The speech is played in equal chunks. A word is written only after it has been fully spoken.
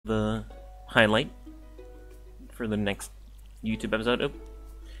the highlight for the next YouTube episode. Oh.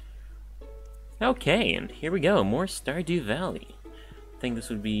 Okay, and here we go. More Stardew Valley. I think this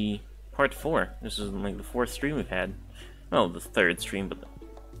would be part 4. This is like the 4th stream we've had. Well, the 3rd stream, but the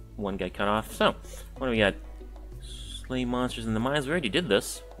one got cut off. So, what do we got? Slay monsters in the mines. We already did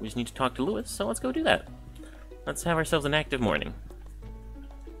this. We just need to talk to Lewis, so let's go do that. Let's have ourselves an active morning.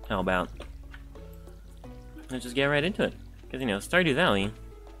 How about? Let's just get right into it. Because, you know, Stardew Valley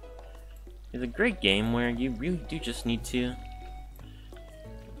is a great game where you really do just need to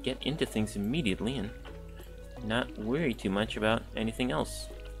get into things immediately and not worry too much about anything else.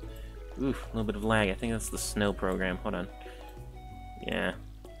 Oof, a little bit of lag. I think that's the snow program. Hold on. Yeah.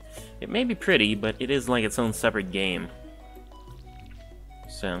 It may be pretty, but it is like its own separate game.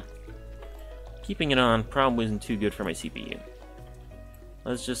 So, keeping it on probably isn't too good for my CPU.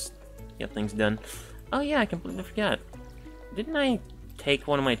 Let's just get things done. Oh yeah, I completely forgot. Didn't I take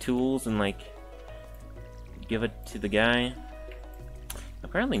one of my tools and, like, give it to the guy?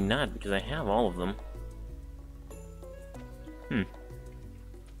 Apparently not, because I have all of them.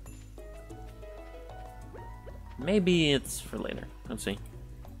 Maybe it's for later. Let's see.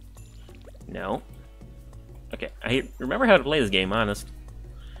 No. Okay, I remember how to play this game, honest.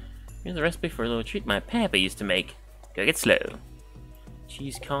 Here's a recipe for a little treat my papa used to make. Cook it slow.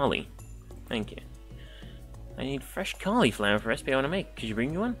 Cheese collie. Thank you. I need fresh cauliflower for a recipe I want to make. Could you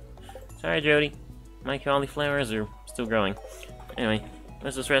bring me one? Sorry, Jody. My cauliflowers are still growing. Anyway,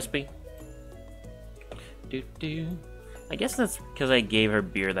 what's this recipe? Doo-doo. I guess that's because I gave her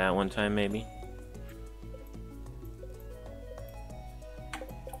beer that one time, maybe.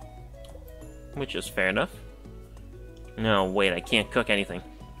 Which is fair enough. No, wait, I can't cook anything.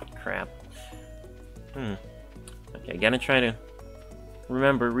 Crap. Okay, gotta try to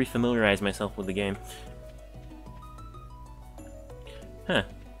remember, refamiliarize myself with the game. Huh.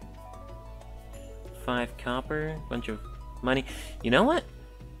 5 copper, bunch of money. You know what?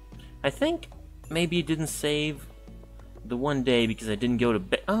 I think maybe it didn't save the one day because I didn't go to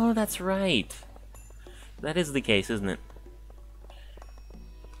bed. Oh, that's right. That is the case, isn't it?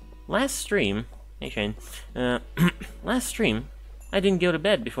 Last stream, hey Shane, last stream, I didn't go to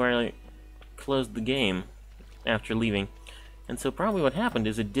bed before I closed the game after leaving. And so probably what happened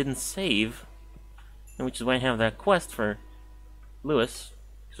is it didn't save, which is why I have that quest for Lewis,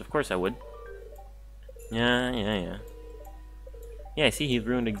 because of course I would. Yeah, I see he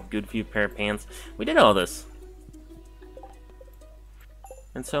ruined a good few pair of pants. We did all this.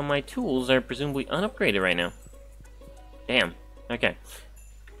 And so my tools are presumably unupgraded right now. Damn. Okay.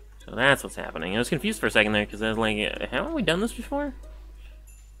 So that's what's happening. I was confused for a second there, because I was like, haven't we done this before?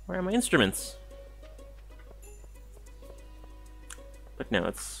 Where are my instruments? But no,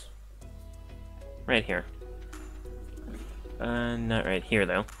 it's right here. Not right here,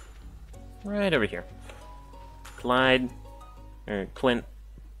 though. Right over here. Clyde, or Clint,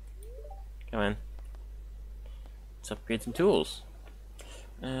 come on. Let's upgrade some tools.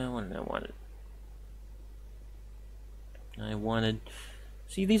 What did I want? I wanted...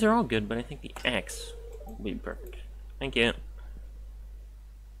 See, these are all good, but I think the axe will be perfect. Thank you.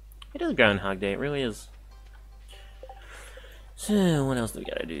 It is Groundhog Day, it really is. So, what else do we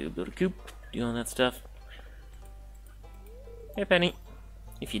gotta do? Build a coop, do all that stuff. Hey, Penny.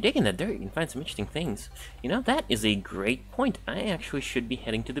 If you dig in the dirt, you can find some interesting things. You know, that is a great point. I actually should be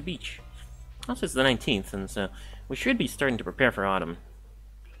heading to the beach. Also, it's the 19th, and so we should be starting to prepare for autumn.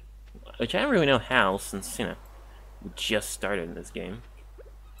 Which I don't really know how, since, you know, we just started in this game.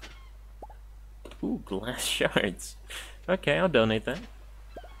 Ooh, glass shards. Okay, I'll donate that.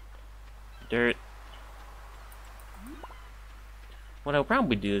 Dirt. What I'll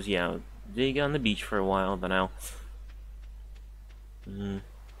probably do is, yeah, I'll dig on the beach for a while, then I'll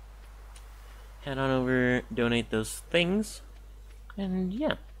head on over, donate those things, and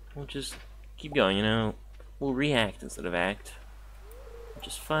yeah, we'll just keep going, you know. We'll react instead of act, which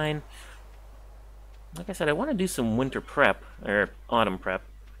is fine. Like I said, I want to do some winter prep, or autumn prep,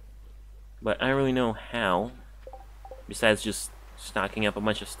 but I don't really know how, besides just stocking up a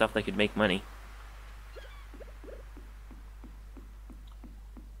bunch of stuff that could make money.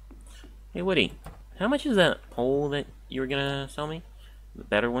 Hey Woody, how much is that pole that you were gonna sell me? The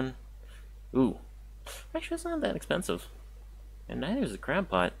better one? Ooh. Actually, it's not that expensive. And neither is a crab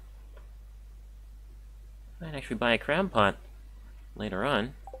pot. I might actually buy a crab pot later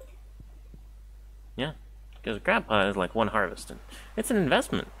on. Yeah, because a crab pot is like one harvest, and it's an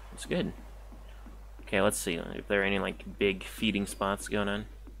investment. It's good. Okay, let's see if there are any like big feeding spots going on.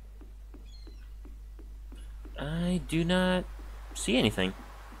 I do not see anything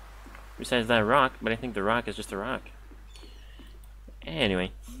besides that rock, but I think the rock is just a rock.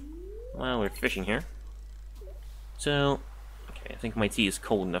 Anyway, while we're fishing here. So, okay, I think my tea is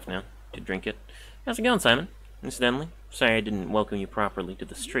cold enough now to drink it. How's it going, Simon? Incidentally, sorry I didn't welcome you properly to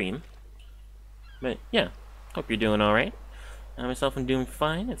the stream. But, yeah, hope you're doing alright. I myself am doing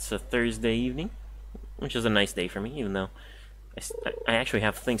fine. It's a Thursday evening, which is a nice day for me, even though I actually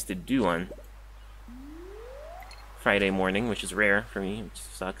have things to do on Friday morning, which is rare for me, which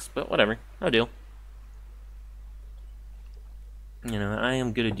sucks, but whatever. No deal. You know, I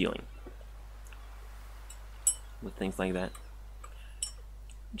am good at dealing with things like that.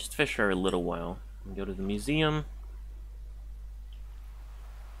 Just fish for a little while. Go to the museum.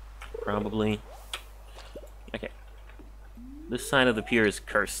 Probably. Okay. This side of the pier is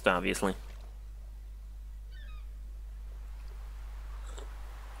cursed, obviously.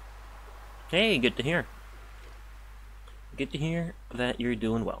 Hey, good to hear. Good to hear that you're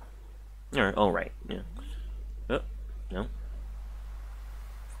doing well. Or, oh, right, yeah. Oh, no.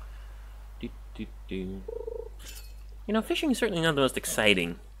 You know, fishing is certainly not the most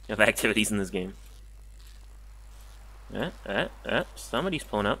exciting of activities in this game. Somebody's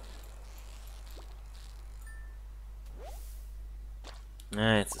pulling up.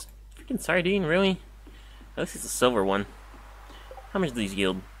 It's a freaking sardine, really? At least it's a silver one. How much do these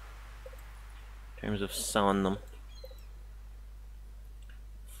yield? In terms of selling them.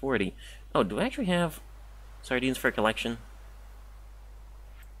 40. Oh, do I actually have sardines for a collection?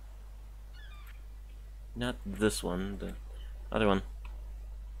 Not this one, the other one.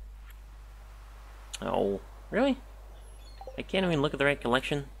 Oh, really? I can't even look at the right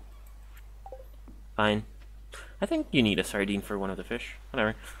collection? Fine. I think you need a sardine for one of the fish.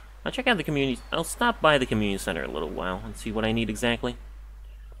 Whatever. I'll check out the community. I'll stop by the community center a little while and see what I need exactly.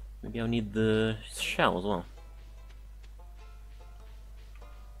 Maybe I'll need the shell as well.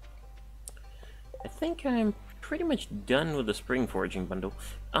 I think I'm pretty much done with the spring foraging bundle.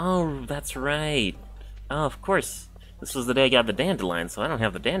 Oh, that's right. Oh, of course. This was the day I got the dandelion, so I don't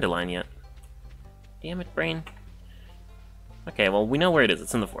have the dandelion yet. Damn it, brain. Okay, well, we know where it is.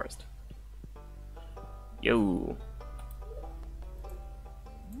 It's in the forest. Yo.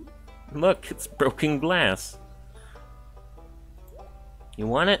 Look, it's broken glass. You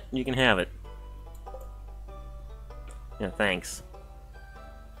want it? You can have it. Yeah, thanks.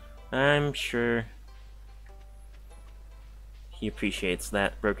 I'm sure he appreciates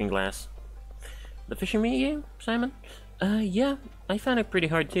that broken glass. The fishing game, Simon? Yeah, I found it pretty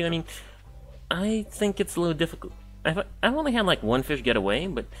hard too. I mean, I think it's a little difficult. I've only had like one fish get away,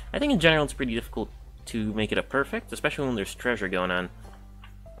 but I think in general it's pretty difficult to make it a perfect, especially when there's treasure going on.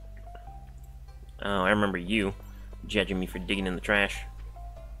 Oh, I remember you judging me for digging in the trash.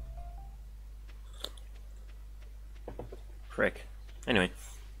 Frick. Anyway.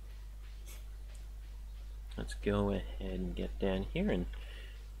 Let's go ahead and get down here and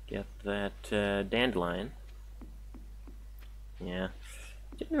get that dandelion. Yeah.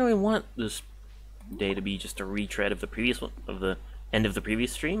 Didn't really want this day to be just a retread of the previous one, of the end of the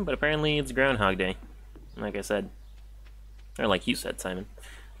previous stream, but apparently it's Groundhog Day. Like I said. Or like you said, Simon.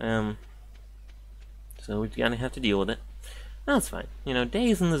 So we're gonna have to deal with it. That's fine. You know,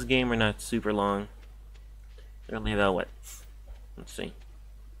 days in this game are not super long. They're only about what? Let's see.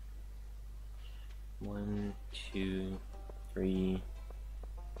 1, 2, 3.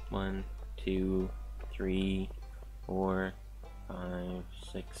 1, 2, 3, 4, 5,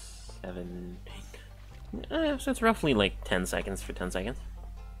 6, 7, 8. So it's roughly like 10 seconds for 10 seconds.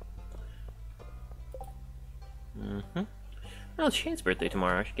 Oh, it's Shane's birthday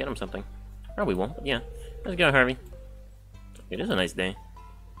tomorrow. I should get him something. Probably won't, but yeah. Let's go, Harvey. It is a nice day.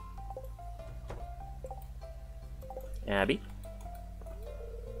 Abby?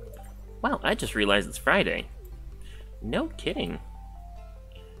 Wow, I just realized it's Friday. No kidding.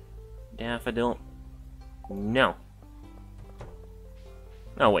 Daffodil. No.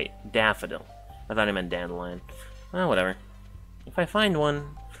 Oh, wait. Daffodil. I thought I meant dandelion. Well, whatever. If I find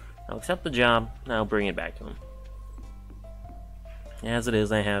one, I'll accept the job, and I'll bring it back to him. As it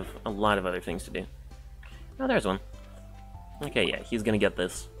is, I have a lot of other things to do. Oh, there's one. Okay, yeah, he's gonna get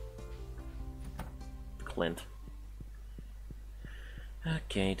this. Clint.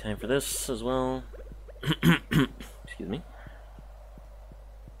 Okay, time for this as well. Excuse me.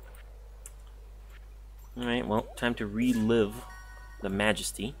 Alright, well, time to relive the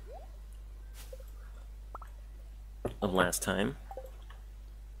majesty of last time.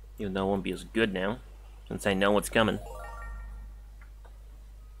 Even though it won't be as good now, since I know what's coming.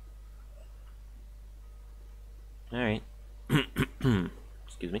 Alright.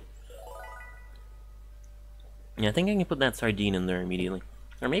 Excuse me. Yeah, I think I can put that sardine in there immediately.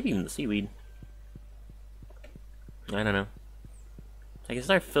 Or maybe even the seaweed. I don't know. I can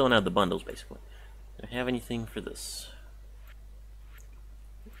start filling out the bundles, basically. Do I have anything for this?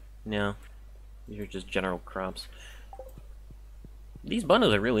 No. These are just general crops. These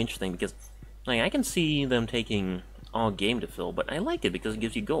bundles are really interesting because, like, I can see them taking all game to fill, but I like it because it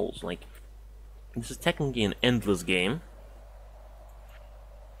gives you goals. Like, this is technically an endless game,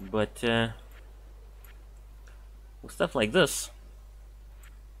 but with stuff like this,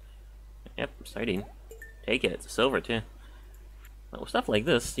 yep, sardine, take it. It's a silver too. But with stuff like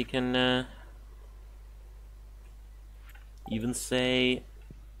this, you can even say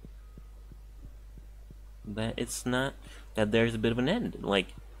that it's not, that there's a bit of an end.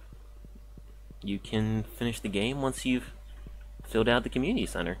 Like, you can finish the game once you've filled out the community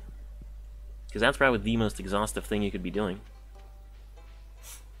center. Because that's probably the most exhaustive thing you could be doing.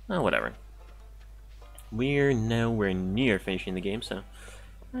 Oh, whatever. We're nowhere near finishing the game, so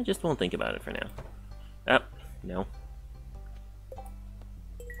I just won't think about it for now. Oh, no.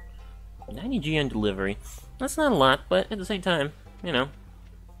 90G on delivery. That's not a lot, but at the same time, you know,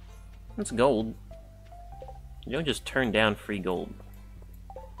 it's gold. You don't just turn down free gold.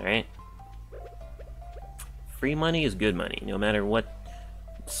 Alright? Free money is good money, no matter what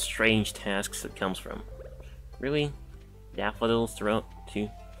strange tasks it comes from. Really? Daffodils to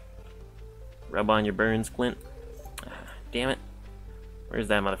rub on your burns, Clint? Ah, damn it. Where's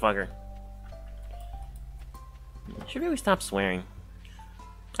that motherfucker? I should really stop swearing.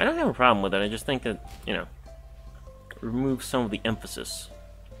 I don't have a problem with it, I just think that, you know, remove some of the emphasis.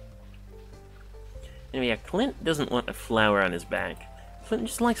 Anyway, yeah, Clint doesn't want a flower on his back. Clint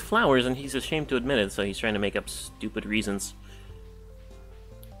just likes flowers and he's ashamed to admit it, so he's trying to make up stupid reasons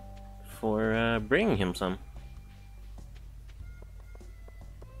for bringing him some.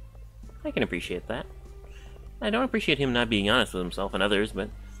 I can appreciate that. I don't appreciate him not being honest with himself and others, but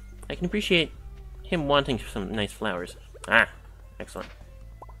I can appreciate him wanting some nice flowers. Ah, excellent.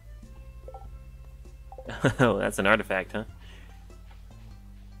 Oh, that's an artifact, huh?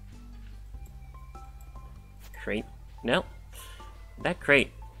 Crate? No. That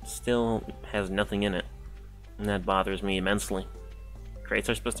crate still has nothing in it, and that bothers me immensely. Crates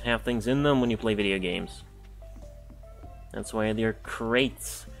are supposed to have things in them when you play video games. That's why they're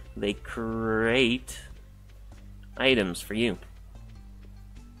crates. They create items for you.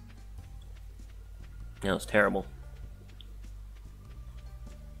 That was terrible.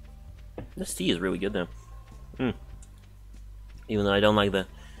 This tea is really good, though. Even though I don't like the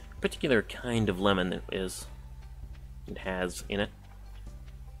particular kind of lemon it has in it.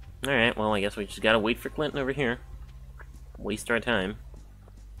 Alright, well, I guess we just gotta wait for Clinton over here. Waste our time.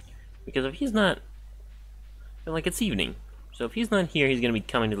 Because if he's not... like, it's evening. So if he's not here, he's gonna be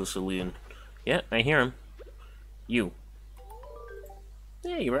coming to the saloon. Yeah, I hear him. You.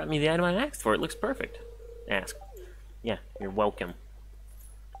 Yeah, you brought me the item I asked for. It looks perfect. Ask. Yeah, you're welcome.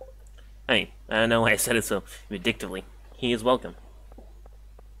 Hey, I don't know why I said it so vindictively. He is welcome.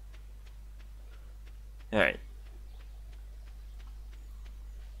 Alright.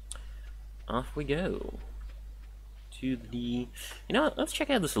 Off we go. To the... You know what? Let's check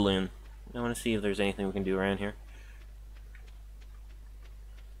out the saloon. I want to see if there's anything we can do around here.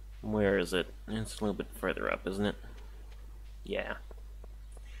 Where is it? It's a little bit further up, isn't it? Yeah.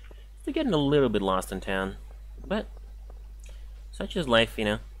 They're getting a little bit lost in town. But, such is life, you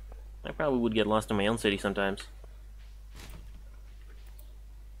know. I probably would get lost in my own city sometimes.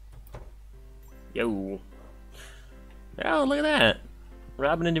 Yo. Oh, look at that.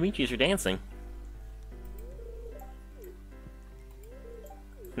 Robin and Demetrius are dancing.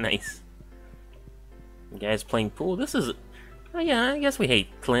 Nice. You guys playing pool? This is... Oh yeah, I guess we hate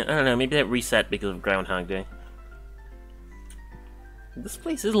Clint. I don't know, maybe that reset because of Groundhog Day. This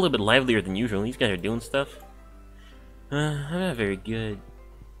place is a little bit livelier than usual. These guys are doing stuff. I'm not very good.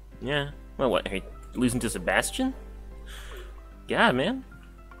 Yeah. Well, what? Are you losing to Sebastian? God, man.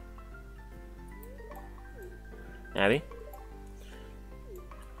 Abby?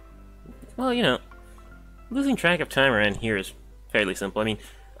 Well, you know, losing track of time around here is fairly simple. I mean,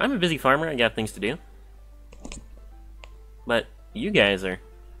 I'm a busy farmer, I got things to do. But you guys are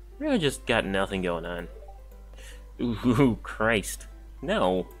really just got nothing going on. Ooh, Christ.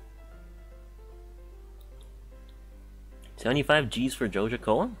 No. 75 G's for Joja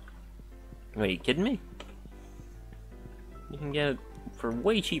Cola? Are you kidding me? You can get it for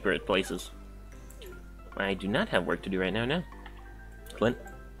way cheaper at places. I do not have work to do right now, no. Clint?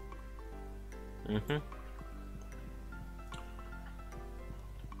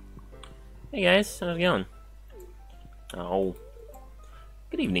 Hey guys, how's it going? Oh.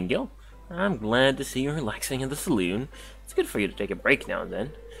 Good evening, Gil. I'm glad to see you relaxing in the saloon. It's good for you to take a break now and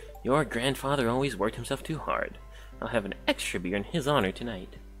then. Your grandfather always worked himself too hard. I'll have an extra beer in his honor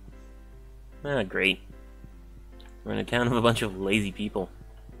tonight. Ah, great. We're in a town of a bunch of lazy people.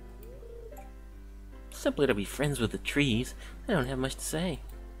 Simply to be friends with the trees, I don't have much to say.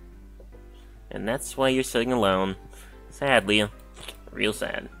 And that's why you're sitting alone. Sad, Leah. Real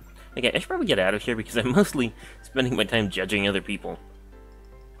sad. Okay, I should probably get out of here because I'm mostly spending my time judging other people.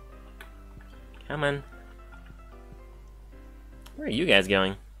 Come on. Where are you guys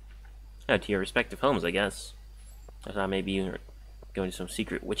going? Oh, to your respective homes, I guess. I thought maybe you were going to some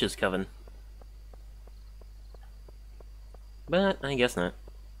secret witch's coven. But I guess not.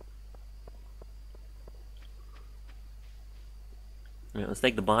 Alright, let's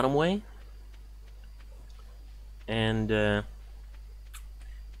take the bottom way. And, I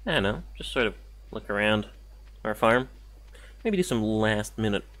don't know, just sort of look around our farm. Maybe do some last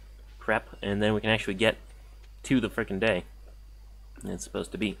minute prep, and then we can actually get to the frickin' day it's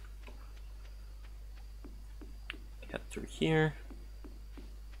supposed to be. Cut through here.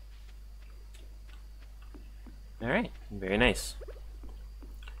 Alright, very nice.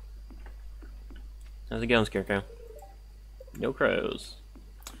 How's it going, Scarecrow? No crows.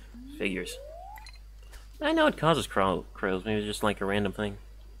 Figures. I know it causes crows, maybe it's just like a random thing.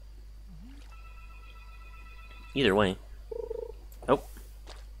 Either way. Oh.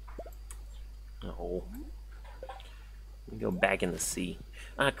 Oh. Go back in the sea.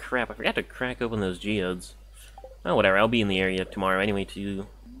 Ah, crap, I forgot to crack open those geodes. Oh, whatever, I'll be in the area tomorrow anyway to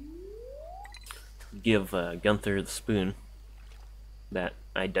give Gunther the spoon that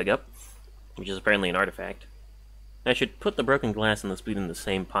I dug up, which is apparently an artifact. I should put the broken glass and the spoon in the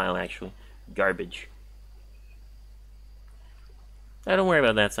same pile, actually. Garbage. Oh, don't worry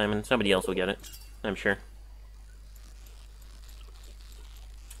about that, Simon. Somebody else will get it, I'm sure.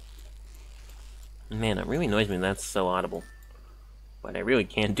 Man, it really annoys me that's so audible. But I really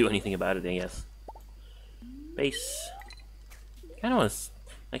can't do anything about it, I guess. Base. I kind of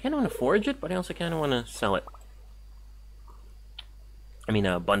want to forage it, but I also kind of want to sell it. I mean,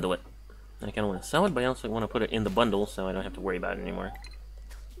 bundle it. I kind of want to sell it, but I also want to put it in the bundle so I don't have to worry about it anymore.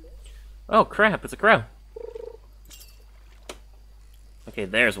 Oh, crap, it's a crow. Okay,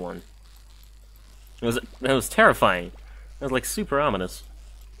 there's one. That was terrifying. That was like super ominous.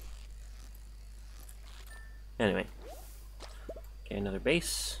 Anyway. Okay, another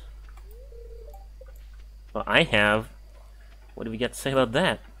base. Well, I have... What do we got to say about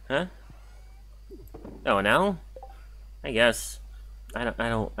that? Huh? Oh, an owl? I guess. I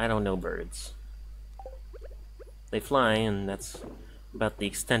don't know birds. They fly, and that's about the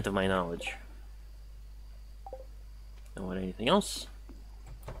extent of my knowledge. Don't want anything else.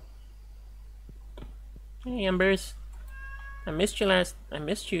 Hey, Embers. I missed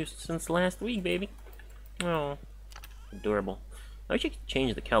you since last week, baby. Oh, adorable. I wish you could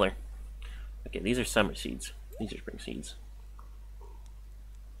change the color. Okay, these are summer seeds. These are spring seeds.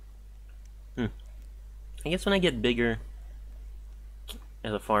 I guess when I get bigger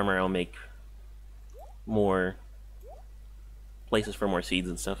as a farmer, I'll make more places for more seeds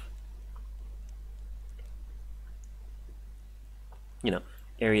and stuff. You know,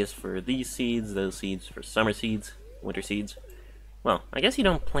 areas for these seeds, those seeds for summer seeds, winter seeds. Well, I guess you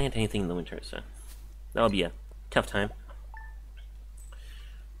don't plant anything in the winter, so that'll be a tough time.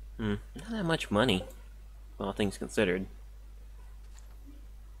 Not that much money, all things considered.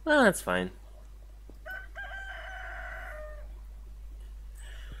 Well, that's fine.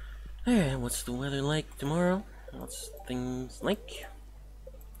 Alright, what's the weather like tomorrow? What's things like?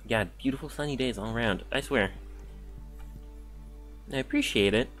 God, beautiful sunny days all around, I swear. I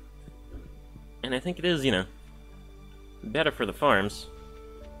appreciate it. And I think it is, you know, better for the farms.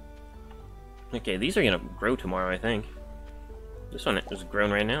 Okay, these are gonna grow tomorrow, I think. This one is grown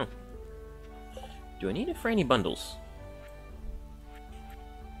right now. Do I need it for any bundles?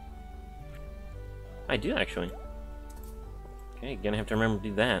 I do, actually. Okay, gonna have to remember to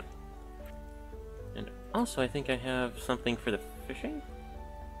do that. And also, I think I have something for the fishing?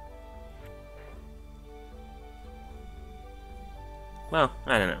 Well,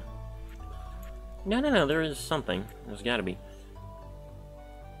 I don't know. No, there is something. There's gotta be.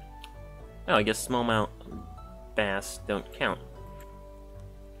 Oh, I guess smallmouth bass don't count.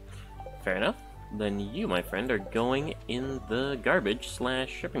 Fair enough. Then you, my friend, are going in the garbage /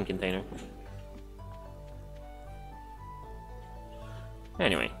 shipping container.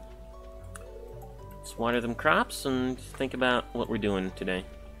 Anyway. Let's water them crops and think about what we're doing today.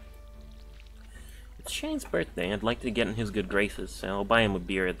 It's Shane's birthday. I'd like to get in his good graces, so I'll buy him a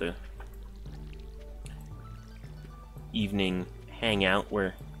beer at the evening hangout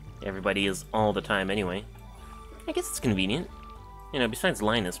where everybody is all the time anyway. I guess it's convenient. You know, besides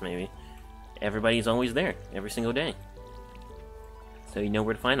Linus, maybe. everybody's always there, every single day. So you know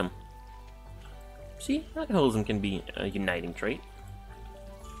where to find them. See, alcoholism can be a uniting trait.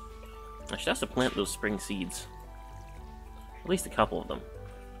 I should also plant those spring seeds. At least a couple of them.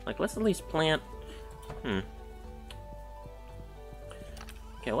 Like, let's at least plant...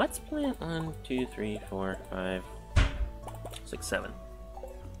 Okay, let's plant 1, 2, 3, 4, 5, 6, 7.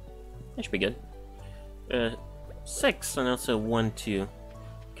 That should be good. 6, and also 1 to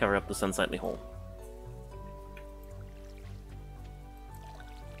cover up this unsightly hole.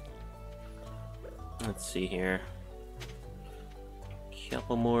 Let's see here.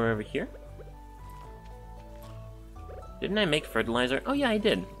 Couple more over here. Didn't I make fertilizer? Oh yeah, I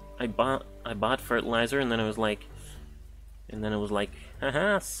did. I bought fertilizer, and then it was like,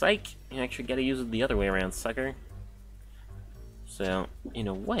 haha, psych! You actually gotta use it the other way around, sucker. So, in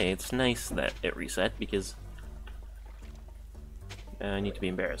a way, it's nice that it reset, because I need to be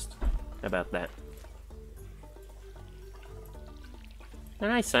embarrassed about that.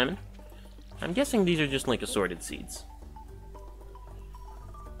 Alright, Simon. I'm guessing these are just like assorted seeds.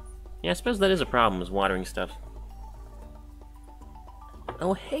 Yeah, I suppose that is a problem, is watering stuff.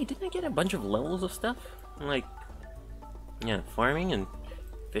 Oh hey, didn't I get a bunch of levels of stuff? Like, yeah, farming and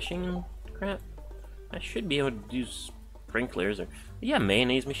fishing and crap? I should be able to do sprinklers or... Yeah,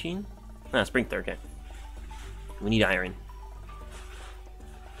 mayonnaise machine? Ah, sprinkler, okay. We need iron.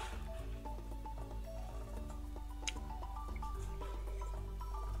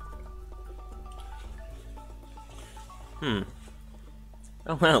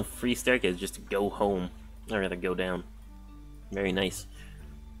 Oh wow, free staircase just to go home. Or rather, go down. Very nice.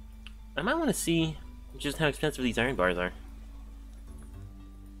 I might want to see just how expensive these iron bars are.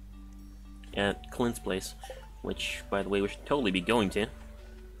 At Clint's place. Which, by the way, we should totally be going to.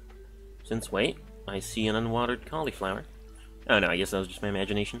 Since, wait, I see an unwatered cauliflower. Oh no, I guess that was just my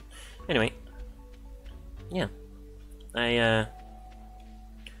imagination. Anyway. Yeah.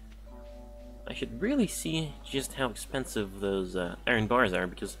 I should really see just how expensive those iron bars are,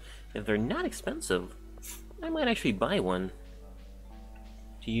 because if they're not expensive, I might actually buy one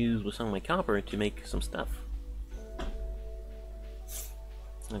to use with some of my copper to make some stuff.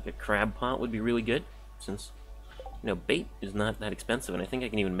 Like a crab pot would be really good, since, you know, bait is not that expensive, and I think I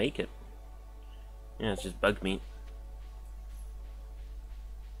can even make it. Yeah, it's just bug meat.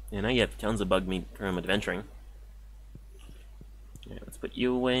 And I get tons of bug meat from adventuring. Yeah, let's put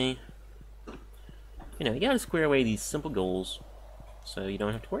you away. You know, you gotta square away these simple goals, so you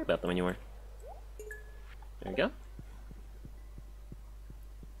don't have to worry about them anymore. There we go.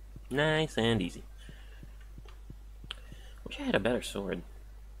 Nice and easy. Wish I had a better sword.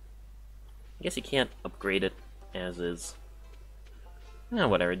 I guess you can't upgrade it as is. No,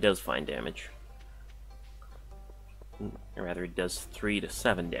 whatever, it does fine damage. Or rather, it does 3 to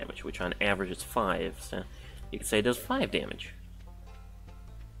 7 damage, which on average is 5, so you could say it does 5 damage.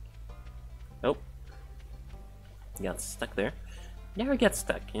 Oh. Got stuck there. Never get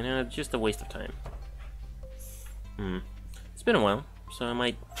stuck, you know, it's just a waste of time. It's been a while, so I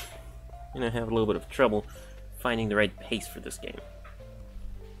might, you know, have a little bit of trouble finding the right pace for this game.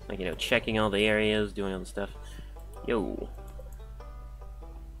 Like, you know, checking all the areas, doing all the stuff. Yo.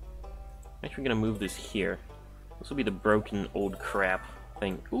 I'm actually gonna move this here. This will be the broken old crap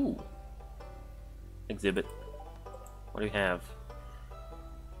thing. Ooh. Exhibit. What do we have?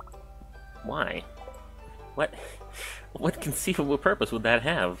 Why? What conceivable purpose would that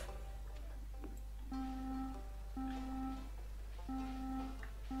have?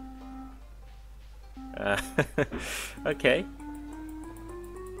 Okay.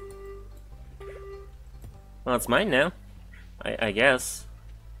 Well, it's mine now. I guess.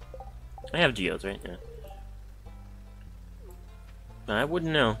 I have geodes, right? Yeah. I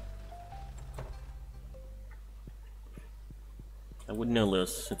wouldn't know. I wouldn't know,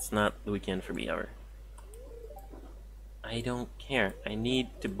 Lewis. It's not the weekend for me ever. I don't care. I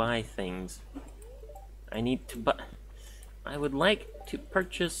need to buy things. I need to buy... I would like to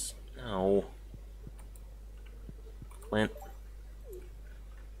purchase... No. Clint.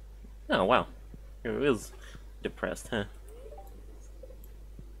 Oh, wow. It is depressed, huh?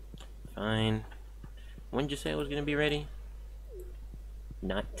 Fine. When did you say I was gonna be ready?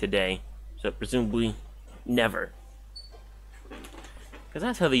 Not today. So presumably, never. Because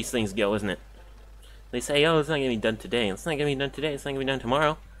that's how these things go, isn't it? They say, oh, it's not gonna be done today. It's not gonna be done today. It's not gonna be done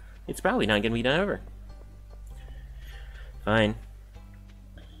tomorrow. It's probably not gonna be done ever. Fine.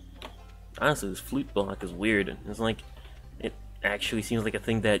 Honestly, this flute block is weird. It's like, it actually seems like a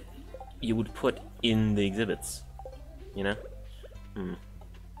thing that you would put in the exhibits. You know?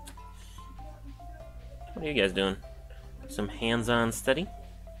 What are you guys doing? Some hands-on study?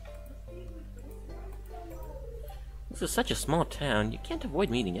 This is such a small town, you can't avoid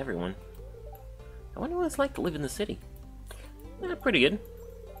meeting everyone. I wonder what it's like to live in the city. Pretty good.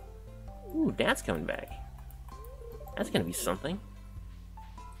 Ooh, Dad's coming back. That's gonna be something.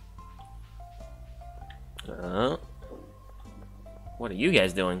 What are you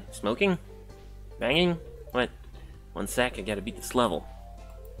guys doing? Smoking? Banging? What? One sec, I gotta beat this level.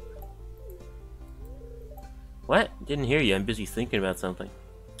 What? Didn't hear you, I'm busy thinking about something.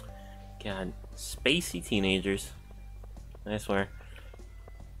 God, spacey teenagers. I swear.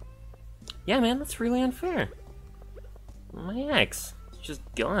 Yeah, man, that's really unfair. My ex is just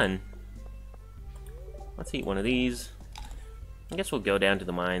gone. Let's eat one of these. I guess we'll go down to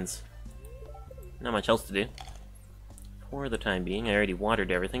the mines. Not much else to do. For the time being, I already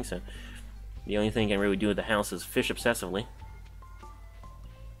watered everything, so the only thing I can really do with the house is fish obsessively.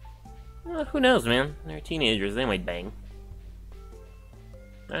 Well, who knows, man? They're teenagers, they might bang.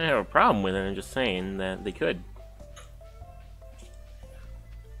 I don't have a problem with it, I'm just saying that they could.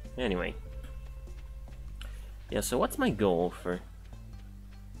 Anyway. Yeah, so what's my goal for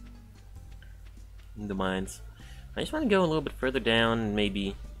the mines? I just want to go a little bit further down and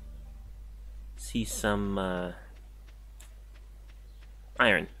maybe see some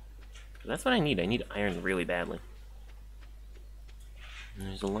iron. That's what I need. I need iron really badly. And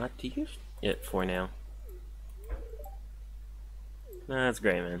there's a lot to use it for now. That's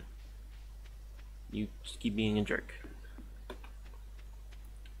great, man. You just keep being a jerk.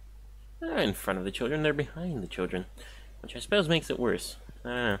 They're in front of the children, they're behind the children. Which I suppose makes it worse. I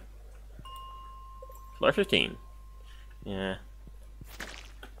don't know. Floor 15. Yeah.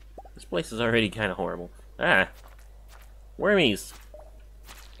 This place is already kind of horrible. Ah! Wormies!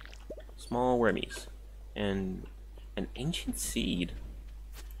 Small wormies. And an ancient seed.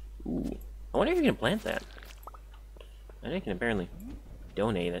 Ooh. I wonder if you can plant that. I can apparently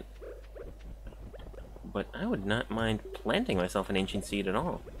donate it. But I would not mind planting myself an ancient seed at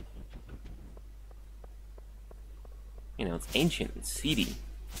all. You know, it's ancient and seedy.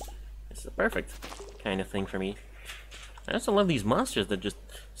 It's the perfect kind of thing for me. I also love these monsters that just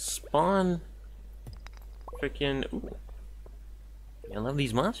spawn freaking. Ooh. I love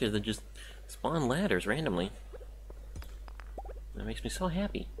these monsters that just spawn ladders randomly. That makes me so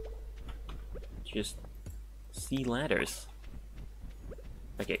happy. Just see ladders.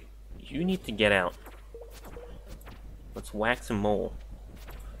 Okay, you need to get out. Let's wax and mole.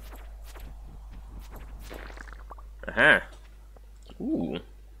 Aha! Ooh.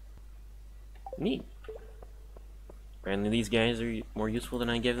 Neat. Apparently these guys are more useful than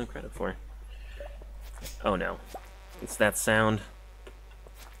I gave them credit for. Oh no. It's that sound.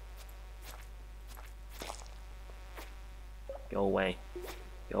 Go away.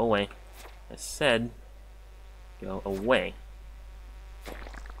 Go away. I said, go away.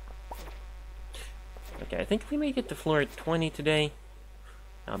 Okay, I think if we make it to floor 20 today,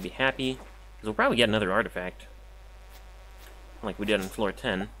 I'll be happy. Because we'll probably get another artifact. Like we did on floor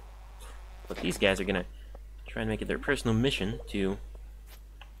 10. But these guys are gonna try and make it their personal mission to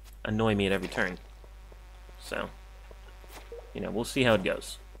annoy me at every turn. So, you know, we'll see how it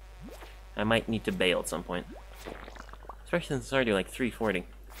goes. I might need to bail at some point. Especially since it's already like 3:40.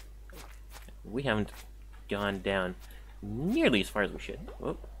 We haven't gone down nearly as far as we should.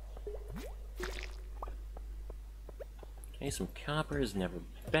 Whoop. Okay, some copper is never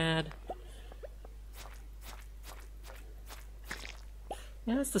bad.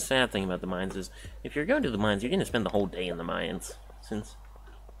 Yeah, that's the sad thing about the mines is, if you're going to the mines, you're going to spend the whole day in the mines, since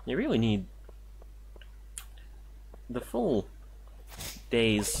you really need the full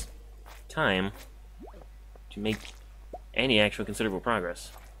day's time to make any actual considerable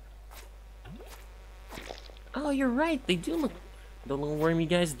progress. Oh, you're right, they do look, the little wormy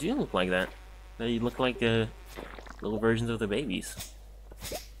guys do look like that. They look like little versions of the babies.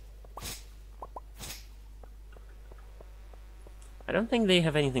 I don't think they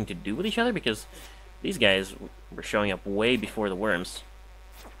have anything to do with each other, because these guys were showing up way before the worms.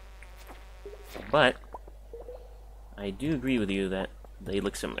 But I do agree with you that they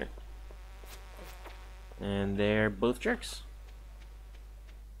look similar. And they're both jerks.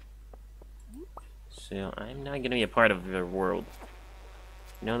 So I'm not going to be a part of their world.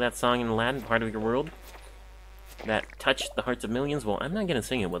 You know that song in Latin, Part of Your World? That touched the hearts of millions? Well, I'm not going to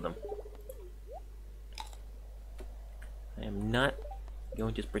sing it with them. I am not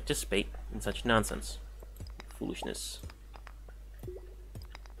going to participate in such nonsense. Foolishness.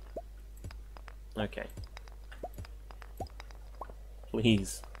 Okay.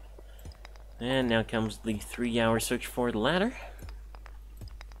 Please. And now comes the 3-hour search for the ladder.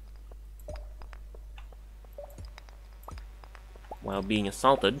 While being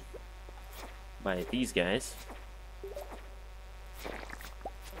assaulted by these guys.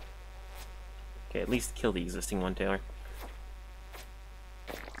 Okay, at least kill the existing one, Taylor.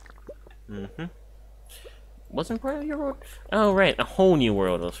 Mm-hmm. Wasn't part of your world? Oh, right, a whole new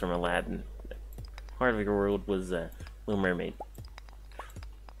world was from Aladdin. Part of your world was Little Mermaid.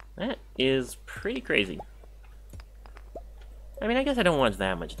 That is pretty crazy. I mean, I guess I don't watch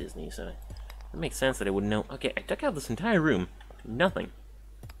that much Disney, so it makes sense that I wouldn't know. Okay, I took out this entire room. Nothing.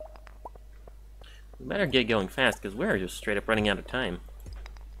 We better get going fast, because we're just straight up running out of time.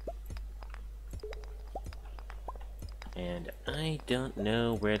 And I don't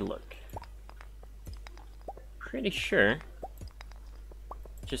know where to look. Pretty sure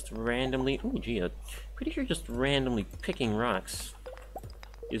just randomly... Ooh, gee, pretty sure just randomly picking rocks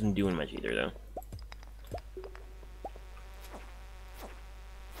isn't doing much either, though.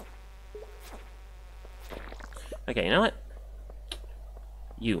 Okay, you know what?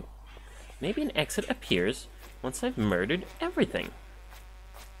 You. Maybe an exit appears once I've murdered everything.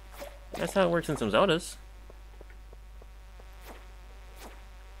 That's how it works in some Zeldas.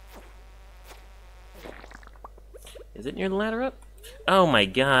 Is it near the ladder up? Oh my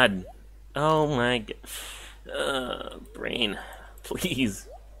god. Oh my god. Brain. Please.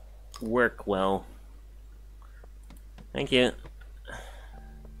 Work well. Thank you.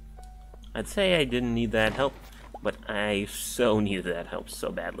 I'd say I didn't need that help, but I so needed that help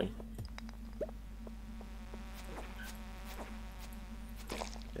so badly.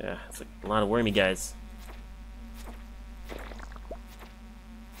 Yeah, it's like a lot of wormy guys.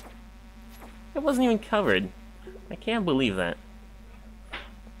 It wasn't even covered. I can't believe that.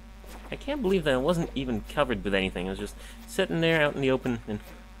 I can't believe that it wasn't even covered with anything. It was just sitting there out in the open, and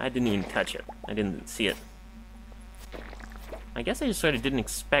I didn't even touch it. I didn't see it. I guess I just sort of didn't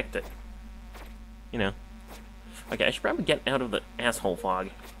expect it. You know. Okay, I should probably get out of the asshole fog.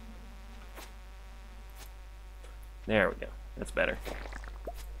 There we go. That's better.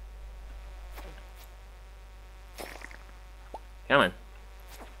 Come on.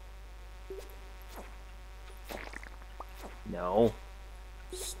 No.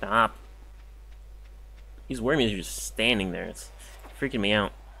 Stop. These wormies are just standing there. It's freaking me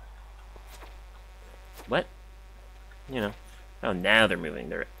out. What? You know. Oh, now they're moving.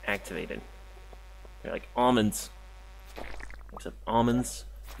 They're activated. They're like almonds. Except almonds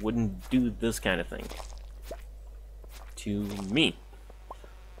wouldn't do this kind of thing. To me.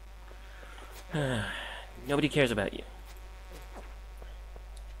 Nobody cares about you.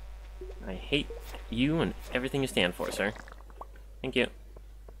 I hate you and everything you stand for, sir. Thank you.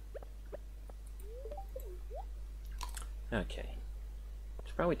 Okay.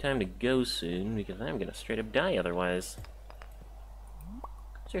 It's probably time to go soon, because I'm gonna straight up die otherwise.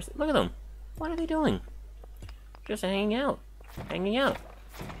 Seriously, look at them. What are they doing? Just hanging out. Hanging out.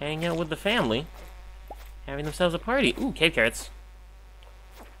 Hanging out with the family. Having themselves a party. Ooh, cave carrots.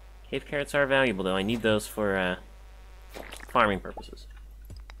 Cave carrots are valuable, though. I need those for, farming purposes.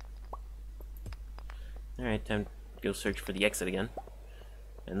 Alright, time to go search for the exit again.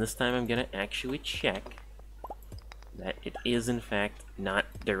 And this time I'm gonna actually check that it is, in fact, not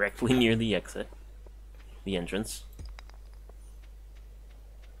directly near the exit. The entrance.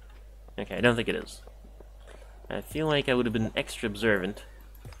 Okay, I don't think it is. I feel like I would have been extra observant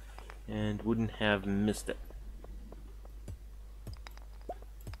and wouldn't have missed it.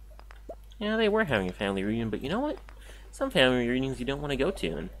 Yeah, they were having a family reunion, but you know what? Some family reunions you don't want to go to,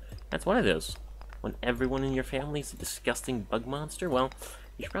 and that's one of those. When everyone in your family is a disgusting bug monster, well,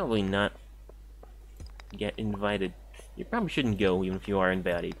 you should probably not get invited. You probably shouldn't go, even if you are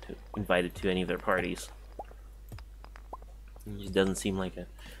invited to any of their parties. It just doesn't seem like a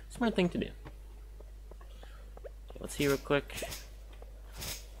smart thing to do. Okay, let's see real quick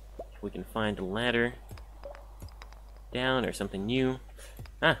if we can find a ladder down or something new.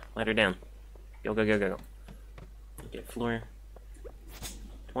 Ah, ladder down. Go, go, go, go, go. Okay, floor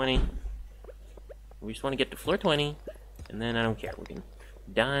 20. We just want to get to floor 20, and then I don't care. We can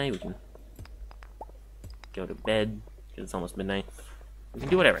die, we can go to bed, because it's almost midnight. We can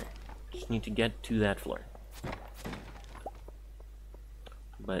do whatever. Just need to get to that floor.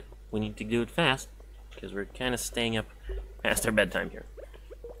 But we need to do it fast, because we're kind of staying up past our bedtime here.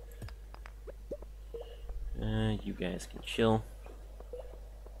 You guys can chill.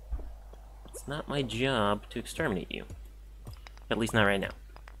 It's not my job to exterminate you. At least not right now.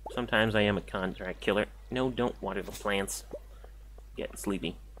 Sometimes I am a contract killer. No, don't water the plants. Getting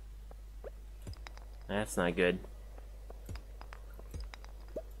sleepy. That's not good.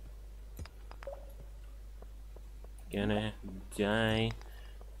 Gonna die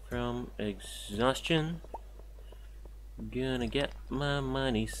from exhaustion. Gonna get my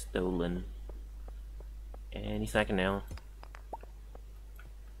money stolen. Any second now.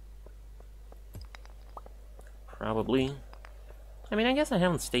 Probably. I mean, I guess I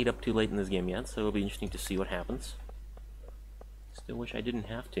haven't stayed up too late in this game yet, so it'll be interesting to see what happens. Still wish I didn't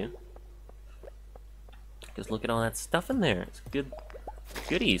have to. Because look at all that stuff in there. It's good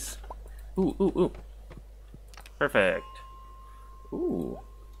goodies. Ooh, ooh, ooh. Perfect. Ooh.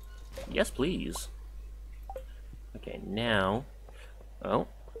 Yes, please. Okay, now... Oh.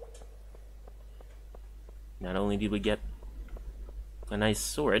 Not only did we get a nice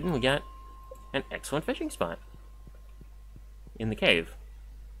sword, we got an excellent fishing spot. In the cave.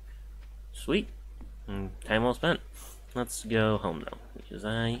 Sweet. Time well spent. Let's go home, though, because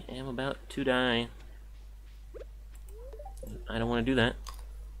I am about to die. I don't want to do that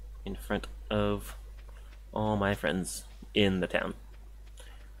in front of all my friends in the town.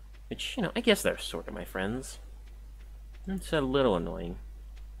 Which, you know, I guess they're sort of my friends. It's a little annoying.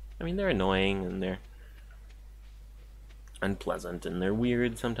 I mean, they're annoying, and they're unpleasant, and they're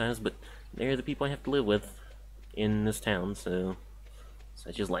weird sometimes, but they're the people I have to live with in this town, so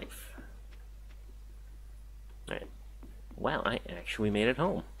such is life. Alright. Wow, I actually made it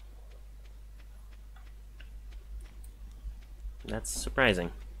home. That's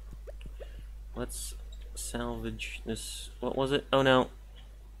surprising. Let's salvage this. What was it? Oh no.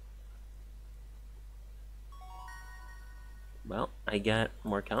 Well, I got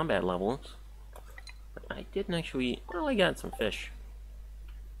more combat levels. But I didn't actually... Well, I got some fish.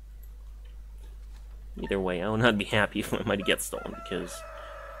 Either way, I will not be happy if my money gets stolen, because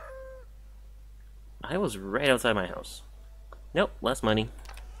I was right outside my house. Nope, less money.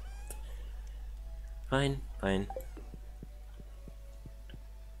 Fine, fine.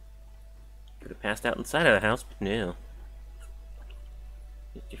 Could have passed out inside of the house, but no.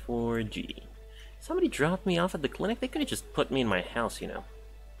 54G. Somebody dropped me off at the clinic? They could have just put me in my house, you know.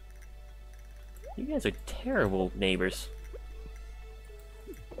 You guys are terrible neighbors.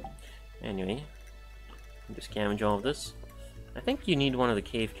 Anyway, just scavenge all of this. I think you need one of the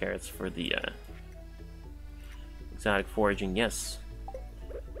cave carrots for the exotic foraging, yes.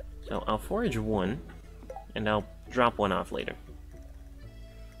 So I'll forage one, and I'll drop one off later.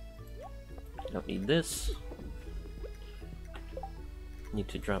 Don't need this. Need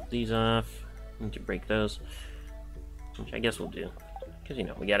to drop these off. Need to break those. Which I guess we'll do. Because, you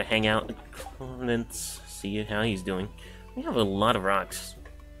know, we gotta hang out and see how he's doing. We have a lot of rocks.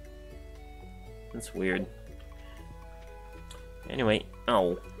 That's weird. Anyway,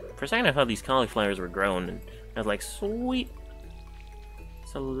 oh. For a second I thought these cauliflowers were grown, and I was like, sweet.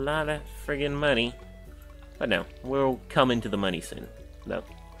 It's a lot of friggin' money. But no, we'll come into the money soon. No.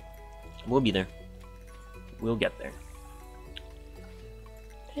 We'll be there. We'll get there.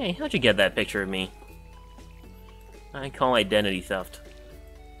 Hey, how'd you get that picture of me? I call identity theft.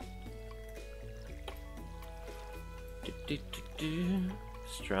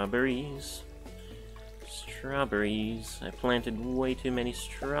 Strawberries. Strawberries. I planted way too many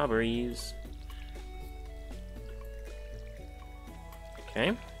strawberries.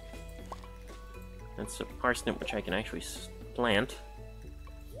 Okay. That's a parsnip which I can actually plant.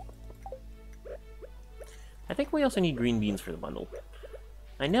 I think we also need green beans for the bundle.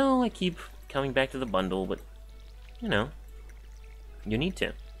 I know I keep coming back to the bundle, but, you know, you need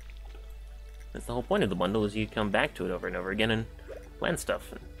to. That's the whole point of the bundle, is you come back to it over and over again and plant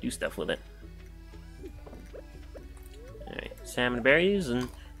stuff and do stuff with it. Alright, salmon berries, and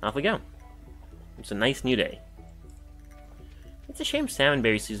off we go. It's a nice new day. It's a shame salmon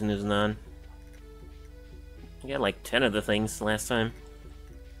berry season isn't on. I got like 10 of the things last time.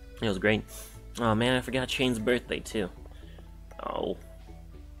 It was great. Oh man, I forgot Shane's birthday too. Oh.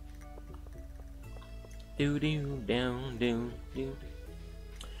 Do.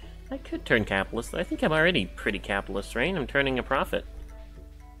 I could turn capitalist. I think I'm already pretty capitalist, right? I'm turning a profit.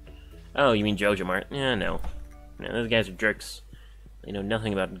 Oh, you mean Jojo Mart? Yeah, no. No, those guys are jerks. They know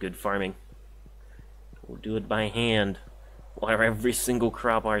nothing about good farming. We'll do it by hand. We'll have every single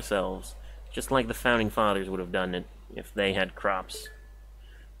crop ourselves. Just like the Founding Fathers would have done it if they had crops.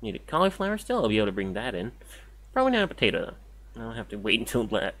 Need a cauliflower still? I'll be able to bring that in. Probably not a potato, though. I'll have to wait until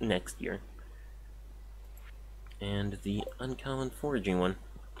next year. And the uncommon foraging one.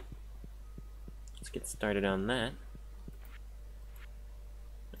 Let's get started on that.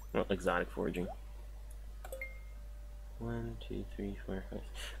 Well, exotic foraging. 1, 2, 3, 4, 5.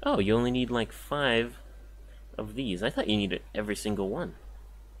 Oh, you only need like 5 of these. I thought you needed every single one.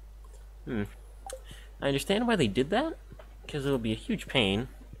 I understand why they did that, because it'll be a huge pain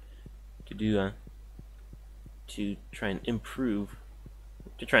to do, to try and improve,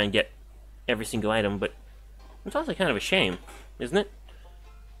 to try and get every single item, but it's also kind of a shame, isn't it?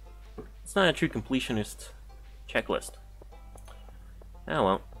 It's not a true completionist checklist. Oh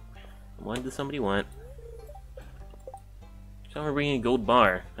well. What does somebody want? So we're bringing a gold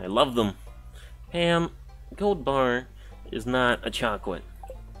bar. I love them. Pam, gold bar is not a chocolate.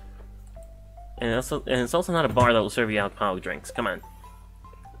 And it's also not a bar that will serve you alcoholic drinks. Come on.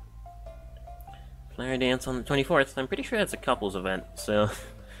 Flare dance on the 24th. I'm pretty sure that's a couples event, so...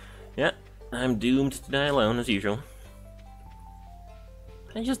 yeah, I'm doomed to die alone, as usual.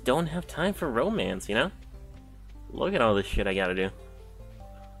 I just don't have time for romance, you know? Look at all this shit I gotta do.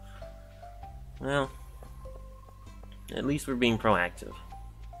 Well... at least we're being proactive.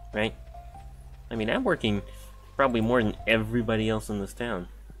 Right? I mean, I'm working probably more than everybody else in this town.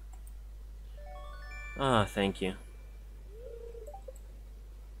 Ah, thank you.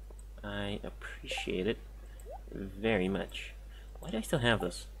 I appreciate it very much. Why do I still have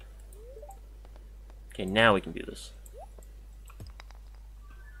this? Okay, now we can do this.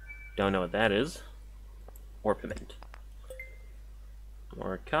 Don't know what that is. Orpiment.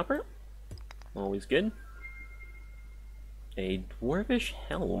 More copper. Always good. A dwarvish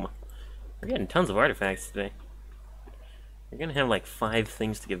helm. We're getting tons of artifacts today. We're gonna have like 5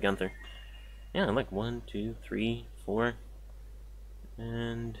 things to give Gunther. Yeah, like 1, 2, 3, 4,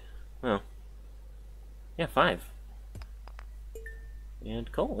 and well, yeah, 5. And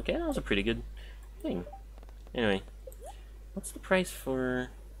coal. Okay, that was a pretty good thing. Anyway, what's the price for?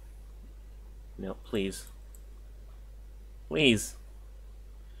 No, please, please.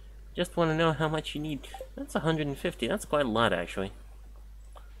 Just want to know how much you need. That's 150. That's quite a lot, actually.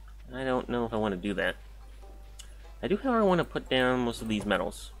 I don't know if I want to do that. I do, however, want to put down most of these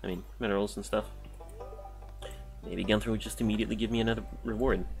metals. I mean, minerals and stuff. Maybe Gunther would just immediately give me another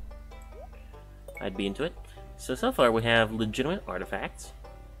reward. I'd be into it. So far we have legitimate artifacts,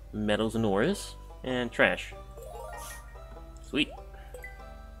 metals and ores, and trash. Sweet.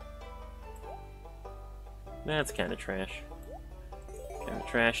 That's kind of trash. Kind of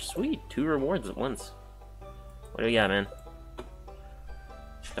trash. Sweet. 2 rewards at once. What do we got, man?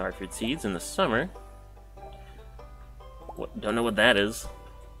 Starfruit seeds in the summer. What, don't know what that is.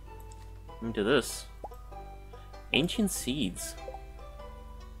 Into this. Ancient seeds.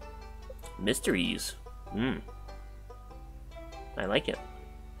 Mysteries. I like it.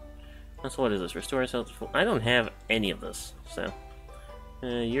 So what is this? Restore ourselves to full. I don't have any of this, so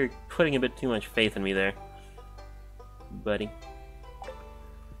you're putting a bit too much faith in me there, buddy.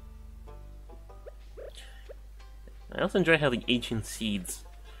 I also enjoy how the ancient seeds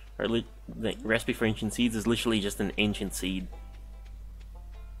are the recipe for ancient seeds is literally just an ancient seed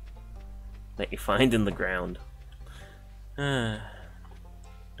that you find in the ground.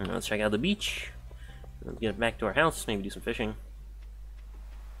 Let's check out the beach. Let's get back to our house, maybe do some fishing.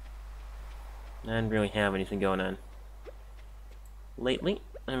 I didn't really have anything going on lately.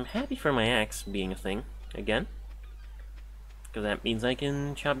 I'm happy for my axe being a thing again, because that means I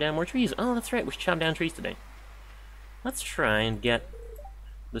can chop down more trees. Oh, that's right, we should chop down trees today. Let's try and get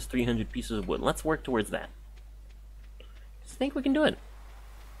this 300 pieces of wood. Let's work towards that. I think we can do it.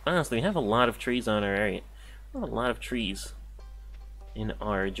 Honestly, we have a lot of trees on our area. We have a lot of trees in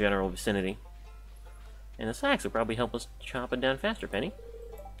our general vicinity. And this axe will probably help us chop it down faster, Penny.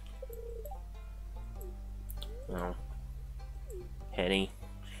 Oh. Penny.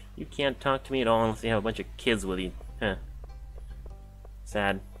 You can't talk to me at all unless you have a bunch of kids with you. Huh.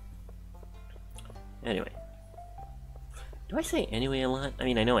 Sad. Anyway. Do I say anyway a lot? I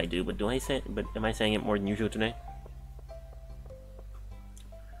mean, I know I do, but do I say it? But am I saying it more than usual today?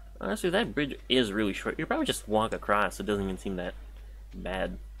 Honestly, that bridge is really short. You probably just walk across. It doesn't even seem that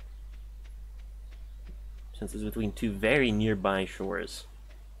bad. Since it's between 2 very nearby shores.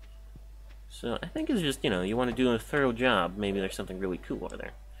 So, I think it's just, you know, you want to do a thorough job. Maybe there's something really cool over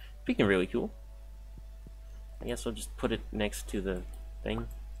there. Speaking of really cool, I guess I'll just put it next to the thing.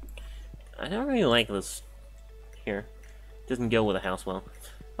 I don't really like this here. It doesn't go with a house well.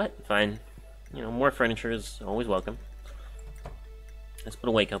 But, fine. You know, more furniture is always welcome. Let's put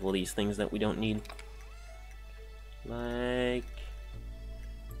away a couple of these things that we don't need. Like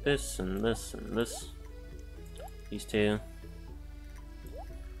this and this and this. These 2.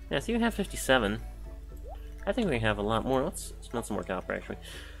 Yeah, so you have 57. I think we have a lot more. Let's smelt some more copper, actually.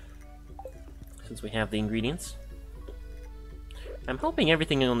 Since we have the ingredients. I'm hoping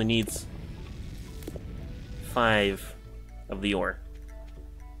everything only needs 5 of the ore.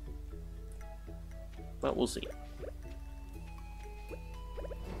 But we'll see.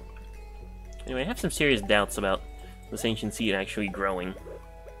 Anyway, I have some serious doubts about this ancient seed actually growing.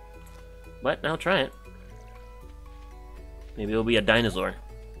 But I'll try it. Maybe it'll be a dinosaur.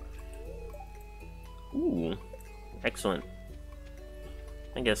 Ooh, excellent.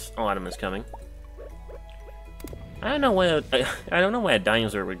 I guess autumn is coming. I don't know why a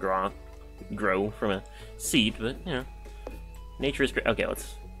dinosaur would grow from a seed, but you know, Nature is okay.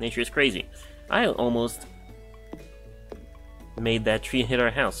 Nature is crazy. I almost made that tree hit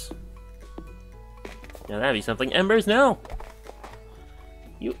our house. Now that'd be something. Embers, no!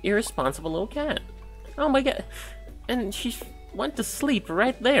 You irresponsible little cat. Oh my god. And she went to sleep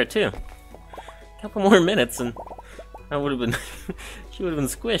right there, too. A couple more minutes and I would have been... she would have been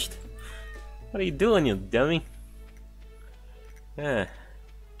squished. What are you doing, you dummy? Ah.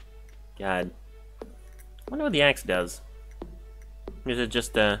 God. I wonder what the axe does. Is it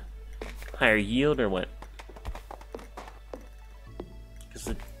just a higher yield or what? Because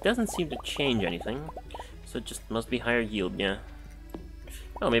it doesn't seem to change anything. So it just must be higher yield, yeah.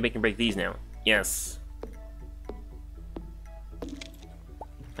 Oh, maybe I can break these now. Yes.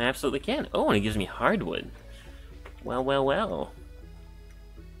 I absolutely can. Oh, and it gives me hardwood. Well, well, well.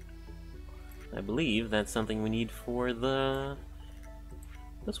 I believe that's something we need for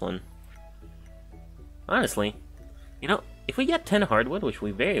this one. Honestly, you know, if we get 10 hardwood, which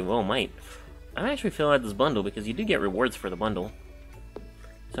we very well might, I might actually fill out this bundle because you do get rewards for the bundle.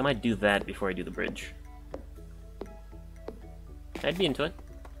 So I might do that before I do the bridge. I'd be into it.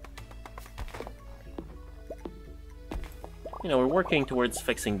 You know, we're working towards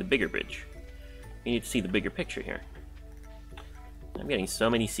fixing the bigger bridge. We need to see the bigger picture here. I'm getting so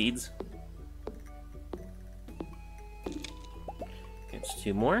many seeds. It's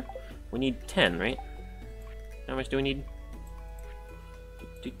 2 more. We need 10, right? How much do we need?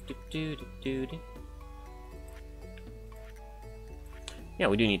 Yeah,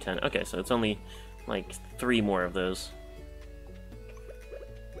 we do need 10. Okay, so it's only like 3 more of those.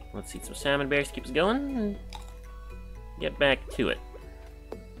 Let's eat some salmon berries, keep us going, and get back to it.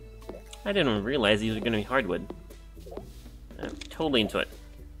 I didn't even realize these were going to be hardwood. I'm totally into it.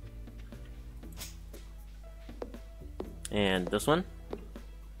 And this one.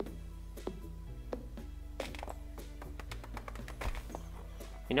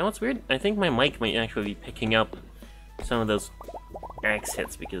 You know what's weird? I think my mic might actually be picking up some of those axe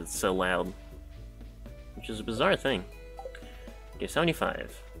hits because it's so loud. Which is a bizarre thing. Okay,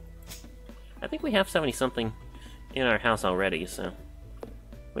 75. I think we have 70-something in our house already, so...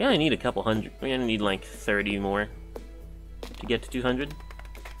 we only need a couple hundred. We only need like 30 more to get to 200.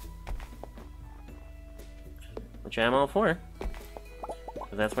 Which I'm all for.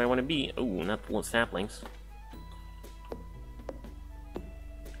 Because that's where I want to be. Oh, not the little saplings.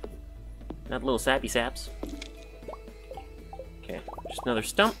 Not the little sappy saps. Okay, just another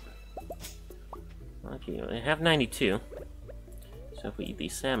stump. Okay, I have 92. So if we eat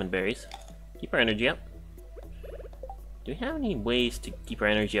these salmon berries, keep our energy up. Do we have any ways to keep our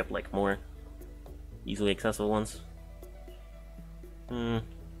energy up, like more easily accessible ones?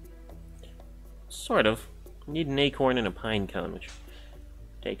 Sort of. We need an acorn and a pine cone, which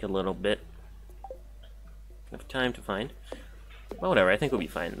take a little bit of time to find. Well, whatever, I think we'll be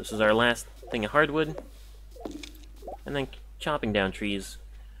fine. This is our last thing of hardwood. And then chopping down trees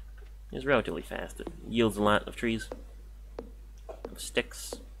is relatively fast. It yields a lot of trees. Of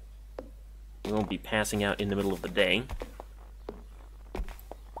sticks. We won't be passing out in the middle of the day.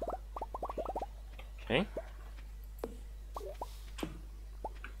 Okay.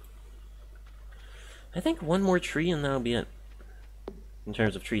 I think one more tree and that'll be it. In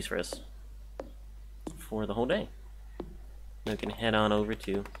terms of trees for us. For the whole day. Then we can head on over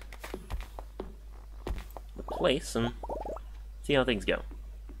to the place and see how things go.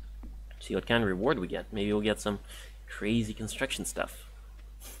 See what kind of reward we get. Maybe we'll get some crazy construction stuff.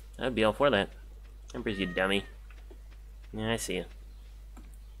 I'd be all for that. Embers, you dummy. Yeah, I see you.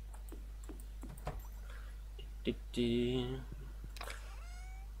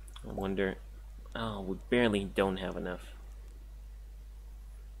 I wonder... oh, we barely don't have enough.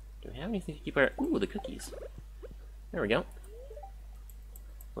 Do we have anything to keep our... ooh, the cookies. There we go.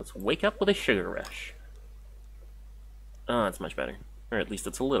 Let's wake up with a sugar rush. Oh, that's much better. Or at least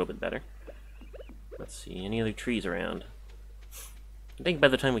it's a little bit better. Let's see, any other trees around? I think by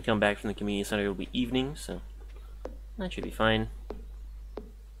the time we come back from the community center it'll be evening, so that should be fine.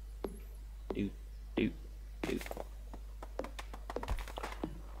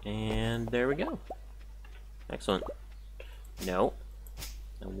 And there we go. Excellent. No.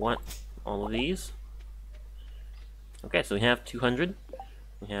 I want all of these. Okay, so we have 200.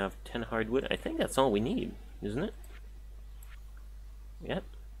 We have 10 hardwood. I think that's all we need, isn't it? Yep.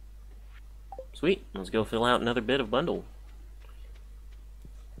 Sweet. Let's go fill out another bit of bundle.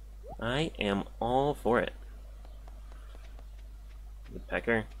 I am all for it.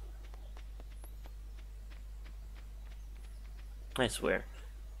 Woodpecker. I swear.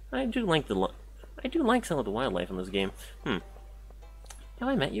 I do like some of the wildlife in this game. Have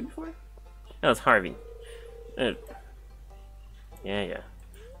I met you before? That was Harvey. Yeah, yeah.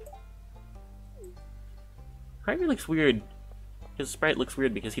 Harvey looks weird. His sprite looks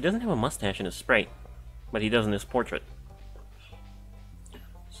weird because he doesn't have a mustache in his sprite, but he does in his portrait.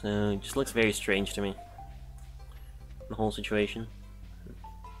 So it just looks very strange to me. The whole situation.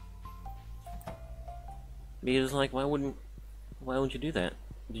 Because like, why wouldn't you do that?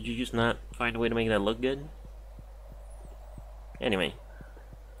 Did you just not find a way to make that look good? Anyway,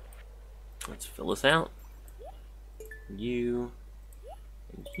 let's fill this out. You,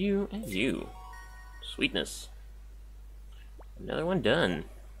 and you, and you. Sweetness. Another one done.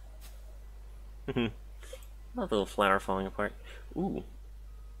 That little flower falling apart. Ooh.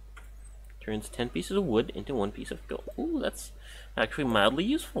 Turns 10 pieces of wood into 1 piece of gold. Ooh, that's actually mildly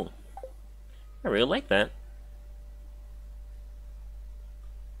useful. I really like that.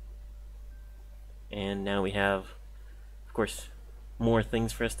 And now we have, of course, more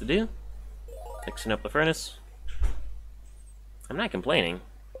things for us to do. Fixing up the furnace. I'm not complaining,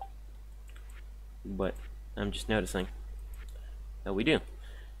 but I'm just noticing. Oh, we do.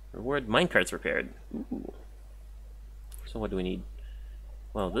 Reward minecarts repaired. Ooh. So what do we need?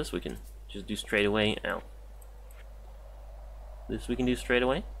 Well, this we can just do straight away. Ow. This we can do straight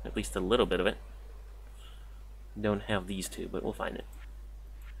away. At least a little bit of it. Don't have these two, but we'll find it.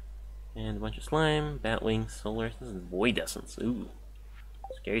 And a bunch of slime, bat wings, solar, this is void essence. Ooh.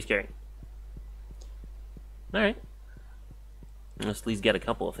 Scary, scary. Alright. Let's at least get a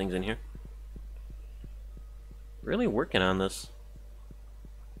couple of things in here. Really working on this.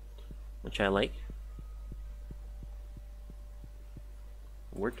 Which I like.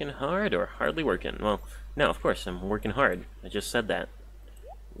 Working hard or hardly working? Well, no, of course, I'm working hard. I just said that.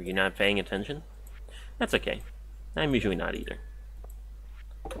 Were you not paying attention? That's okay. I'm usually not either.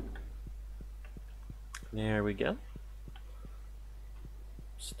 There we go.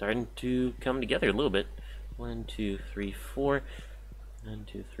 Starting to come together a little bit. 1, 2, 3, 4. 1,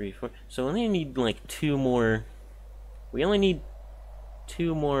 2, 3, 4. So we only need like 2 more. We only need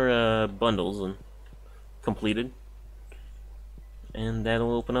 2 more bundles and completed, and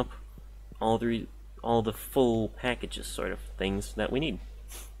that'll open up all the full packages sort of things that we need.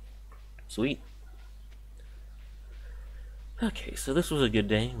 Sweet. Okay, so this was a good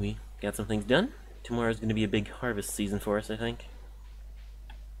day. We got some things done. Tomorrow's going to be a big harvest season for us, I think.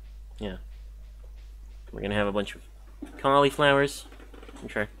 Yeah. We're going to have a bunch of cauliflowers,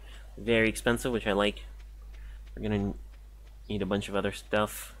 which are very expensive, which I like. We're going to need a bunch of other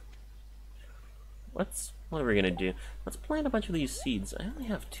stuff. What are we going to do? Let's plant a bunch of these seeds. I only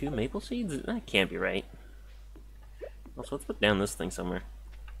have 2 maple seeds? That can't be right. Also, let's put down this thing somewhere.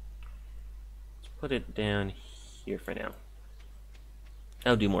 Let's put it down here for now.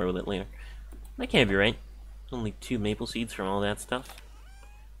 I'll do more with it later. That can't be right. Only 2 maple seeds from all that stuff.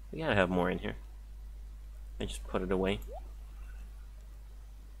 We gotta have more in here. I just put it away.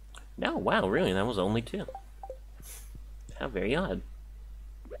 No, wow, really? That was only 2. How very odd.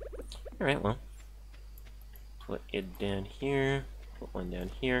 Alright, well. Put it down here. Put one down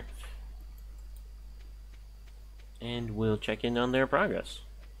here. And we'll check in on their progress.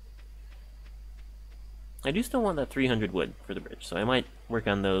 I do still want that 300 wood for the bridge, so I might work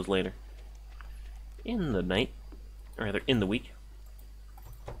on those later. In the night. Or rather, in the week.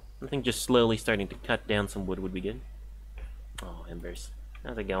 I think just slowly starting to cut down some wood would be good. Oh, embers.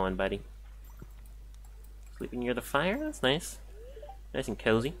 How's it going, buddy? Sleeping near the fire? That's nice. Nice and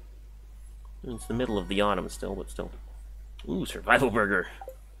cozy. It's the middle of the autumn still, but still. Ooh, survival burger.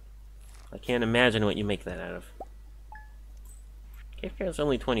 I can't imagine what you make that out of. Cave carrot's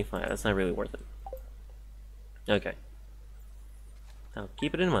only 25. That's not really worth it. Okay. I'll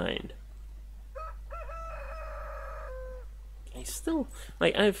keep it in mind. I still,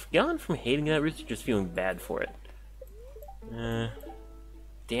 like, I've gone from hating that route to just feeling bad for it.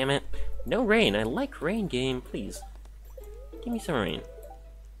 Damn it. No rain. I like rain game, please. Give me some rain.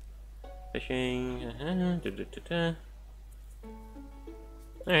 Fishing.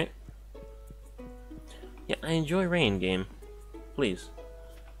 Alright. Yeah, I enjoy rain game. Please.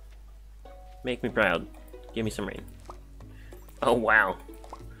 Make me proud. Give me some rain. Oh, wow.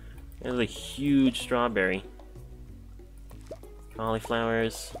 There's a huge strawberry.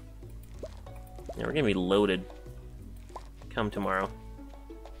 Cauliflowers. Yeah, we're gonna be loaded come tomorrow.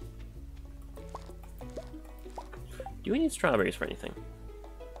 Do we need strawberries for anything?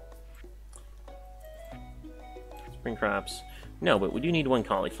 Spring crops. No, but we do need 1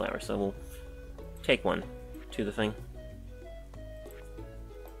 cauliflower, so we'll take 1 to the thing.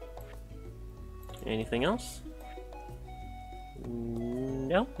 Anything else?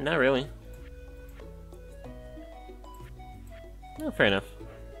 No, not really. Oh, fair enough.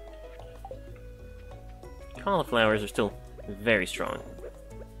 Cauliflowers are still Very strong.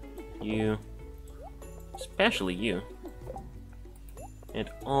 You. Especially you. And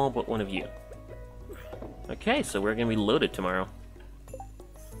all but one of you. Okay, so we're gonna be loaded tomorrow.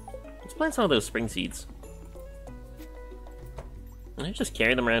 Let's plant some of those spring seeds. And I just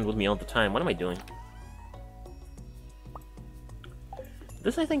carry them around with me all the time. What am I doing?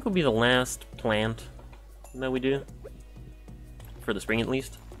 This, I think, will be the last plant that we do. For the spring, at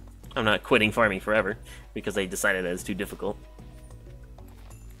least. I'm not quitting farming forever, because I decided that it's too difficult.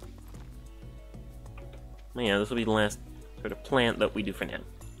 But yeah, this will be the last sort of plant that we do for now.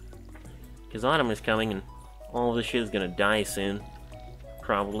 Because autumn is coming, and all of this shit is gonna die soon.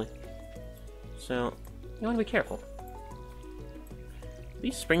 Probably. So, you want to be careful.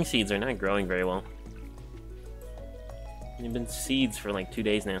 These spring seeds are not growing very well. They've been seeds for like 2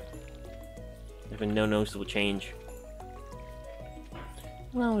 days now. There's been no noticeable change.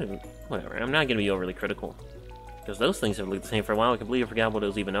 Well, whatever. I'm not going to be overly critical. Because those things have looked the same for a while. I completely forgot what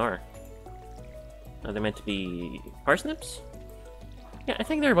those even are. Are they meant to be parsnips? Yeah, I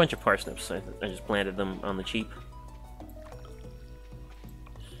think they're a bunch of parsnips. I just planted them on the cheap.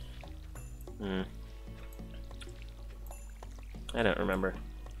 I don't remember.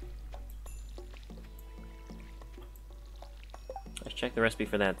 Let's check the recipe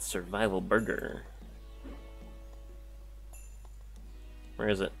for that survival burger. Where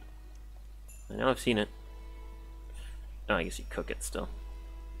is it? I know I've seen it. Oh, I guess you cook it still.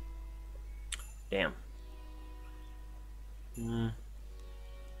 Damn.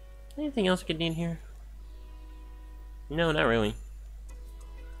 Anything else I could need here? No, not really.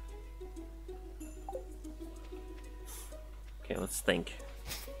 Okay, let's think.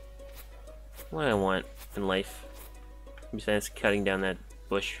 What do I want in life? Besides cutting down that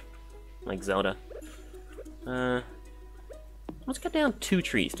bush, like Zelda. Let's cut down 2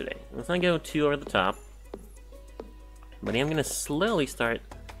 trees today. Let's not go too over the top. But I'm gonna slowly start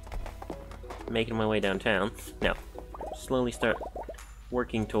making my way downtown. No, slowly start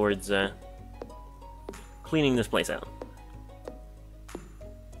working towards cleaning this place out.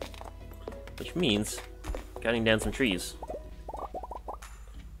 Which means cutting down some trees.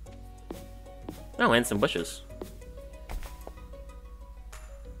 Oh, and some bushes.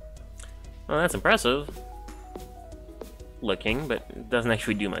 Well, that's impressive looking, but it doesn't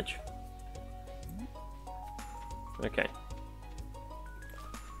actually do much. Okay.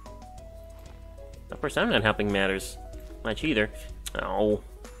 Of course, I'm not helping matters much either. Oh.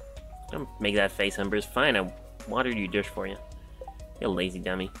 Don't make that face, Embers. Fine, I watered your dish for you. You lazy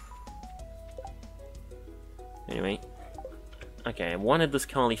dummy. Anyway. Okay, I wanted this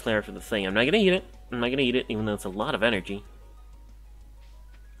cauliflower for the thing. I'm not gonna eat it. I'm not gonna eat it, even though it's a lot of energy.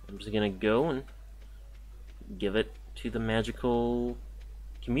 I'm just gonna go and give it to the magical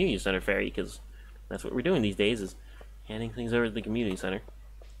community center fairy, because that's what we're doing these days, is handing things over to the community center.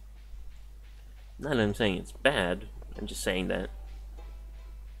 Not that I'm saying it's bad, I'm just saying that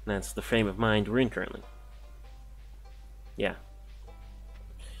that's the frame of mind we're in currently. Yeah.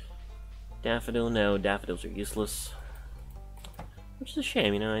 Daffodil, no, daffodils are useless. Which is a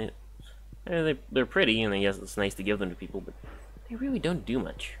shame, you know. They're pretty, and I guess it's nice to give them to people, but they really don't do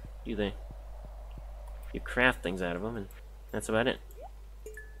much, do they? You craft things out of them, and that's about it.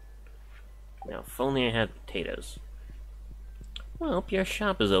 Now, if only I had potatoes. Well, your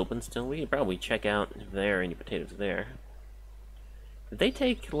shop is open still. We could probably check out if there are any potatoes there. If they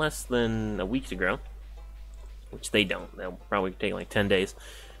take less than a week to grow, which they don't, they'll probably take like 10 days,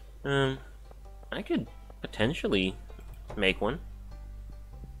 I could potentially make one.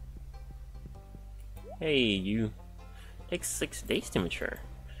 Hey, you. Takes 6 days to mature.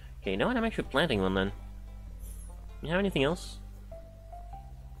 Okay, you know what? I'm actually planting one then. You have anything else?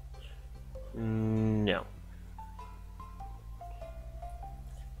 No.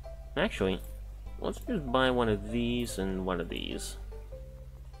 Actually, let's just buy one of these and one of these.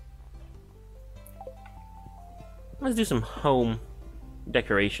 Let's do some home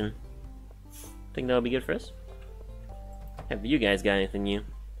decoration. Think that'll be good for us? Have you guys got anything new?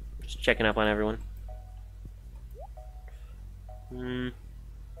 Just checking up on everyone.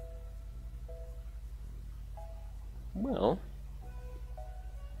 Well,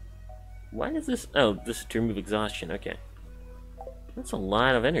 why does this... Oh, this is to remove exhaustion, okay. That's a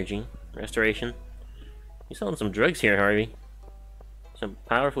lot of energy. Restoration. You're selling some drugs here, Harvey. Some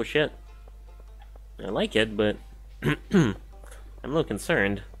powerful shit. I like it, but I'm a little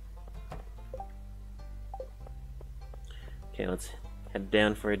concerned. Okay, let's head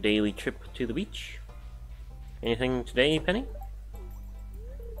down for a daily trip to the beach. Anything today, Penny?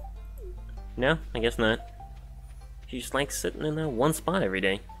 No, I guess not. She just likes sitting in one spot every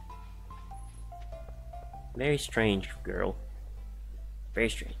day. Very strange, girl. Very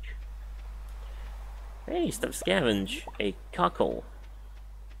strange. Hey, stop scavenge. A cockle.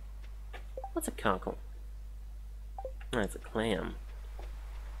 What's a cockle? Oh, it's a clam.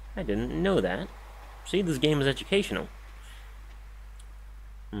 I didn't know that. See, this game is educational.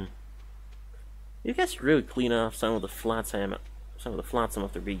 You guys should really clean off some of the flotsam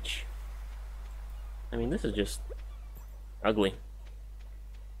off the beach. I mean, this is just ugly.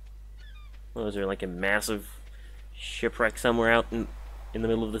 Well, is there like a massive shipwreck somewhere out in the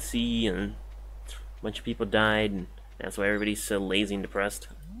middle of the sea, and a bunch of people died, and that's why everybody's so lazy and depressed?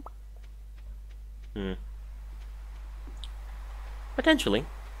 Potentially.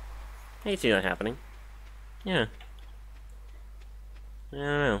 I see that happening. Yeah. I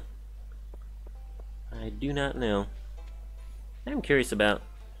don't know. I do not know. I'm curious about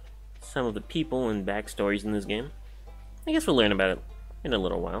some of the people and backstories in this game. I guess we'll learn about it in a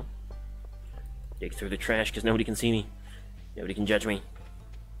little while. Dig through the trash because nobody can see me. Nobody can judge me.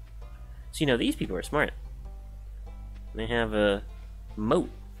 So, you know, these people are smart. They have a moat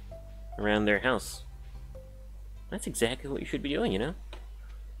around their house. That's exactly what you should be doing, you know?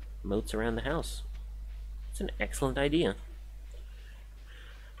 Moats around the house. It's an excellent idea.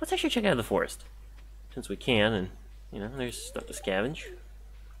 Let's actually check out the forest. Since we can, and, you know, there's stuff to scavenge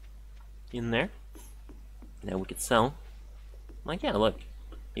in there that we could sell. Like, yeah, look.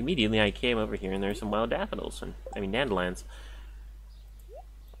 Immediately I came over here and there's some wild daffodils, and, I mean, dandelions.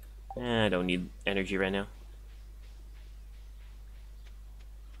 I don't need energy right now.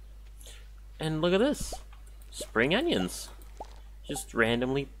 And look at this. Spring onions. Just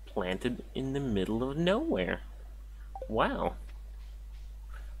randomly planted in the middle of nowhere. Wow.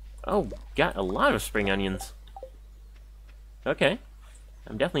 Oh, got a lot of spring onions. Okay.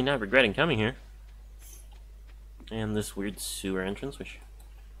 I'm definitely not regretting coming here. And this weird sewer entrance, which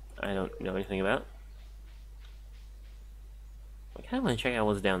I don't know anything about. I kind of want to check out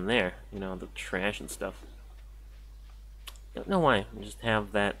what's down there. You know, the trash and stuff. Don't know why. I just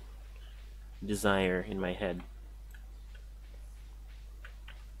have that desire in my head.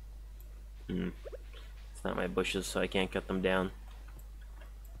 It's not my bushes, so I can't cut them down.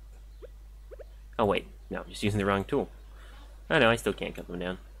 Oh wait, no, just using the wrong tool. Oh no, I still can't cut them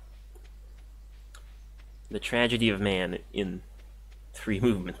down. The tragedy of man in 3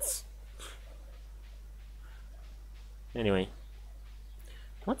 movements. Anyway,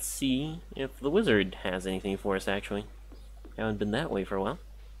 let's see if the wizard has anything for us, actually. I haven't been that way for a while.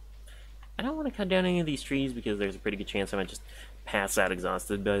 I don't want to cut down any of these trees because there's a pretty good chance I might just pass out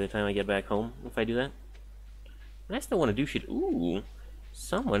exhausted by the time I get back home if I do that. But I still want to do shit. Ooh,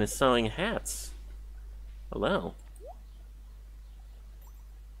 someone is selling hats. Hello.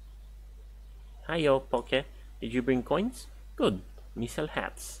 Hiyo, Poke. Did you bring coins? Good. Me sell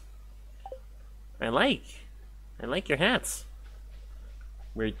hats. I like your hats.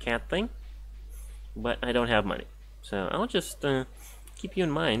 Weird cat thing. But I don't have money. So I'll just keep you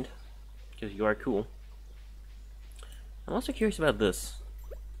in mind. Because you are cool. I'm also curious about this.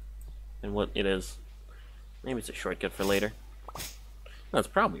 And what it is. Maybe it's a shortcut for later. No, it's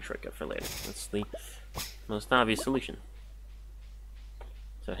probably a shortcut for later. That's the most obvious solution.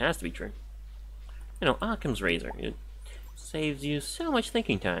 So it has to be true. You know, Occam's razor. It saves you so much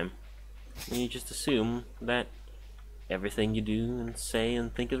thinking time. And you just assume that everything you do and say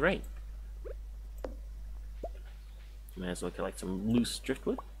and think is right. Might as well collect some loose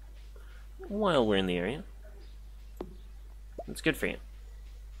driftwood while we're in the area. It's good for you.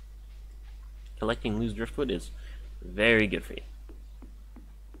 Collecting loose driftwood is very good for you.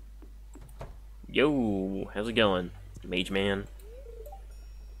 Yo, how's it going, Mage Man?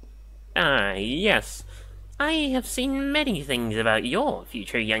 Ah, yes. I have seen many things about your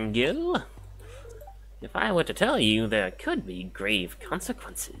future, young girl. If I were to tell you, there could be grave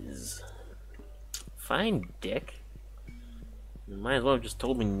consequences. Fine, dick. You might as well have just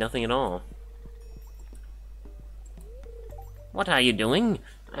told me nothing at all. What are you doing?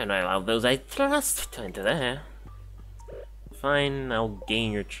 I don't allow those I trust to enter there. Fine, I'll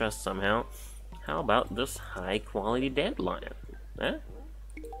gain your trust somehow. How about this high-quality dandelion? Huh?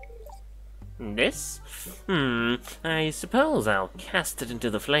 This? I suppose I'll cast it into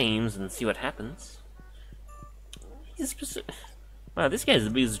the flames and see what happens. Wow, this guy's the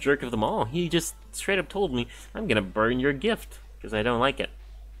biggest jerk of them all. He just straight up told me, I'm gonna burn your gift, because I don't like it.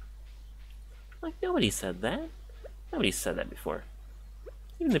 Like, nobody said that. Nobody said that before.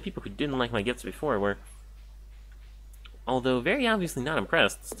 Even the people who didn't like my gifts before were, although very obviously not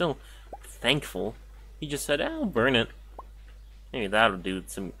impressed, still thankful. He just said, I'll burn it. Maybe that'll do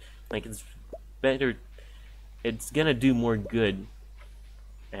some, like, it's better, it's gonna do more good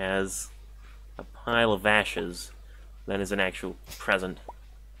as a pile of ashes than is an actual present.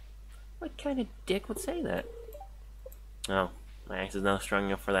 What kind of dick would say that? Oh, my axe is not strong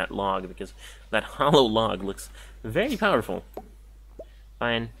enough for that log, because that hollow log looks very powerful.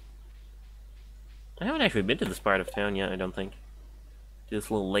 Fine. I haven't actually been to this part of town yet, I don't think. To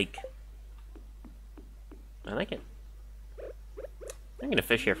this little lake. I like it. I'm gonna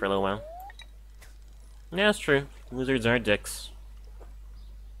fish here for a little while. Yeah, that's true. Lizards are dicks.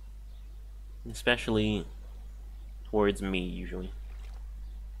 Especially towards me, usually.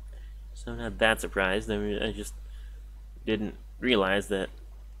 So I'm not that surprised. I mean, I just didn't realize that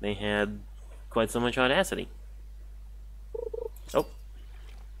they had quite so much audacity. Oh.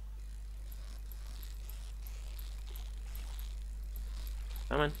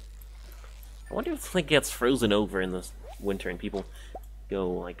 Come on. I wonder if it gets frozen over in the winter and people go,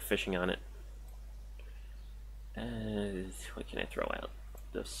 like, fishing on it. What can I throw out?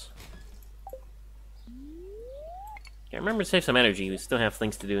 This. Okay, remember to save some energy. We still have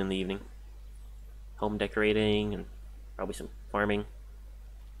things to do in the evening. Home decorating and probably some farming.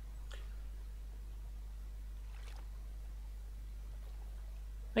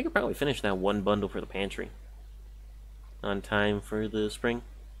 I could probably finish that one bundle for the pantry on time for the spring.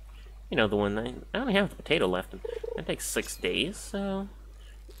 You know, the one I only have the potato left, and that takes 6 days, so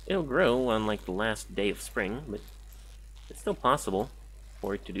it'll grow on like the last day of spring, but it's still possible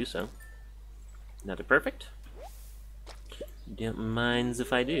for it to do so. Not perfect. Don't mind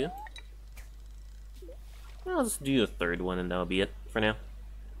if I do. I'll just do a third one, and that'll be it for now.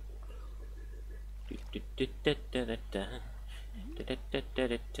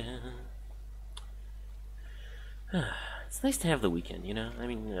 It's nice to have the weekend, you know? I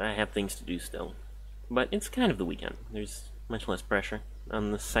mean, I have things to do still. But it's kind of the weekend. There's much less pressure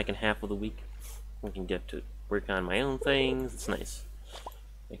on the second half of the week. I can get to work on my own things. It's nice.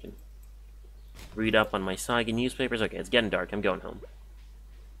 I can read up on my soggy newspapers. Okay, it's getting dark. I'm going home.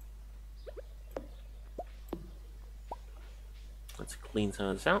 Let's clean some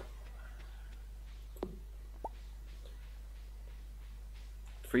of this out.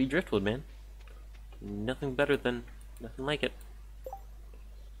 Free driftwood, man. Nothing better than... nothing like it.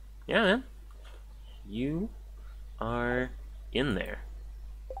 Yeah, man. You are in there.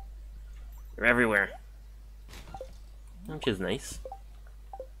 You're everywhere. Which is nice.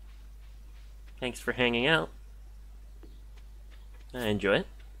 Thanks for hanging out. I enjoy it.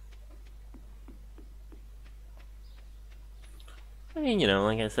 I mean, you know,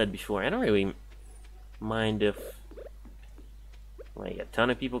 like I said before, I don't really mind if, like, a ton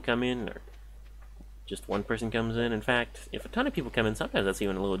of people come in, or just one person comes in. In fact, if a ton of people come in, sometimes that's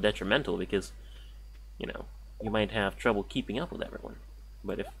even a little detrimental, because, you know, you might have trouble keeping up with everyone.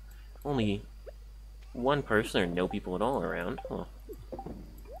 But if only one person or no people at all around, well,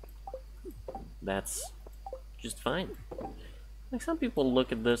 that's just fine. Like, some people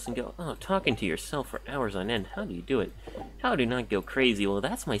look at this and go, oh, talking to yourself for hours on end, how do you do it? How do you not go crazy? Well,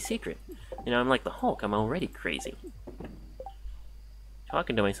 that's my secret. You know, I'm like the Hulk, I'm already crazy.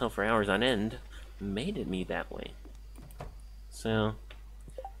 Talking to myself for hours on end made it me that way. So,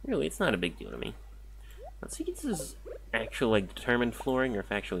 really, it's not a big deal to me. Let's see if this is actual, like, determined flooring, or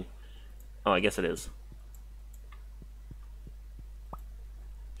if actually... oh, I guess it is.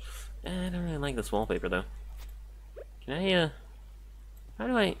 I don't really like this wallpaper, though. Can I, how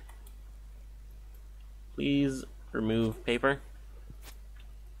do I... please remove paper?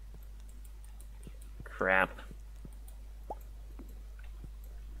 Crap.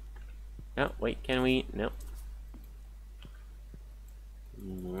 Oh, wait, can we? Nope.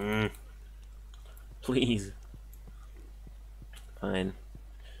 Please. Fine.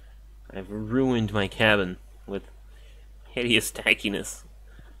 I've ruined my cabin with hideous tackiness.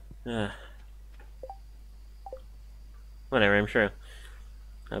 Whatever, I'm sure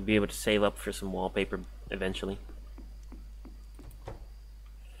I'll be able to save up for some wallpaper eventually.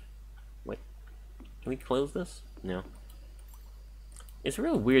 Wait, can we close this? No. It's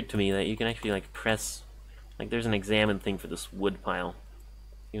real weird to me that you can actually, like, press... like, there's an examine thing for this wood pile,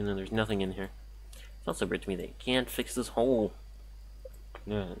 even though there's nothing in here. It's also weird to me that you can't fix this hole.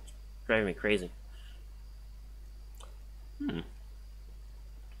 Yeah, it's driving me crazy. We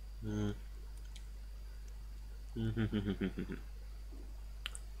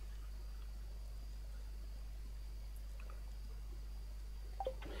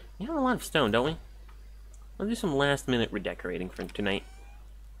have a lot of stone, don't we? I'll do some last-minute redecorating for tonight.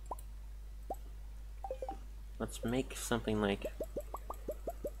 Let's make something like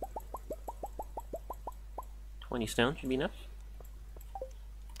 20 stone should be enough.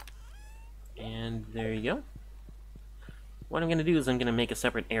 And there you go. What I'm going to do is I'm going to make a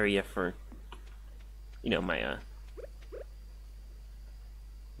separate area for you know, my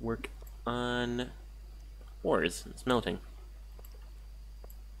work on ores and smelting.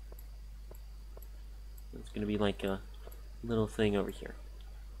 It's gonna be like a little thing over here.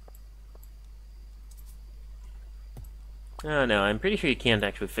 Oh no, I'm pretty sure you can't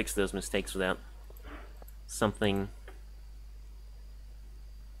actually fix those mistakes without something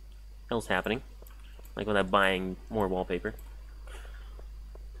else happening. Like without buying more wallpaper.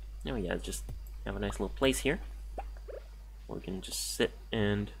 Oh yeah, just have a nice little place here. Or we can just sit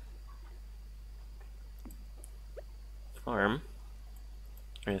and farm.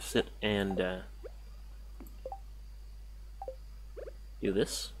 Or sit and do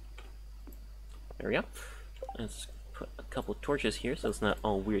this. There we go. Let's put a couple of torches here so it's not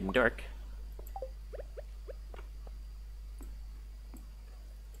all weird and dark.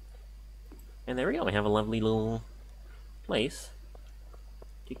 And there we go, we have a lovely little place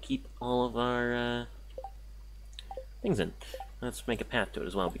to keep all of our things in. Let's make a path to it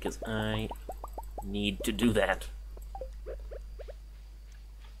as well, because I need to do that.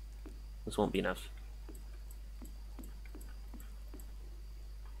 This won't be enough.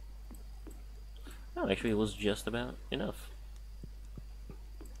 Oh, actually it was just about enough.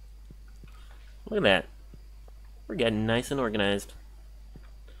 Look at that. We're getting nice and organized.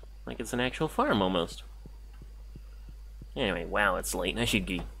 Like it's an actual farm, almost. Anyway, wow, it's late. I should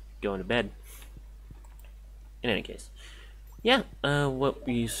be going to bed. In any case. Yeah, what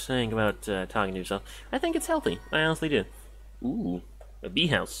were you saying about talking to yourself? I think it's healthy. I honestly do. Ooh, a bee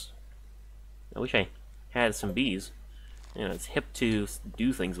house. I wish I had some bees. You know, it's hip to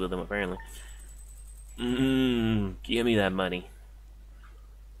do things with them, apparently. Give me that money.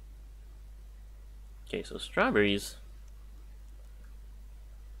 Okay, so strawberries.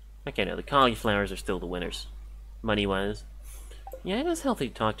 Okay, no, the cauliflowers are still the winners. Money-wise. Yeah, it is healthy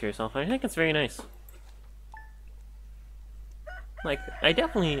to talk to yourself. I think it's very nice. Like, this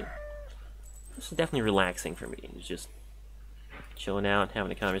is definitely relaxing for me. It's just chilling out,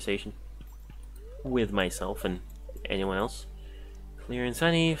 having a conversation with myself and anyone else. Clear and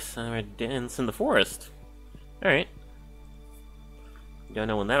sunny, summer dance in the forest. Alright. Don't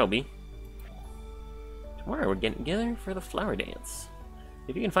know when that'll be. Tomorrow we're getting together for the flower dance.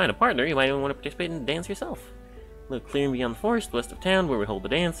 If you can find a partner, you might even want to participate in the dance yourself. Look clear and beyond the forest, west of town, where we hold the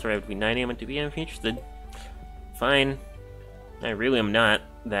dance. Arrive between 9 AM and 2 PM if you're interested. Fine. I really am not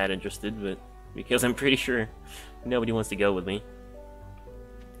that interested, but because I'm pretty sure nobody wants to go with me.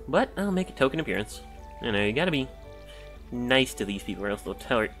 But I'll make a token appearance. You know, you gotta be nice to these people, or else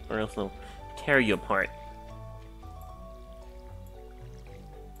they'll tear you apart.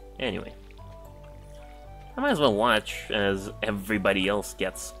 Anyway. I might as well watch as everybody else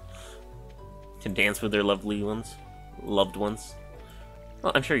gets to dance with their loved ones.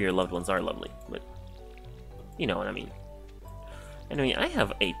 Well, I'm sure your loved ones are lovely, but you know what I mean. Anyway, I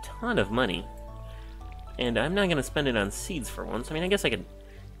have a ton of money, and I'm not going to spend it on seeds for once. I mean, I guess I could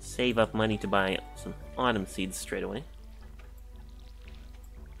save up money to buy some autumn seeds straight away.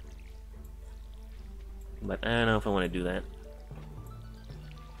 But I don't know if I want to do that.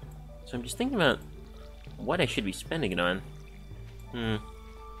 So I'm just thinking about what I should be spending it on.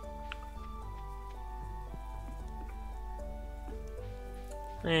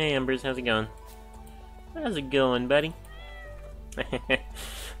 Hey, Embers, how's it going? How's it going, buddy?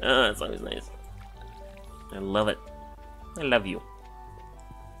 Oh, that's always nice. I love it. I love you.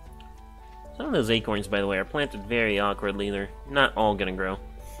 Some of those acorns, by the way, are planted very awkwardly. They're not all gonna grow.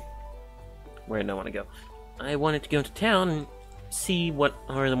 Where do I want to go? I wanted to go to town and see what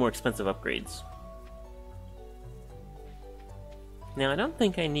are the more expensive upgrades. Now, I don't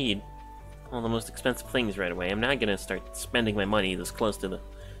think I need all the most expensive things right away. I'm not gonna start spending my money this close to the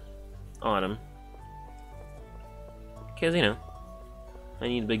autumn. Because, you know, I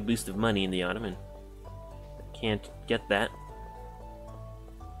need a big boost of money in the autumn, and I can't get that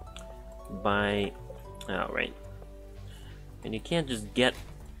by... Oh, right. And you can't just get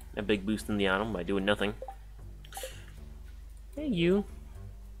a big boost in the autumn by doing nothing. Hey, you.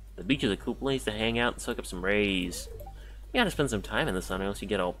 The beach is a cool place to hang out and soak up some rays. You gotta spend some time in the sun or else you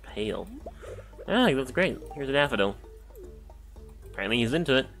get all pale. Ah, that's great. Here's a daffodil. Apparently he's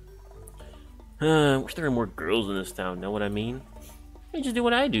into it. Wish there were more girls in this town, know what I mean? They just do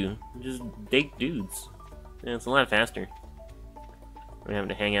what I do. Just date dudes. Yeah, it's a lot faster. We're having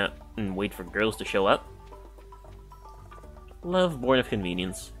to hang out and wait for girls to show up. Love born of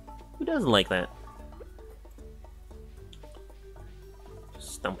convenience. Who doesn't like that?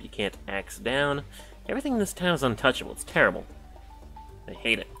 Stump you can't axe down. Everything in this town is untouchable. It's terrible. I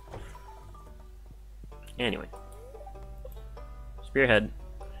hate it. Anyway. Spearhead.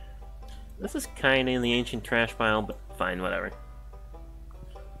 This is kinda in the ancient trash pile, but fine, whatever.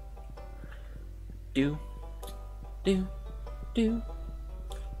 Do, do, do,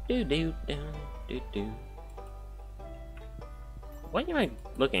 do, do, do, do, do. What am I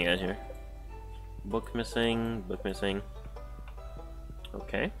looking at here? Book missing, book missing.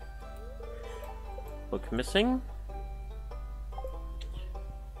 Okay. Book missing.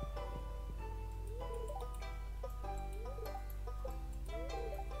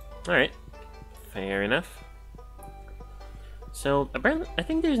 Alright. Fair enough. So, apparently, I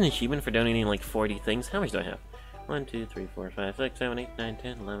think there's an achievement for donating like 40 things. How much do I have? 1, 2, 3, 4, 5, 6, 7, 8, 9,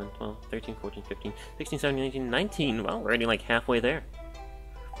 10, 11, 12, 13, 14, 15, 16, 17, 18, 19. Well, we're already like halfway there.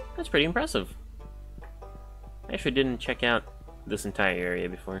 That's pretty impressive. I actually didn't check out this entire area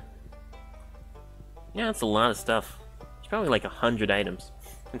before. Yeah, that's a lot of stuff. It's probably like 100 items.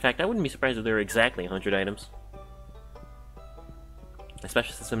 In fact, I wouldn't be surprised if there were exactly 100 items.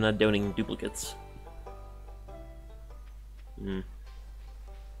 Especially since I'm not donating duplicates.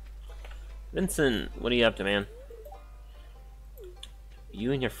 Vincent, what are you up to, man?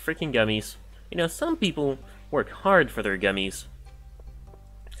 You and your freaking gummies. You know, some people work hard for their gummies.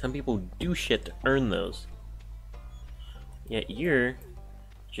 Some people do shit to earn those. Yet you're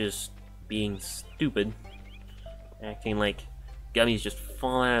just being stupid, acting like gummies just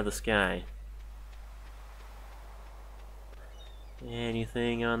fall out of the sky.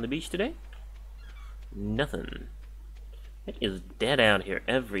 Anything on the beach today? Nothing. It is dead out here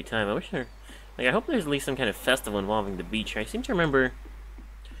every time. I wish there... Like, I hope there's at least some kind of festival involving the beach. I seem to remember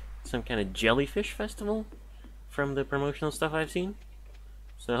some kind of jellyfish festival from the promotional stuff I've seen.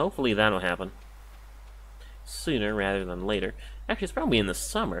 So hopefully that'll happen. Sooner rather than later. Actually, it's probably in the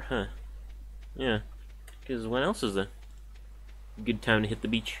summer, huh? Yeah. Because when else is a good time to hit the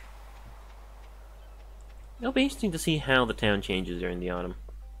beach? It'll be interesting to see how the town changes during the autumn.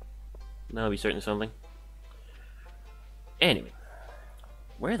 That'll be certainly something. Anyway.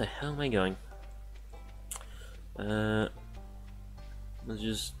 Where the hell am I going? Let's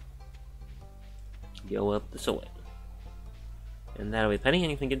just go up this way. And that'll be Penny.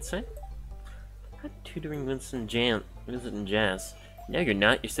 Anything good to say? Not tutoring Vincent and Jazz. No, you're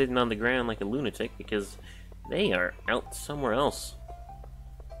not. You're sitting on the ground like a lunatic because they are out somewhere else.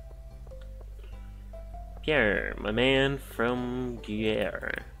 Pierre, my man from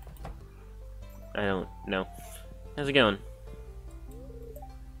Pierre. I don't know. How's it going?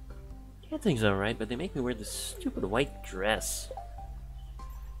 Yeah, things alright, but they make me wear this stupid white dress.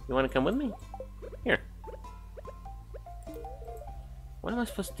 You want to come with me? Here. What am I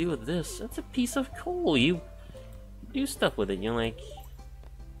supposed to do with this? It's a piece of coal. You do stuff with it. You like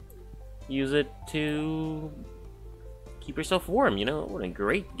use it to keep yourself warm. You know, what a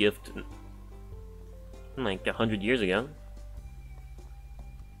great gift. Like 100 years ago.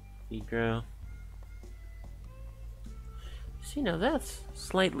 You grow. See, now that's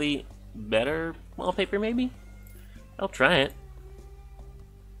slightly better wallpaper, maybe? I'll try it.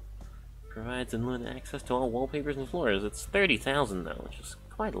 Provides unlimited access to all wallpapers and floors. It's 30,000 though, which is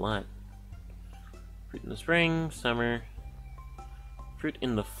quite a lot. Fruit in the spring, summer. Fruit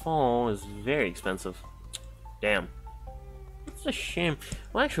in the fall is very expensive. Damn. It's a shame.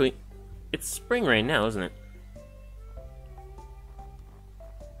 Well, actually, it's spring right now, isn't it?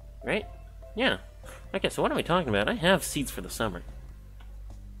 Right? Yeah. Okay, so what am I talking about? I have seeds for the summer.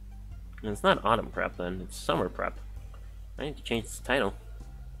 And it's not autumn prep then, it's summer prep. I need to change this title.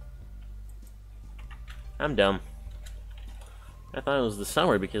 I'm dumb. I thought it was the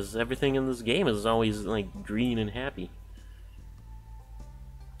summer because everything in this game is always like green and happy.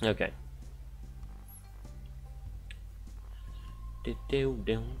 Okay.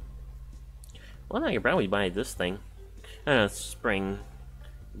 Well, I could probably buy this thing. I know it's spring.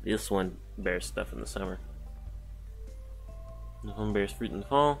 This one bears stuff in the summer. The one bears fruit in the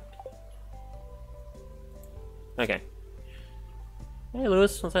fall. Okay. Hey,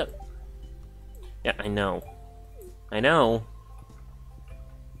 Lewis, what's up? Yeah, I know. I know.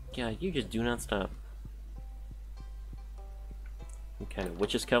 God, you just do not stop. What kind of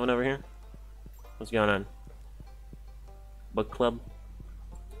witch's coven over here? What's going on? Book club?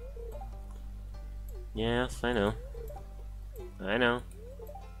 Yes, I know. I know.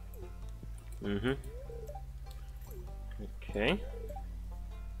 Mm-hmm. Okay.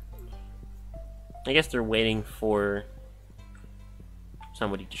 I guess they're waiting for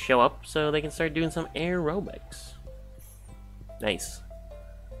somebody to show up so they can start doing some aerobics. Nice.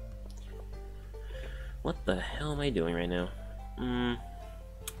 What the hell am I doing right now?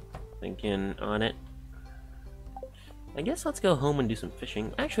 Thinking on it. I guess let's go home and do some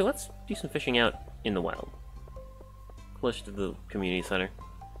fishing. Actually, let's do some fishing out in the wild. Close to the community center.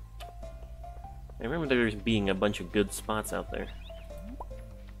 I remember there being a bunch of good spots out there.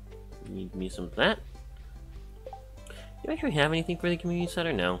 Need me some of that. Do I actually have anything for the community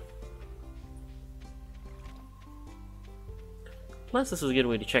center? No. Plus, this is a good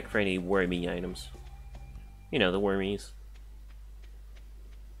way to check for any wormy items. You know, the wormies.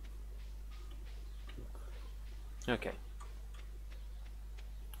 Okay.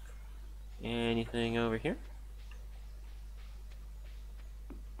 Anything over here?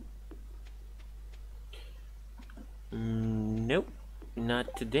 Nope.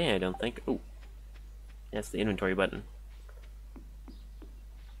 Not today, I don't think. Oh. That's the inventory button.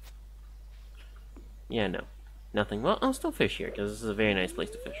 Yeah, no. Nothing. Well, I'll still fish here, because this is a very nice place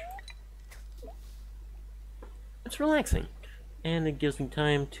to fish. It's relaxing. And it gives me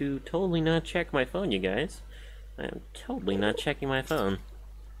time to totally not check my phone, you guys. I am totally not checking my phone.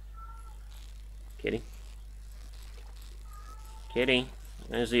 Kitty. Kitty.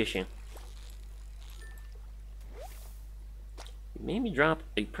 There's the issue. You made me drop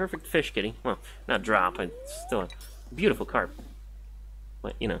a perfect fish, Kitty. Well, not drop, it's still a beautiful carp.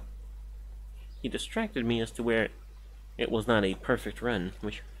 But, you know. He distracted me as to where it was not a perfect run,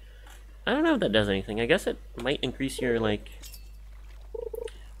 which I don't know if that does anything. I guess it might increase your, like,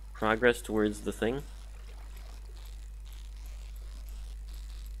 progress towards the thing.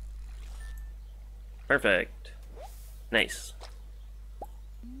 Perfect. Nice.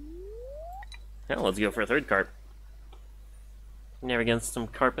 Now let's go for a third carp. Never against some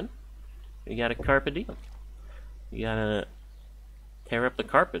carping. We got a carpet deal. You gotta tear up the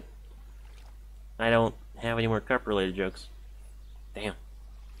carpet. I don't have any more carp-related jokes. Damn.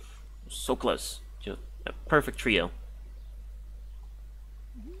 So close. Just a perfect trio.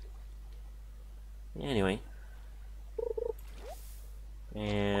 Anyway.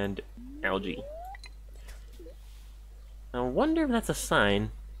 And algae. I wonder if that's a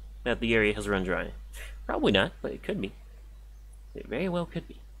sign that the area has run dry. Probably not, but it could be. It very well could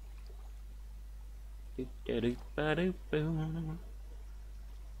be.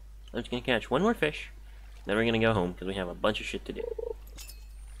 I'm just gonna catch one more fish, then we're gonna go home because we have a bunch of shit to do.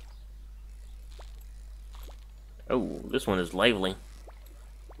 Oh, this one is lively.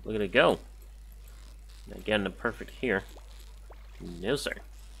 Look at it go. Not getting a perfect here. No, sir.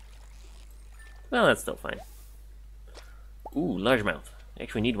 Well, that's still fine. Ooh, largemouth. I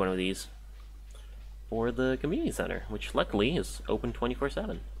actually need one of these for the community center, which luckily is open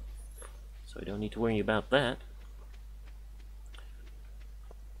 24/7. So I don't need to worry about that.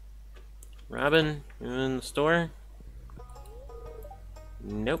 Robin, you in the store?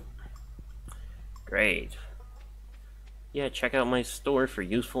 Nope. Great. Yeah, check out my store for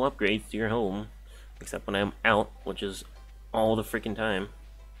useful upgrades to your home. Except when I'm out, which is all the freaking time.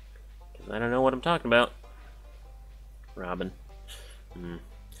 Because I don't know what I'm talking about. Robin.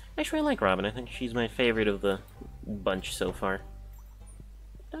 Actually, I like Robin. I think she's my favorite of the bunch so far.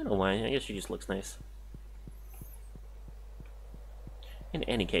 I don't know why. I guess she just looks nice. In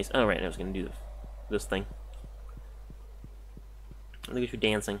any case, oh right, I was gonna do this thing. Look at you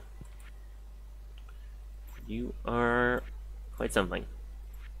dancing. You are quite something.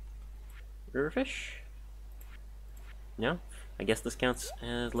 Riverfish? No? I guess this counts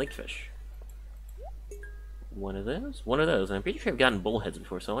as lakefish. One of those? One of those. And I'm pretty sure I've gotten bullheads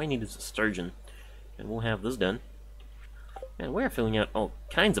before, so all I need is a sturgeon. And we'll have this done. And we're filling out all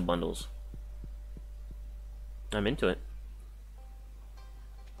kinds of bundles. I'm into it.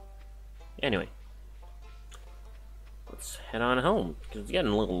 Anyway, let's head on home, because it's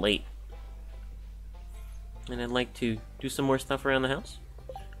getting a little late. And I'd like to do some more stuff around the house.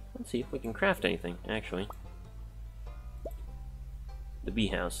 Let's see if we can craft anything, actually. The bee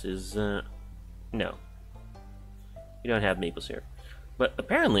house is, no. You don't have maple syrup. But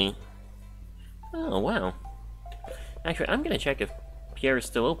apparently... Oh, wow. Actually, I'm gonna check if Pierre is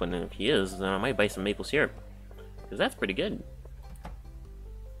still open, and if he is, then I might buy some maple syrup. Because that's pretty good.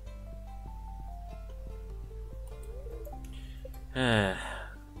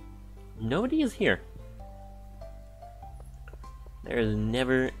 Nobody is here. There is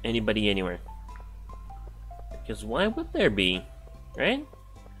never anybody anywhere. Because why would there be? Right?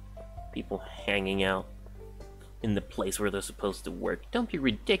 People hanging out in the place where they're supposed to work. Don't be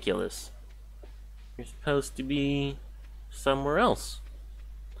ridiculous. You're supposed to be somewhere else.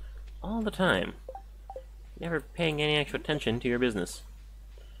 All the time. Never paying any extra attention to your business.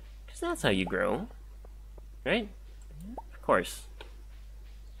 Because that's how you grow. Right? Of course.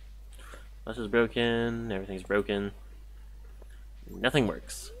 Bus is broken, everything's broken. Nothing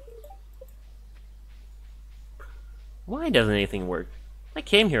works. Why doesn't anything work? I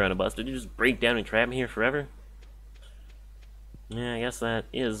came here on a bus. Did you just break down and trap me here forever? Yeah, I guess that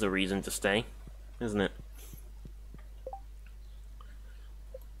is a reason to stay. isn't it?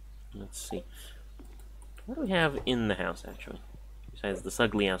 Let's see. What do we have in the house, actually? Besides this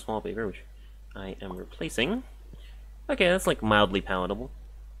ugly-ass wallpaper, which I am replacing. Okay, that's like mildly palatable.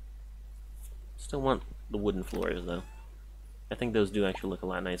 Still want the wooden floors, though. I think those do actually look a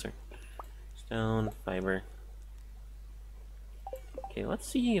lot nicer. Stone, fiber. Okay, let's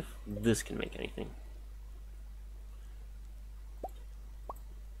see if this can make anything.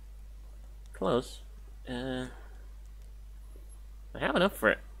 Close. I have enough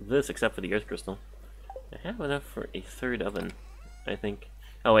for this, except for the earth crystal. I have enough for a third oven, I think.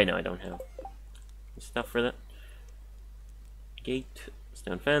 Oh wait, no, I don't have stuff for that. Gate,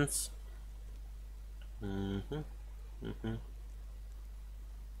 stone fence.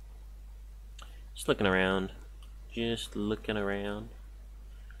 Just looking around. Just looking around.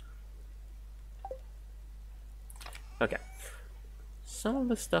 Okay. Some of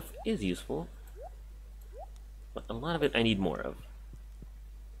this stuff is useful, but a lot of it I need more of.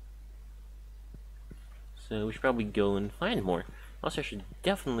 So we should probably go and find more. Also, I should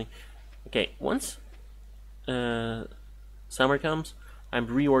definitely... Okay, once summer comes, I'm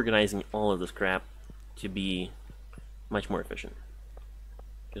reorganizing all of this crap to be much more efficient.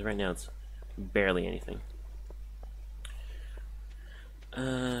 Because right now it's barely anything.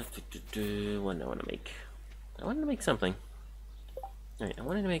 What do I want to make? I wanted to make something. Alright, I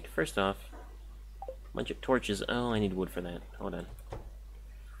wanted to make, first off, a bunch of torches. Oh, I need wood for that. Hold on.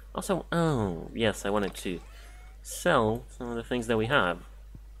 Also, oh, yes, I wanted to sell some of the things that we have.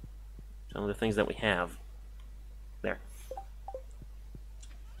 Some of the things that we have. There.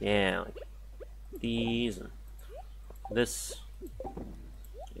 Yeah, like these, and this,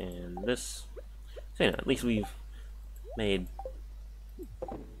 and this. So, you know, at least we've made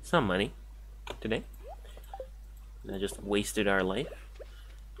some money today. I just wasted our life.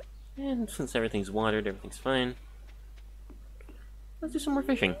 And since everything's watered, everything's fine. Let's do some more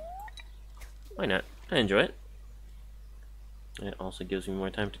fishing. Why not? I enjoy it. It also gives me more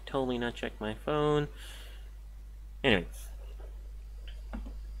time to totally not check my phone. Anyway.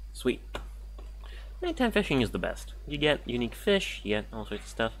 Sweet. Nighttime fishing is the best. You get unique fish, you get all sorts of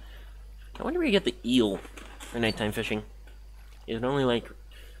stuff. I wonder where you get the eel for nighttime fishing. Is it only like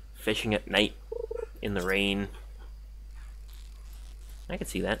fishing at night in the rain? I could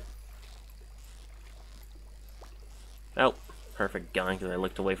see that. Oh, perfect, gone because I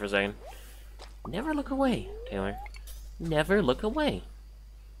looked away for a second. Never look away, Taylor. Never look away.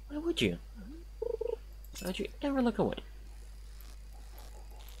 Why would you? Why would you ever look away?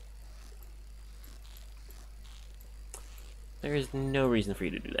 There is no reason for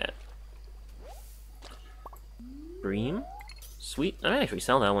you to do that. Bream? Sweet. I might actually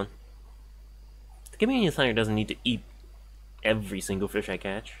sell that one. The convenience hunter doesn't need to eat every single fish I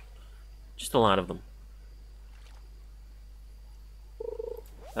catch. Just a lot of them.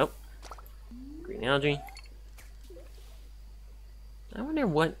 Oh. Green algae. I wonder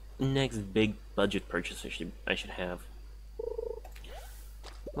what next big budget purchase I should have.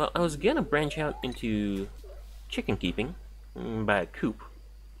 Well, I was gonna branch out into chicken keeping, buy a coop.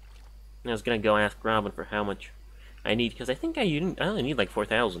 And I was gonna go ask Robin for how much I need, because I think I only need like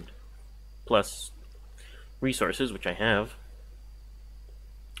 4,000 plus resources, which I have,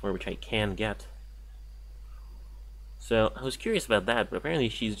 or which I can get. So I was curious about that, but apparently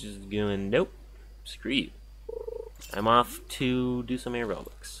she's just going, nope, screw you. I'm off to do some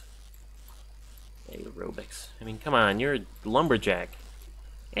aerobics. Aerobics. I mean, come on, you're a lumberjack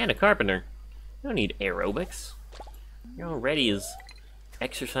and a carpenter. You don't need aerobics. You're already as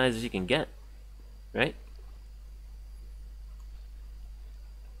exercise as you can get, right?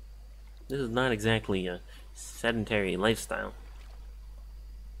 This is not exactly a sedentary lifestyle.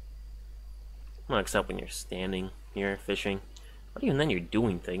 Well, except when you're standing here fishing. But even then you're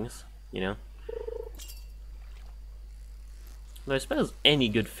doing things, you know? But I suppose any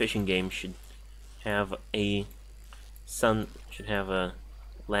good fishing game should have a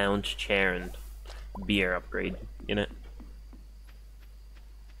lounge chair and beer upgrade in it.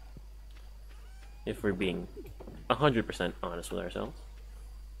 If we're being 100% honest with ourselves.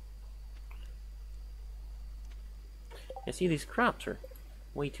 I see these crops are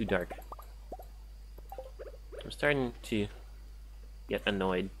way too dark. I'm starting to get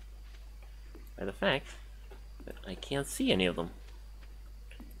annoyed by the fact that I can't see any of them.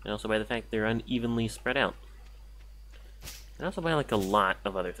 And also by the fact they're unevenly spread out. And also by like a lot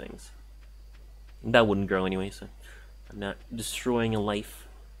of other things. That wouldn't grow anyway, so I'm not destroying a life.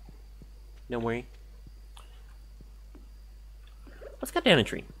 Don't worry. Let's cut down a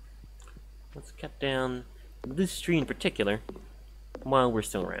tree. Let's cut down this tree in particular while we're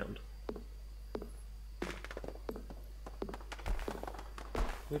still around.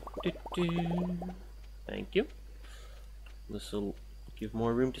 Thank you. This will give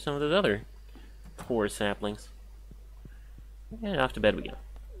more room to some of those other poor saplings. And off to bed we go.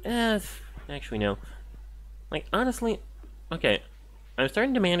 Actually, no. Like, honestly, okay, I'm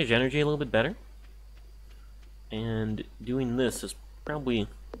starting to manage energy a little bit better. And doing this is probably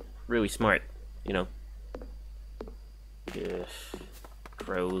really smart, you know.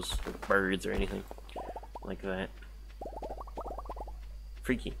 Crows, or birds, or anything like that.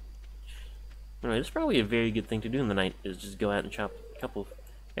 Freaky. Anyway, this is probably a very good thing to do in the night, is just go out and chop a couple...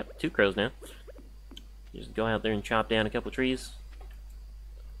 Yep, 2 crows now. Just go out there and chop down a couple trees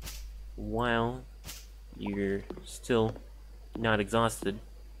while you're still not exhausted.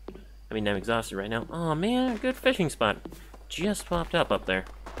 I mean, I'm exhausted right now. Oh man, a good fishing spot just popped up there.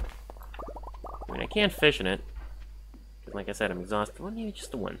 I mean, I can't fish in it, because like I said, I'm exhausted. Well, maybe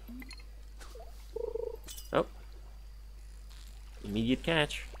just the one. Oh. Immediate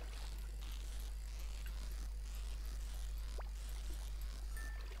catch.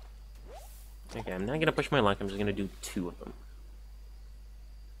 Okay, I'm not gonna push my luck, I'm just gonna do 2 of them.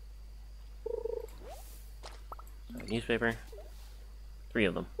 Newspaper. 3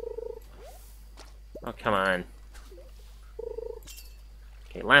 of them. Oh, come on.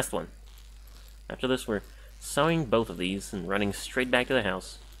 Okay, last one. After this, we're sewing both of these and running straight back to the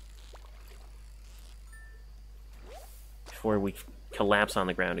house before we collapse on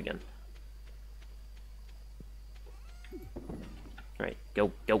the ground again. Alright,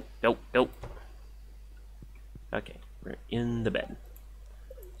 go, go, go, go. Okay, we're in the bed.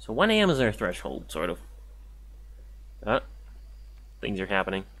 So 1 AM is our threshold, sort of. Things are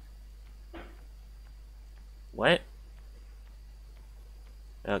happening. What?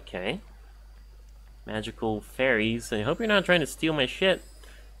 Okay. Magical fairies. I hope you're not trying to steal my shit.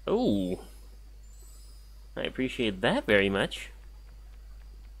 Ooh. I appreciate that very much.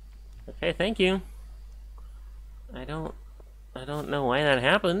 Okay, thank you. I don't know why that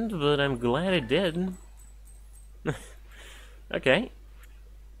happened, but I'm glad it did. Okay.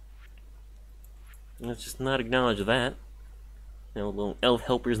 Let's just not acknowledge that. You know, little elf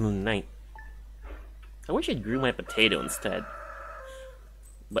helpers in the night. I wish I grew my potato instead.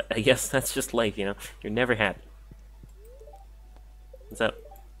 But I guess that's just life, you know? You're never happy. What's up?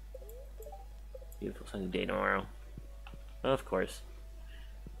 Beautiful sunny day tomorrow. Of course.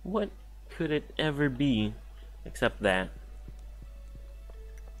 What could it ever be except that?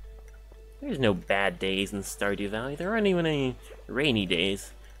 There's no bad days in Stardew Valley. There aren't even any rainy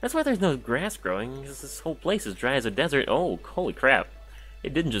days. That's why there's no grass growing, because this whole place is dry as a desert. Oh, holy crap.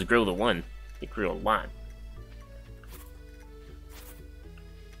 It didn't just grow the one. It grew a lot.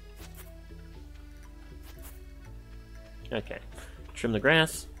 Okay. Trim the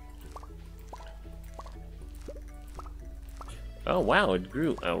grass. Oh, wow, it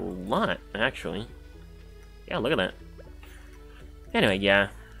grew a lot, actually. Yeah, look at that. Anyway, yeah.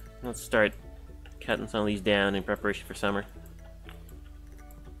 Let's start cutting some of these down in preparation for summer.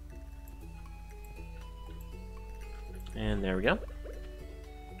 And there we go.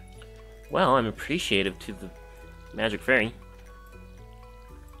 Well, I'm appreciative to the Magic Fairy.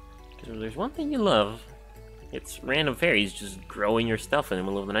 Because if there's one thing you love, it's random fairies just growing your stuff in the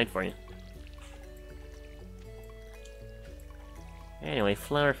middle of the night for you. Anyway,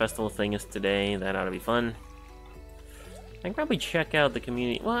 Flower Festival thing is today. That ought to be fun. I can probably check out the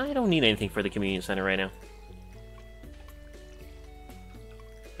community... Well, I don't need anything for the community center right now.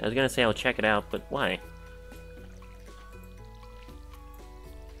 I was gonna say I'll check it out, but why?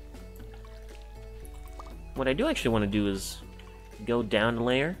 What I do actually want to do is go down a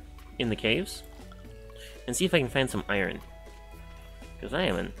layer in the caves and see if I can find some iron. Because I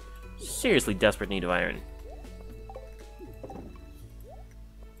am in seriously desperate need of iron.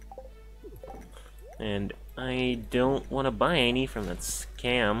 And I don't want to buy any from that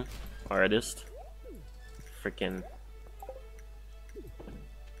scam artist. Frickin'...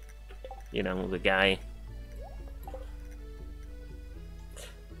 You know, the guy.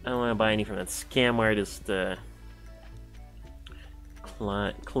 I don't want to buy any from that scam artist,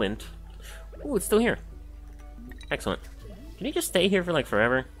 Clint. Ooh, it's still here. Excellent. Can you just stay here for, like,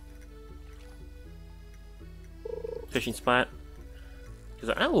 forever? Fishing spot.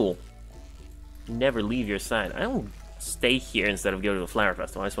 Because I will never leave your side. I will stay here instead of go to the Flower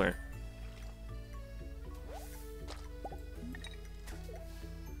Festival, I swear.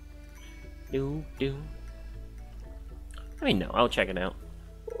 I mean, no, I'll check it out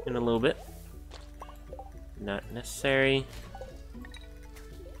in a little bit. Not necessary.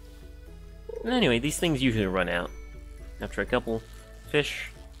 Anyway, these things usually run out after a couple fish.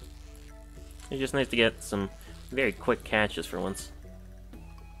 It's just nice to get some very quick catches for once.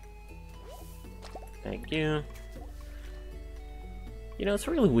 Thank you. You know, it's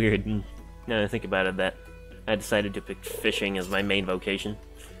really weird, now that I think about it, that I decided to pick fishing as my main vocation.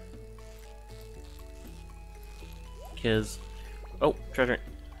 Because... oh, treasure.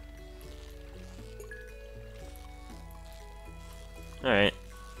 Alright.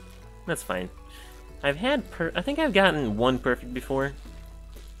 That's fine. I've had I think I've gotten one perfect before.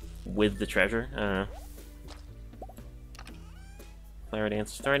 With the treasure. I don't know. Flower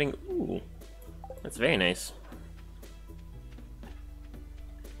dance starting. Ooh. That's very nice.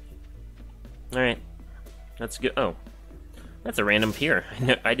 Alright. Let's go. Oh. That's a random pier.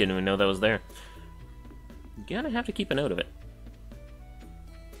 I didn't even know that was there. Gonna have to keep a note of it.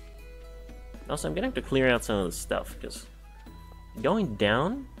 Also, I'm gonna have to clear out some of the stuff, because going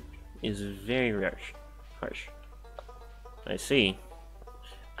down is very harsh. I see.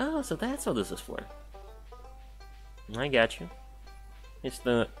 Oh, so that's what this is for. I got you. It's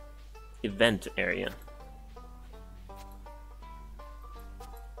the event area.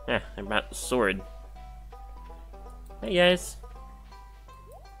 Ah, I brought the sword. Hey guys.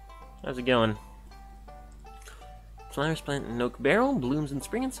 How's it going? Flowers plant in an oak barrel, blooms in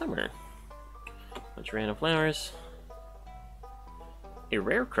spring and summer. Bunch of random flowers. A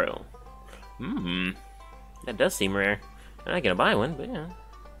rare crow. That does seem rare. I'm not gonna buy one, but yeah.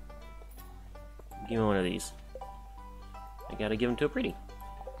 Give me one of these. I gotta give them to a pretty.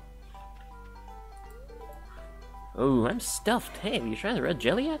 Oh, I'm stuffed. Hey, have you tried the red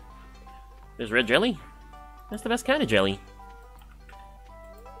jelly yet? There's red jelly? That's the best kind of jelly.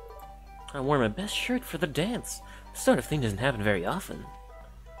 I wore my best shirt for the dance. This sort of thing doesn't happen very often.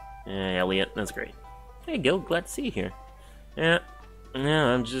 Elliot, that's great. Hey, Gil, glad to see you here. Yeah,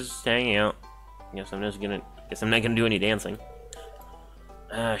 no, I'm just hanging out. Guess I'm not gonna do any dancing.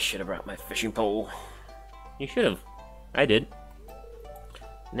 I should have brought my fishing pole. You should have. I did.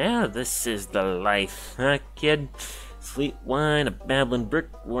 Now this is the life, huh, kid? Sweet wine, a babbling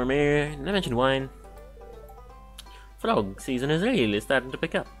brook, warm air. Did I mention wine? Frog season is really starting to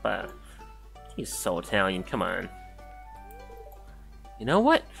pick up. He's so Italian, come on. You know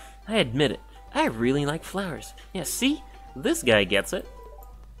what? I admit it. I really like flowers. Yeah, see? This guy gets it.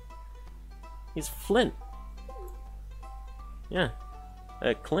 He's Flint. Yeah.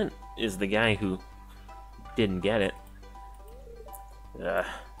 Clint is the guy who didn't get it.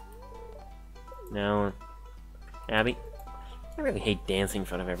 Now, Abby, I really hate dancing in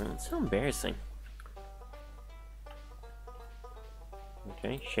front of everyone. It's so embarrassing.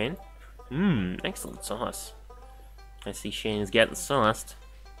 Okay, Shane. Excellent sauce. I see Shane is getting sauced.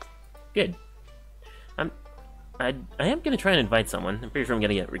 Good. I am gonna try and invite someone. I'm pretty sure I'm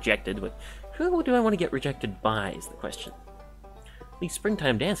gonna get rejected, but who do I want to get rejected by is the question. These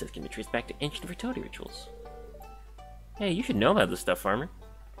springtime dances can be traced back to ancient fertility rituals. Hey, you should know about this stuff, farmer.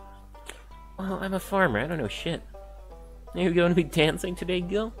 Well, I'm a farmer. I don't know shit. Are you going to be dancing today,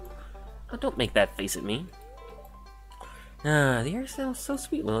 Gil? Oh, don't make that face at me. Ah, the air smells so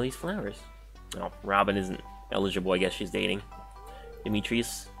sweet with all these flowers. Oh, Robin isn't eligible. I guess she's dating.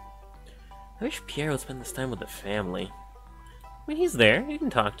 Demetrius. I wish Pierre would spend this time with the family. I mean, he's there. You can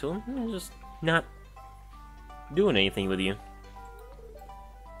talk to him. He's just not doing anything with you.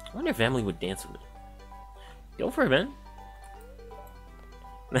 I wonder if Emily would dance with me. Go for it, man.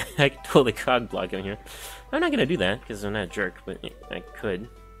 I could totally cog block him here. I'm not gonna do that, because I'm not a jerk, but I could.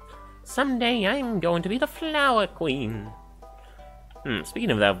 Someday I'm going to be the flower queen. Speaking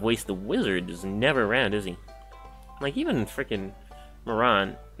of that voice, the wizard is never around, is he? Like, even frickin'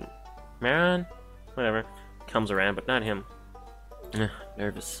 Maran, whatever, comes around, but not him.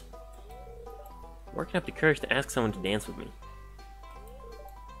 Nervous. Working up the courage to ask someone to dance with me.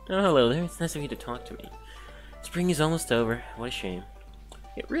 Oh, hello there. It's nice of you to talk to me. Spring is almost over. What a shame.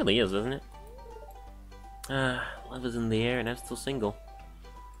 It really is, isn't it? Love is in the air and I'm still single.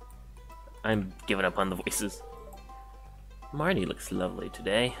 I'm giving up on the voices. Marty looks lovely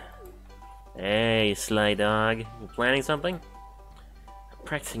today. Hey, sly dog. You planning something? I'm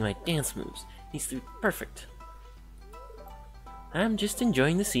practicing my dance moves. Needs to be perfect. I'm just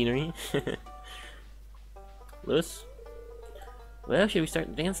enjoying the scenery. Lewis? Well, should we start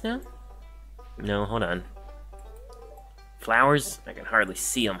the dance now? No, hold on. Flowers? I can hardly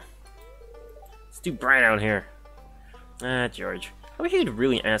see them. It's too bright out here. George. I wish you could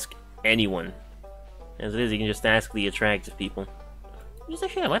really ask anyone. As it is, you can just ask the attractive people. Just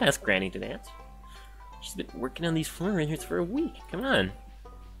actually, I might ask Granny to dance. She's been working on these flower arrangements for a week. Come on.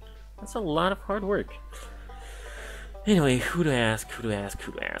 That's a lot of hard work. Anyway, who to ask? Who to ask?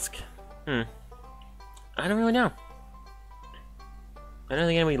 Who to ask? I don't really know. I don't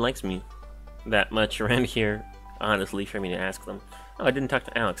think anybody likes me that much around here, honestly, for me to ask them. Oh, I didn't talk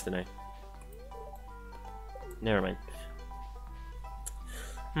to Alex, did I? Never mind.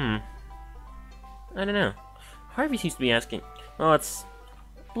 I don't know. Harvey seems to be asking... Well, let's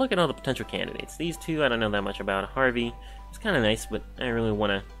look at all the potential candidates. These two, I don't know that much about. Harvey is kind of nice, but I really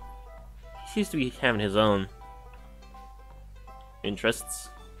want to... He seems to be having his own interests.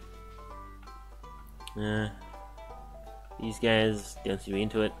 These guys don't seem to be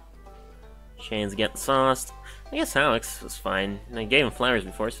into it. Shane's getting sauced. I guess Alex was fine. And I gave him flowers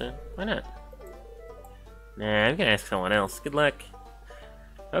before, so why not? Nah, I'm gonna ask someone else. Good luck.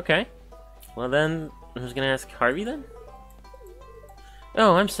 Okay. Well then, who's gonna ask Harvey then?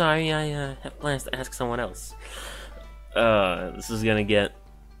 Oh, I'm sorry, I have plans to ask someone else. This is gonna get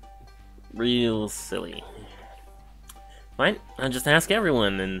real silly. Fine, I'll just ask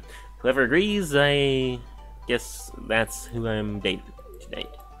everyone, and whoever agrees, I guess that's who I'm dating to date.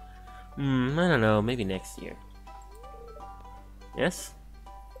 I don't know, maybe next year. Yes?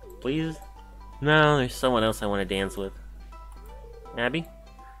 Please? No, there's someone else I want to dance with. Abby?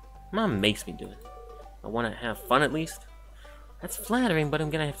 Mom makes me do it. I want to have fun at least. That's flattering, but I'm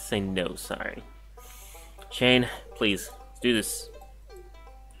gonna have to say no, sorry. Shane, please, let's do this.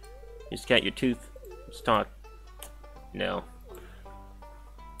 You just got your tooth. Let's talk. No.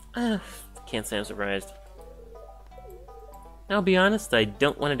 Can't say I'm surprised. I'll be honest, I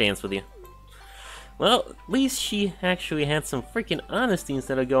don't want to dance with you. Well, at least she actually had some freaking honesty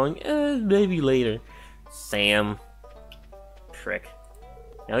instead of going, maybe later. Sam. Prick.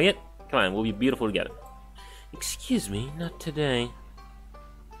 Elliot, come on, we'll be beautiful together. Excuse me, not today.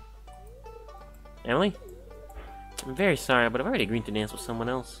 Emily? I'm very sorry, but I've already agreed to dance with someone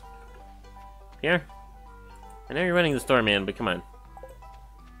else. Pierre? I know you're running the store, man, but come on.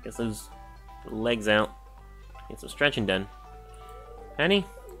 Get those legs out. Get some stretching done. Penny?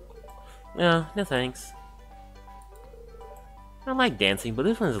 No, no thanks. I like dancing, but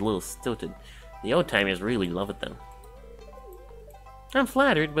this one's a little stilted. The old-timers really love it, though. I'm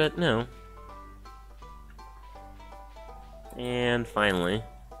flattered, but no. And finally,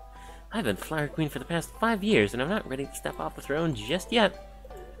 I've been Flower Queen for the past 5 years, and I'm not ready to step off the throne just yet.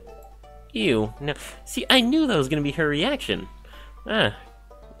 Ew, no. See, I knew that was going to be her reaction.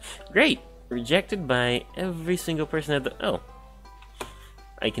 Great. Rejected by every single person at the... Oh.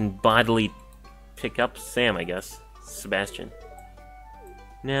 I can bodily pick up Sam, I guess. Sebastian.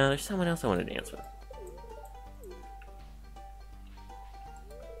 No, there's someone else I want to dance with.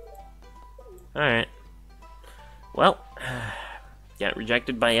 Alright. Well, got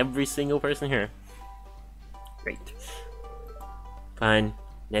rejected by every single person here. Great. Fine.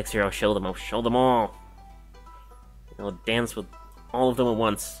 Next year I'll show them. I'll show them all. I'll dance with all of them at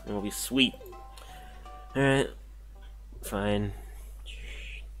once. It will be sweet. Alright. Fine.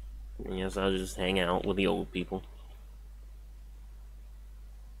 Yes, I'll just hang out with the old people.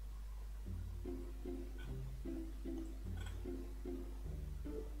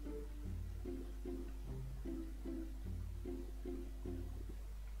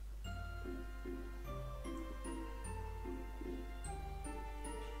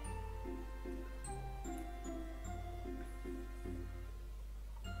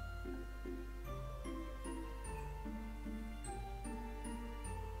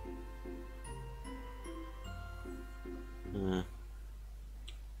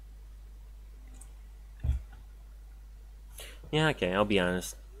 Yeah, okay, I'll be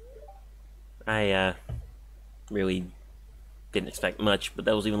honest. I, really didn't expect much, but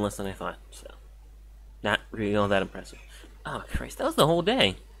that was even less than I thought, so... Not really all that impressive. Oh, Christ, that was the whole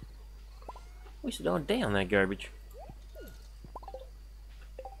day! Wasted all day on that garbage.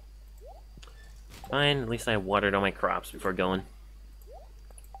 Fine, at least I watered all my crops before going.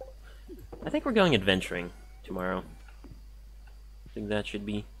 I think we're going adventuring tomorrow. I think that should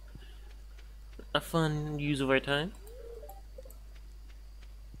be a fun use of our time.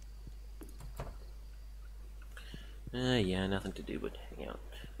 Yeah, nothing to do but hang out.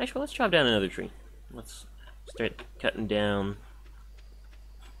 Actually, let's chop down another tree. Let's start cutting down...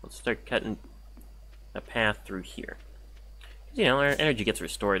 Let's start cutting a path through here. You know, our energy gets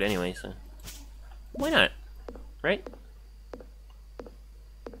restored anyway, so... Why not? Right?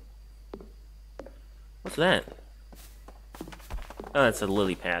 What's that? Oh, that's a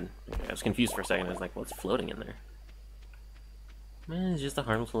lily pad. Okay, I was confused for a second. I was like, what's floating in there? Man, it's just a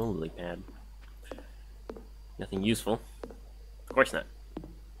harmless little lily pad. Nothing useful. Of course not.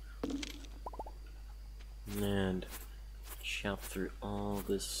 And chop through all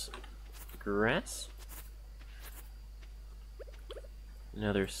this grass.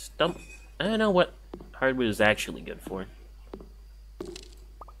 Another stump. I don't know what hardwood is actually good for.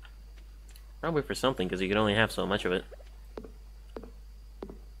 Probably for something, because you can only have so much of it.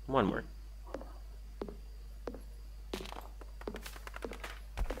 One more.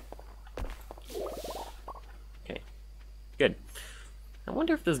 I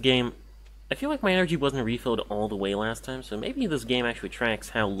wonder if this game... I feel like my energy wasn't refilled all the way last time, so maybe this game actually tracks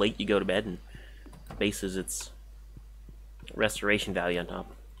how late you go to bed and bases its restoration value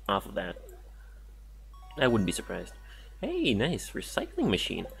off of that. I wouldn't be surprised. Hey, nice. Recycling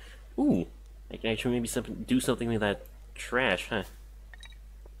machine. Ooh. I can actually maybe do something with that trash, huh?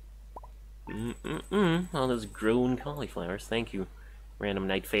 All those grown cauliflowers. Thank you, random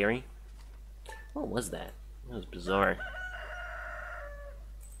night fairy. What was that? That was bizarre.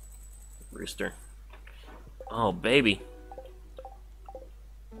 Rooster. Oh, baby.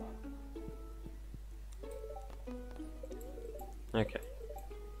 Okay.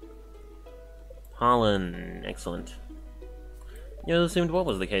 Pollen. Excellent. You assumed what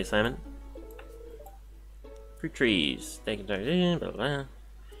was the case, Simon? Fruit trees. Taking time. Blah blah.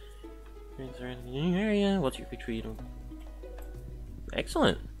 Area. What's your fruit tree?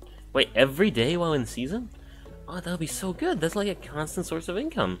 Excellent. Wait, every day while in season? Oh, that'll be so good. That's like a constant source of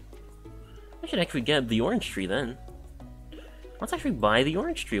income. I should actually get the orange tree then. Let's actually buy the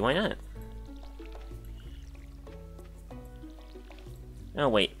orange tree. Why not? Oh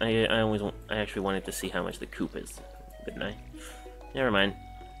wait, I actually wanted to see how much the coop is, didn't I? Never mind.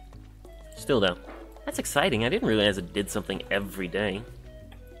 Still though, that's exciting. I didn't realize it did something every day.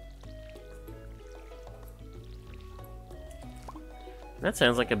 That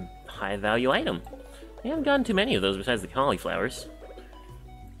sounds like a high-value item. I haven't gotten too many of those besides the cauliflowers.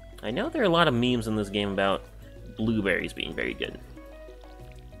 I know there are a lot of memes in this game about blueberries being very good.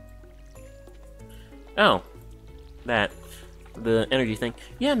 Oh, that. The energy thing.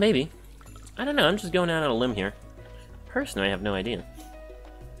 Yeah, maybe. I don't know, I'm just going out on a limb here. Personally, I have no idea.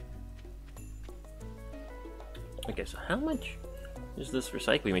 Okay, so how much is this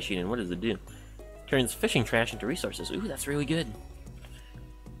recycling machine and what does it do? Turns fishing trash into resources. Ooh, that's really good.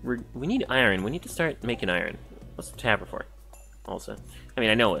 We need iron. We need to start making iron. What's the tapper for? Also. I mean,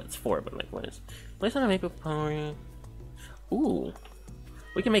 I know what it's for, but like, what is? Place on a maple powder. Ooh.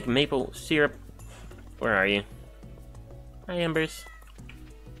 We can make maple syrup. Where are you? Hi, Embers.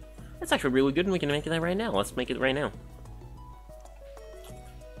 That's actually really good, and we can make that right now. Let's make it right now.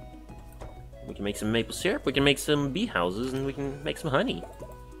 We can make some maple syrup, we can make some bee houses, and we can make some honey.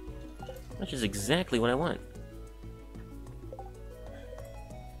 Which is exactly what I want.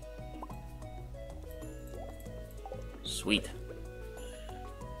 Sweet.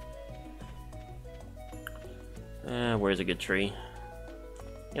 Where's a good tree?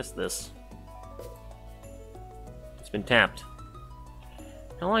 Guess this. It's been tapped.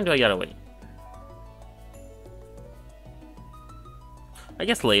 How long do I gotta wait? I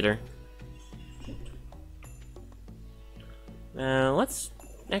guess later. Let's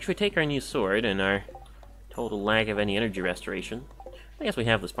actually take our new sword and our total lack of any energy restoration. I guess we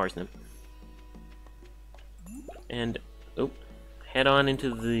have this parsnip. And, oh, head on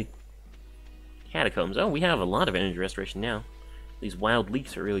into the catacombs. Oh, we have a lot of energy restoration now. These wild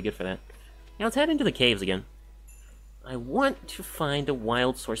leeks are really good for that. Now let's head into the caves again. I want to find a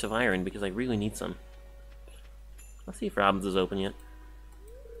wild source of iron because I really need some. Let's see if Robin's is open yet.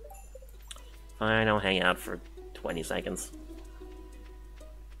 Fine, I'll hang out for 20 seconds.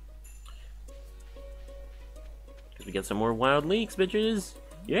 Because we get some more wild leeks, bitches!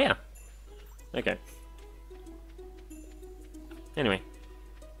 Yeah! Okay. Anyway.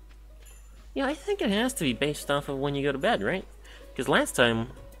 Yeah, I think it has to be based off of when you go to bed, right? Because last time,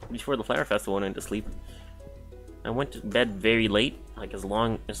 before the Flower Festival and went to sleep, I went to bed very late, like as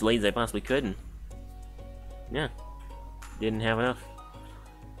late as I possibly could, and yeah, didn't have enough.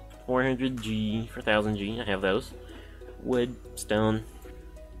 400G for 1000G, I have those. Wood, stone,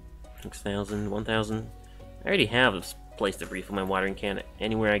 6000, 1000. I already have a place to refill my watering can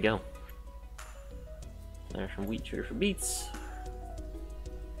anywhere I go. There's some wheat, sugar for beets.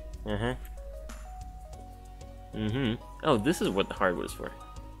 Uh-huh. Oh, this is what the hardwood is for.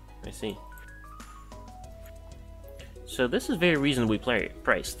 I see. So this is very reasonably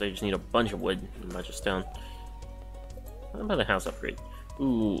priced. I just need a bunch of wood and a bunch of stone. What about the house upgrade?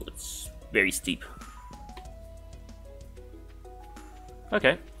 Ooh, it's very steep.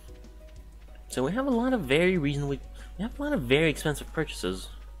 Okay. So we have a lot of very expensive purchases,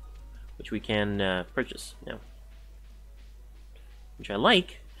 which we can purchase now. Which I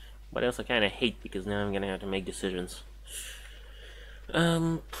like, but I also kind of hate because now I'm gonna have to make decisions.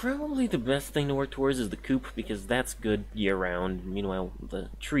 Probably the best thing to work towards is the coop, because that's good year-round. Meanwhile, the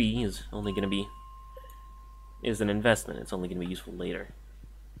tree is only gonna be... is an investment. It's only gonna be useful later.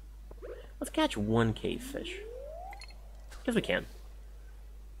 Let's catch one cave fish. Because we can.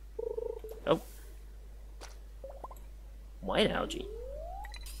 Oh. White algae.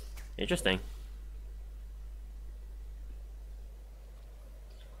 Interesting.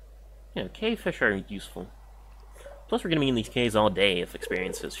 Yeah, cave fish are useful. Plus, we're gonna be in these caves all day if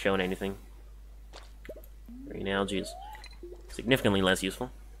experience has shown anything. Green algae is significantly less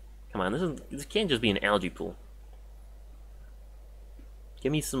useful. Come on, this can't just be an algae pool.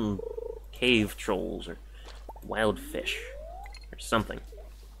 Give me some cave trolls or wild fish or something.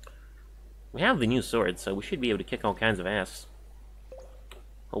 We have the new sword, so we should be able to kick all kinds of ass.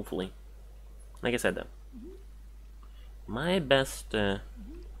 Hopefully. Like I said, though, my best,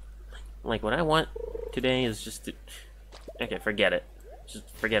 like, what I want today is just to... Okay, forget it. Just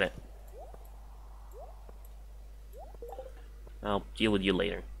forget it. I'll deal with you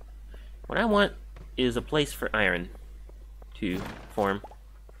later. What I want is a place for iron to form.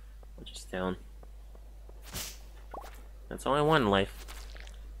 Which is down. That's all I want in life.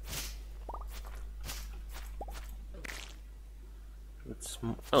 It's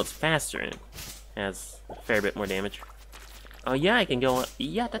faster and it has a fair bit more damage. Oh yeah, I can go.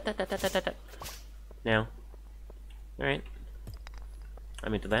 Yeah, now. Alright.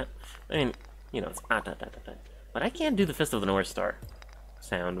 I'm into that. I mean, you know, it's but I can't do the Fist of the North Star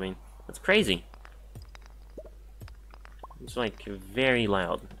sound. I mean, that's crazy. It's like very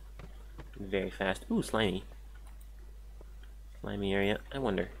loud. Very fast. Ooh, slimy. Slimy area. I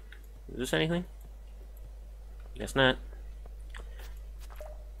wonder. Is this anything? Guess not.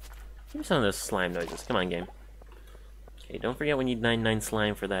 Give me some of those slime noises. Come on, game. Okay, don't forget we need 99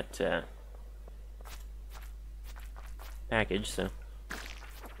 slime for that, package, so...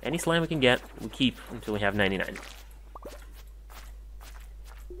 Any slime we can get, we keep until we have 99.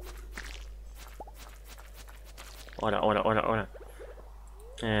 Order.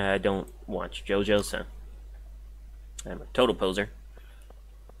 I don't watch JoJo, so... I'm a total poser.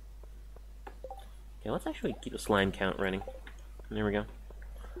 Okay, let's actually keep a slime count running. There we go.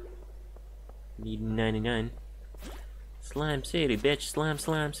 Need 99. Slime City, bitch.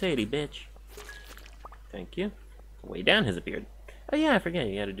 Slime City, bitch. Thank you. Way down has appeared. Oh yeah, I forget.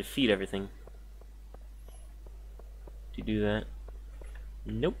 You gotta defeat everything to do that.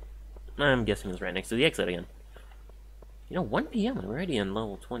 Nope. I'm guessing it's right next to the exit again. You know, 1 PM, I'm already on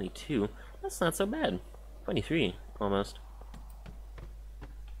level 22. That's not so bad. 23, almost.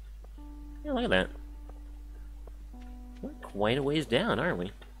 Yeah, look at that. We're quite a ways down, aren't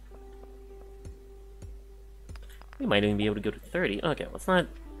we? We might even be able to go to 30. Okay, let's not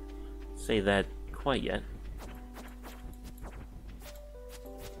say that quite yet.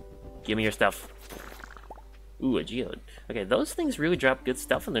 Give me your stuff. Ooh, a geode. Okay, those things really drop good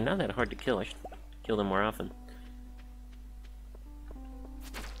stuff, and they're not that hard to kill. I should kill them more often.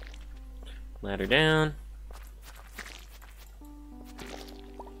 Ladder down.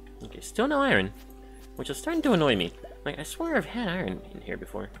 Okay, still no iron, which is starting to annoy me. Like, I swear I've had iron in here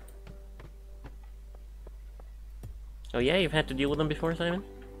before. Oh yeah, you've had to deal with them before, Simon?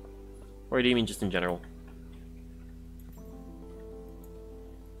 Or do you mean just in general?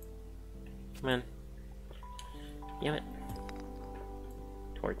 Come on. Damn it.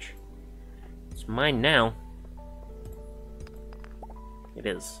 Torch. It's mine now. It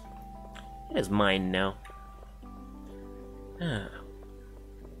is. It is mine now. I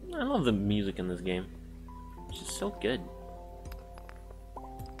love the music in this game. It's just so good.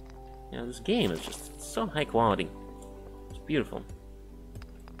 You know, this game is just so high quality. It's beautiful.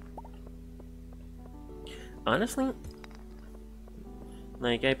 Honestly,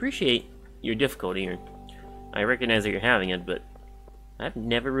 like, I appreciate your difficulty, or I recognize that you're having it, but I've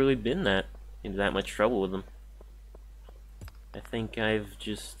never really been into that much trouble with them. I think I've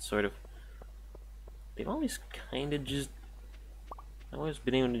just sort of... They've always kind of just... I've always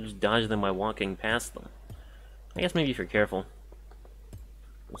been able to just dodge them by walking past them. I guess maybe if you're careful.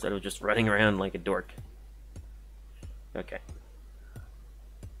 Instead of just running around like a dork. Okay.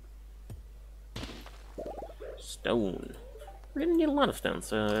 Stone. We're gonna need a lot of stone,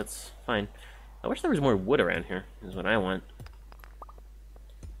 so that's fine. I wish there was more wood around here, is what I want.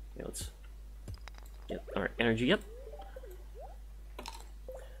 Okay, let's get our energy up.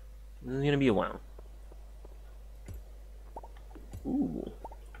 This is gonna be a while. Ooh.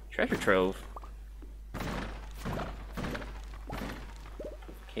 Treasure trove.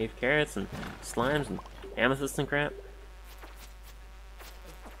 Cave carrots and slimes and amethysts and crap.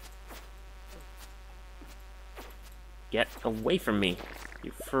 Get away from me,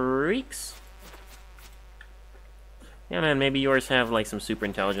 you freaks! Yeah, man, maybe yours have, like, some super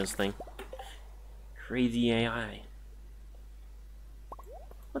intelligence thing. Crazy AI.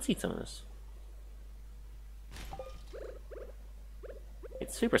 Let's eat some of this.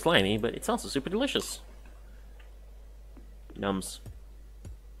 It's super slimy, but it's also super delicious. Nums.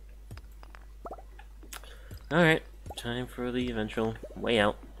 Alright, time for the eventual way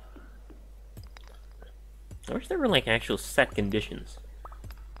out. I wish there were like actual set conditions.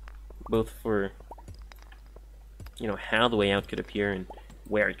 Both for, you know, how the way out could appear and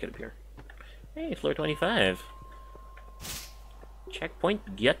where it could appear. Hey, floor 25.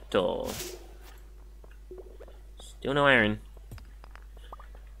 Checkpoint ghetto. Still no iron.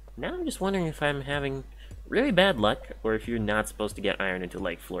 Now I'm just wondering if I'm having really bad luck, or if you're not supposed to get iron until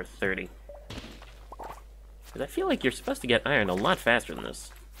like floor 30. Because I feel like you're supposed to get iron a lot faster than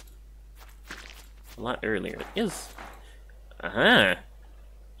this. A lot earlier. It is. Aha!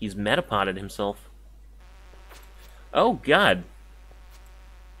 He's metapoded himself. Oh god!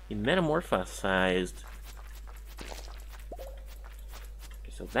 He metamorphosized.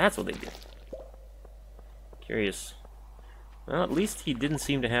 Okay, so that's what they do. Curious. Well, at least he didn't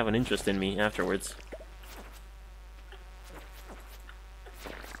seem to have an interest in me afterwards.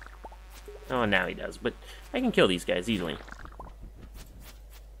 Oh, now he does, but I can kill these guys easily.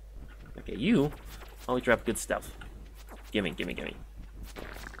 Okay, you always drop good stuff. Gimme, gimme, gimme.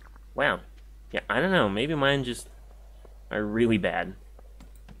 Wow. Yeah, I don't know, maybe mine just are really bad.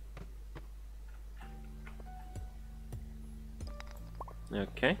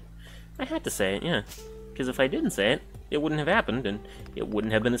 Okay. I had to say it, yeah. Because if I didn't say it, it wouldn't have happened, and it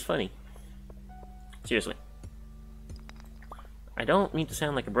wouldn't have been as funny. Seriously. I don't mean to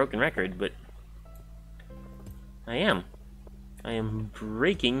sound like a broken record, but I am. I am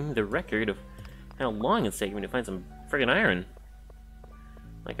breaking the record of how long it's taking me to find some friggin' iron.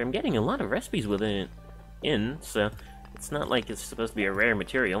 Like, I'm getting a lot of recipes within it so it's not like it's supposed to be a rare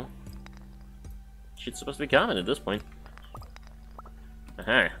material. Shit's supposed to be common at this point.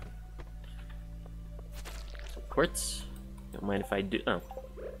 Aha. So, quartz. Don't mind if I do. Oh.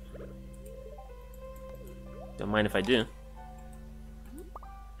 Don't mind if I do.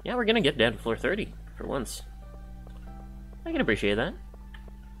 Yeah, we're gonna get down to floor 30 for once. I can appreciate that.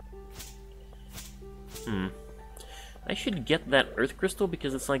 I should get that earth crystal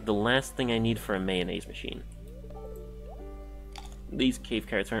because it's like the last thing I need for a mayonnaise machine. These cave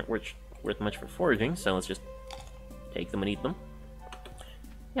carrots aren't worth much for foraging, so let's just take them and eat them.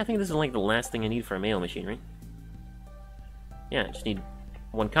 Yeah, I think this is like the last thing I need for a mayo machine, right? Yeah, I just need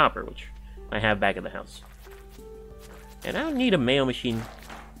 1 copper, which I have back at the house. And I don't need a mayo machine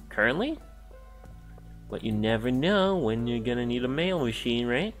currently, but you never know when you're gonna need a mail machine,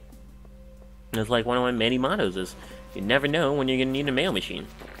 right? And it's like one of my many mottos is, you never know when you're gonna need a mail machine.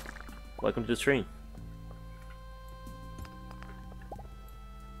 Welcome to the stream.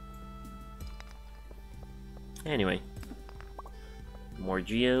 Anyway. More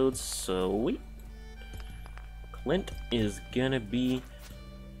geodes, sweet. Clint is gonna be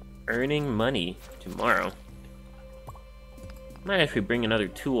earning money tomorrow. Might actually bring another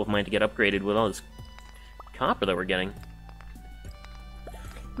tool of mine to get upgraded with all this copper that we're getting.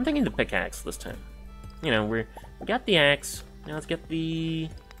 I'm thinking the pickaxe this time. You know, we got the axe. Now let's get the,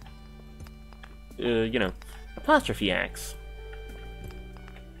 you know, apostrophe axe.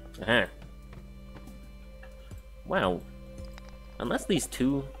 Aha. Wow. Unless these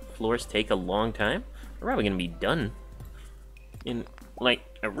 2 floors take a long time, we're probably gonna be done in, like,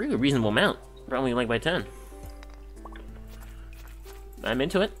 a really reasonable amount. Probably, like, by 10. I'm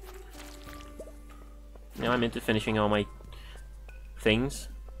into it. Now I'm into finishing all my things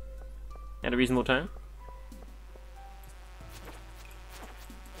at a reasonable time.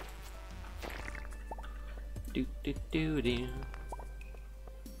 Do do do do.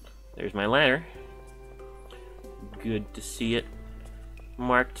 There's my ladder. Good to see it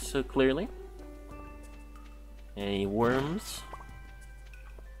marked so clearly. Any worms?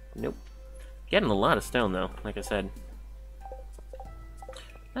 Nope. Getting a lot of stone though, like I said.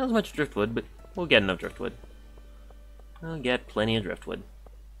 Not as much driftwood, but we'll get enough driftwood. We'll get plenty of driftwood.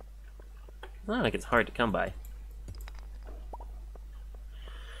 It's not like it's hard to come by.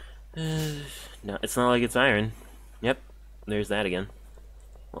 No, it's not like it's iron. Yep, there's that again.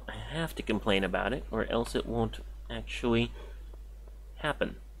 Well, I have to complain about it, or else it won't actually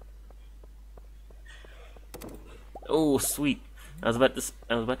happen. Oh, sweet. I was about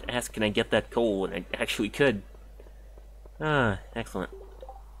to ask, can I get that coal? And I actually could. Ah, excellent.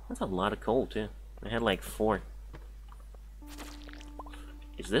 That's a lot of coal, too. I had like 4.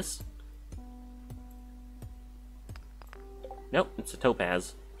 Is this? Nope, it's a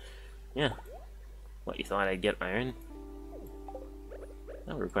topaz. Yeah. What, you thought I'd get iron?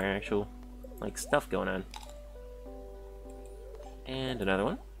 That would require actual, like, stuff going on. And another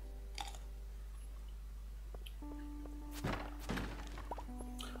one.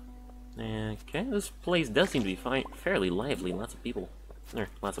 Okay, this place does seem to be fairly lively. Lots of people. Or,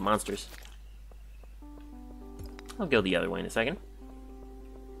 lots of monsters. I'll go the other way in a second.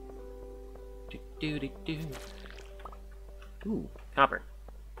 Ooh, copper.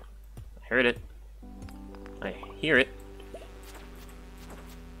 I heard it. I hear it.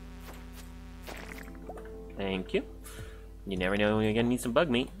 Thank you. You never know when you're gonna need some bug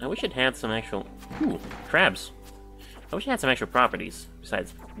meat. I wish it had some actual... Ooh, crabs. I wish it had some actual properties,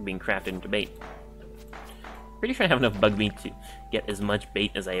 besides being crafted into bait. Pretty sure I have enough bug meat to get as much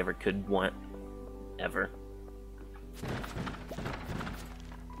bait as I ever could want. Ever.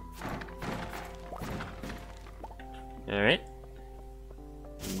 Alright.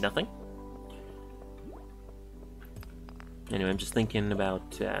 Nothing. Anyway, I'm just thinking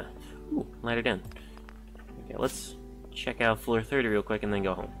about, ooh, lighter down. Okay, let's check out floor 30 real quick and then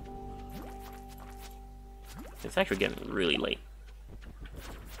go home. It's actually getting really late.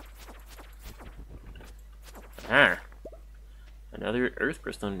 Ah! Another earth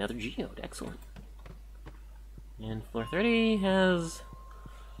crystal, another geode. Excellent. And floor 30 has...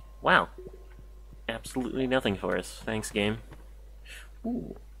 Wow. Absolutely nothing for us. Thanks, game.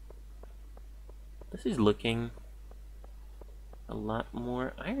 Ooh. This is looking a lot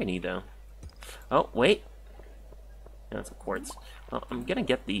more irony, though. Oh, wait. No, it's a quartz. Well, I'm gonna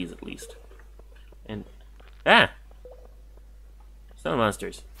get these, at least. And... Ah! Stone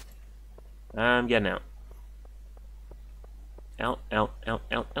monsters. I'm getting out. Out, out, out,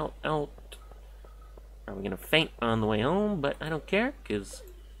 out, out, out. Probably gonna faint on the way home, but I don't care, because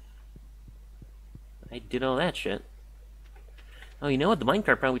I did all that shit. Oh, you know what? The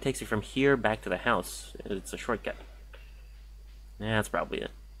minecart probably takes you from here back to the house. It's a shortcut. Yeah, that's probably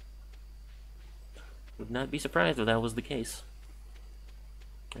it. Would not be surprised if that was the case.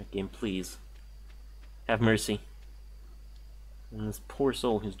 Alright, game, please. Have mercy. And this poor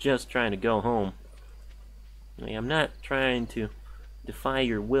soul who's just trying to go home. I mean, I'm not trying to defy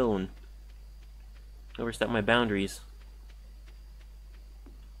your will and overstep my boundaries.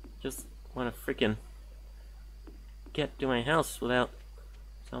 Just want to freaking get to my house without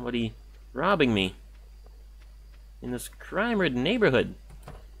somebody robbing me in this crime-ridden neighborhood.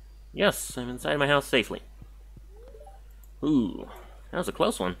 Yes, I'm inside my house safely. Ooh, that was a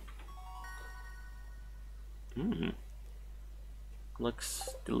close one.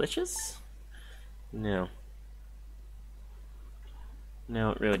 Looks delicious? No.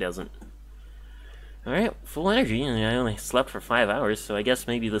 No, it really doesn't. Alright, full energy, and I only slept for 5 hours, so I guess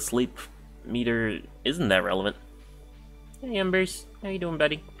maybe the sleep meter isn't that relevant. Hey, Embers. How you doing,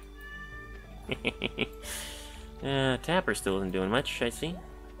 buddy? Tapper still isn't doing much, I see.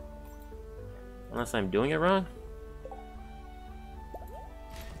 Unless I'm doing it wrong?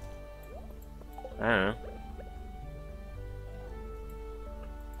 I don't know.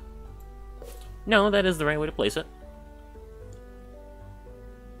 No, that is the right way to place it.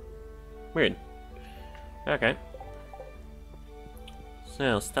 Weird. Okay.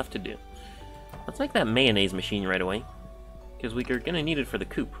 So, stuff to do. Let's make that mayonnaise machine right away, because we're gonna need it for the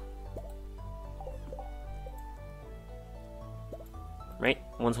coop. Right?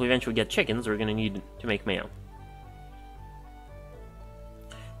 Once we eventually get chickens, we're gonna need to make mayo.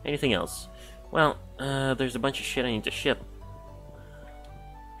 Anything else? Well, there's a bunch of shit I need to ship.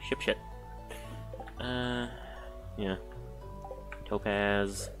 Ship shit. Yeah.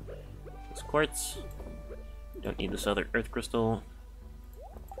 Topaz. This quartz. Don't need this other earth crystal.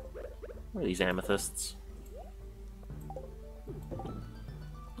 What are these amethysts?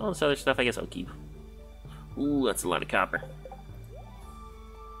 All this other stuff I guess I'll keep. Ooh, that's a lot of copper.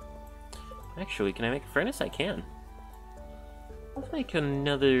 Actually, can I make a furnace? I can. Let's make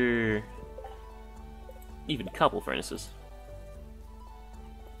another... even couple furnaces.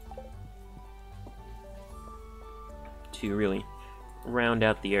 To really round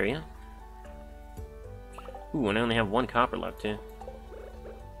out the area. Ooh, and I only have one copper left, too.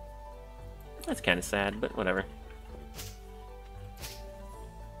 That's kind of sad, but whatever.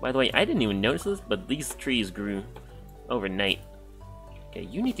 By the way, I didn't even notice this, but these trees grew overnight. Okay,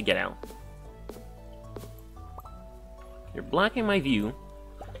 you need to get out. You're blocking my view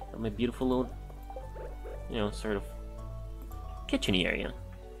of my beautiful little, you know, sort of kitchen-y area.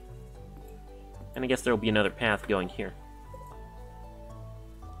 And I guess there will be another path going here.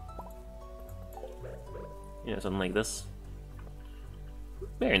 You know, something like this.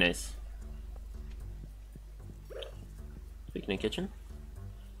 Very nice. Speaking of kitchen,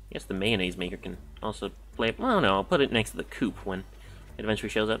 I guess the mayonnaise maker can also play... Well, no, I'll put it next to the coop when it eventually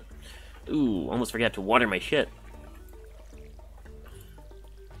shows up. Ooh, almost forgot to water my shit.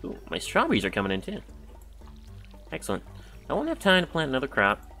 Ooh, my strawberries are coming in too. Excellent. I won't have time to plant another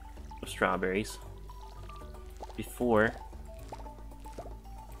crop of strawberries before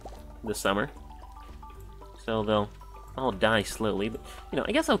the summer. So they'll all die slowly, but, you know,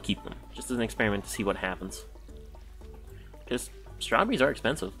 I guess I'll keep them, just as an experiment to see what happens. Because strawberries are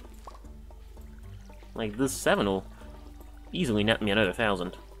expensive. Like, this 7 will easily net me another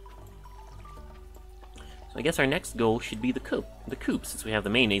 1,000. So I guess our next goal should be the coop, since we have the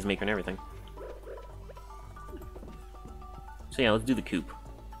mayonnaise maker and everything. So yeah, let's do the coop.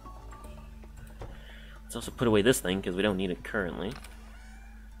 Let's also put away this thing, because we don't need it currently.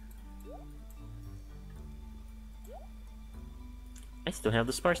 I still have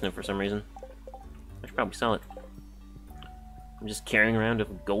the sparsnip for some reason. I should probably sell it. I'm just carrying around a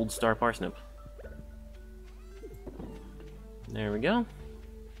gold star parsnip. There we go.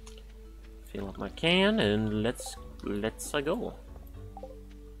 Fill up my can, and let's go.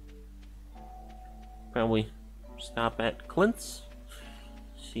 Probably stop at Clint's,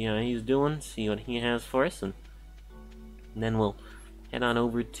 see how he's doing, see what he has for us, and then we'll head on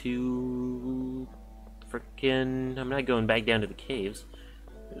over to frickin'... I'm not going back down to the caves.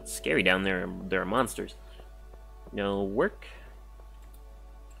 It's scary down there. There are monsters. No work.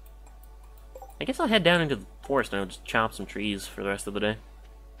 I guess I'll head down into the forest and I'll just chop some trees for the rest of the day.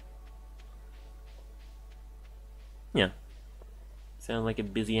 Yeah. Sounds like a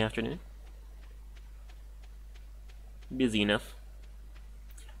busy afternoon. Busy enough.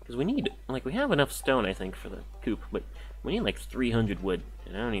 Because we need, like, we have enough stone, I think, for the coop, but we need like 300 wood,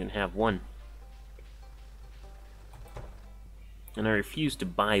 and I don't even have one. And I refuse to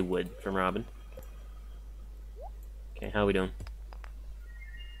buy wood from Robin. Okay, how are we doing?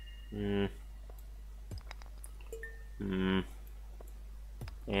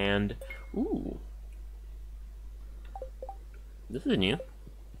 And, ooh. This is new.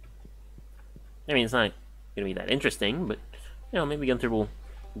 I mean, it's not gonna be that interesting, but, you know, maybe Gunther will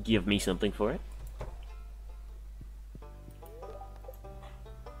give me something for it.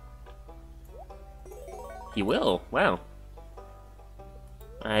 He will? Wow.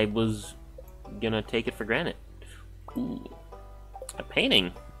 I was gonna take it for granted. Ooh. A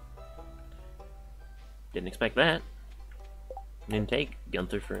painting. Didn't expect that. Didn't take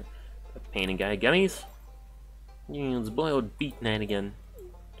Gunther for a painting guy. Gummies? Yeah, it's boiled beet night again.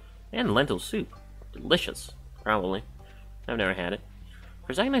 And lentil soup. Delicious. Probably. I've never had it.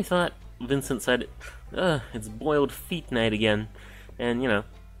 For a second I thought Vincent said, it's boiled feet night again. And, you know,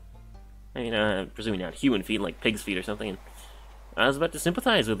 I mean, presuming not human feet, like pig's feet or something. And I was about to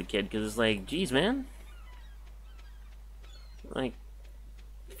sympathize with the kid, because it's like, geez, man. Like,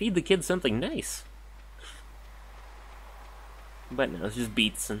 feed the kid something nice. But no, it's just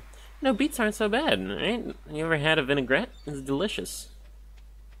beets, and no, beets aren't so bad, right? You ever had a vinaigrette? It's delicious.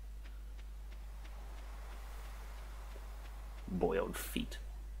 Boiled feet.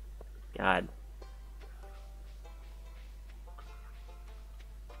 God.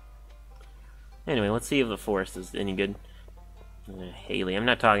 Anyway, let's see if the forest is any good. Haley, I'm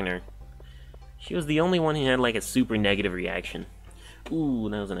not talking to her. She was the only one who had like a super negative reaction. Ooh,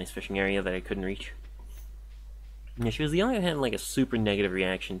 that was a nice fishing area that I couldn't reach. Yeah, she was the only one who had like a super negative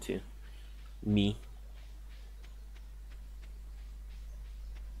reaction to me.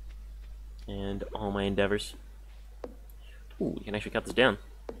 And all my endeavors. Ooh, you can actually cut this down.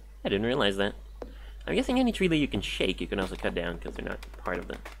 I didn't realize that. I'm guessing any tree that you can shake, you can also cut down, because they're not part of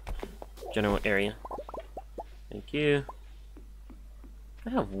the general area. Thank you. I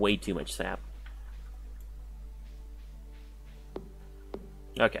have way too much sap.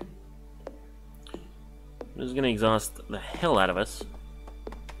 Okay. This is gonna exhaust the hell out of us.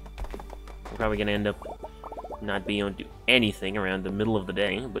 We're probably gonna end up not being able to do anything around the middle of the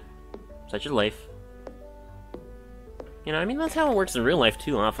day, but such is life. You know, I mean, that's how it works in real life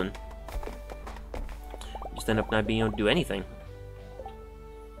too often. You just end up not being able to do anything.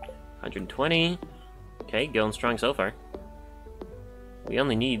 120. Okay, going strong so far. We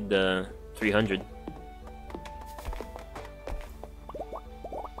only need 300.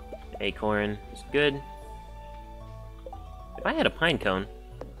 Acorn is good. If I had a pine cone,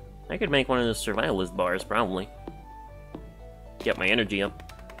 I could make one of those survivalist bars, probably. Get my energy up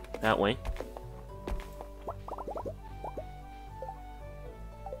that way.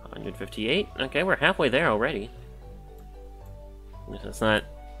 158. Okay, we're halfway there already. It's not.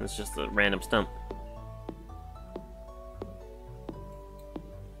 It's just a random stump.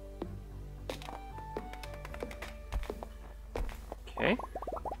 Okay.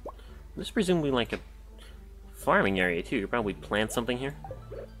 This is presumably like a farming area too. You probably plant something here.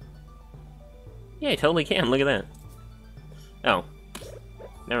 Yeah, you totally can. Look at that. Oh.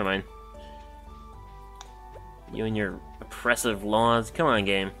 Never mind. You and your oppressive laws. Come on,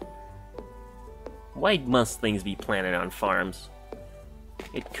 game. Why must things be planted on farms?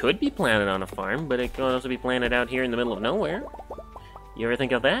 It could be planted on a farm, but it could also be planted out here in the middle of nowhere. You ever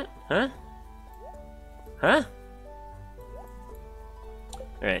think of that? Huh? Huh?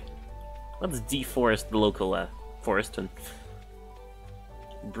 Alright. Let's deforest the local forest and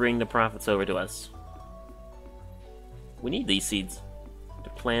bring the profits over to us. We need these seeds to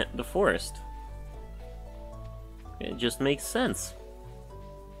plant the forest. It just makes sense.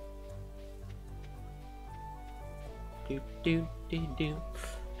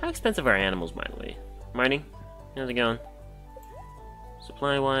 How expensive are animals, by the way? Marty, how's it going?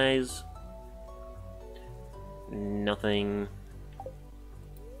 Supply-wise, nothing.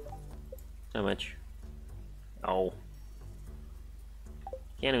 How much? Oh.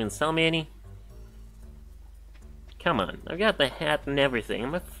 Can't even sell me any? Come on, I've got the hat and everything.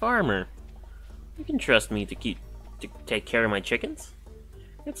 I'm a farmer. You can trust me to take care of my chickens.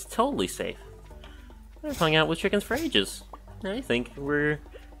 It's totally safe. I've hung out with chickens for ages. I think we're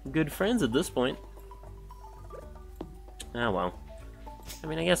good friends at this point. Oh well. I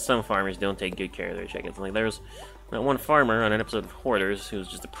mean, I guess some farmers don't take good care of their chickens. Like, there was that one farmer on an episode of Hoarders who was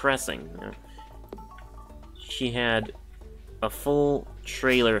just depressing. You know? She had a full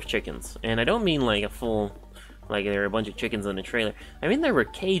trailer of chickens. And I don't mean like a full, like there were a bunch of chickens in a trailer. I mean there were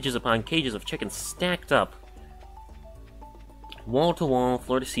cages upon cages of chickens stacked up. Wall to wall,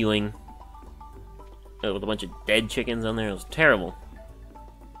 floor to ceiling. With a bunch of dead chickens on there. It was terrible.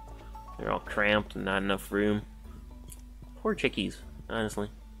 They're all cramped and not enough room. Poor chickies,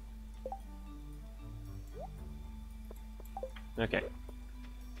 honestly. Okay.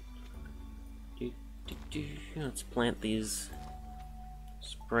 Let's plant these,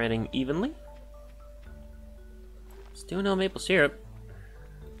 spreading evenly. Still no maple syrup.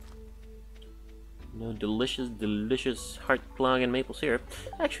 No delicious, delicious heart-clogging maple syrup.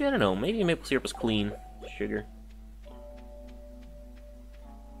 Actually, I don't know. Maybe maple syrup is clean sugar.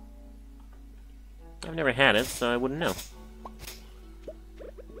 I've never had it, so I wouldn't know.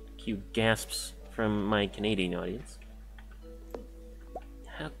 Cue gasps from my Canadian audience.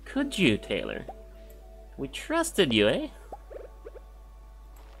 How could you, Taylor? We trusted you, eh?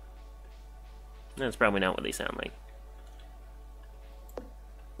 That's probably not what they sound like.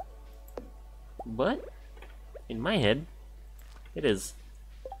 But, in my head, it is.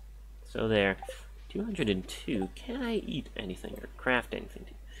 So there. 202. Can I eat anything or craft anything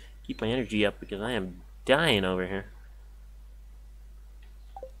to keep my energy up? Because I am dying over here.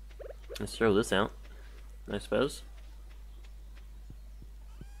 Let's throw this out, I suppose.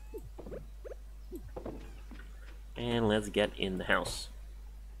 And let's get in the house.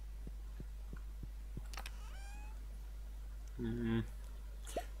 I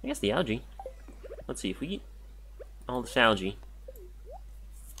guess the algae. Let's see, if we eat all this algae,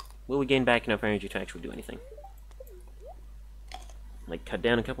 will we gain back enough energy to actually do anything? Like cut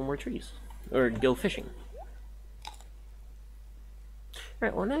down a couple more trees. Or go fishing.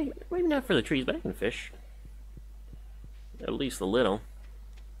 Alright, well now, maybe not for the trees, but I can fish. At least a little.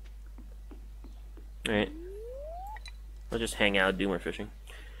 Alright. I'll just hang out, do more fishing.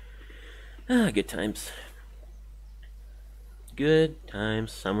 Ah, good times. Good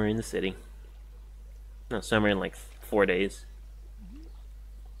times, summer in the city. No, summer in like 4 days.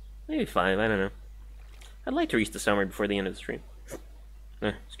 Maybe 5, I don't know. I'd like to reach the summer before the end of the stream.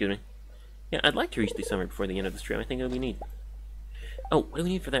 Excuse me. Yeah, I'd like to reach the summer before the end of the stream. I think it would be neat. Oh, what do we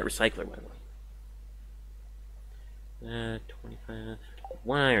need for that recycler, by the way? 25...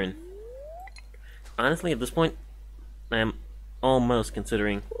 1 iron. Honestly, at this point, I am almost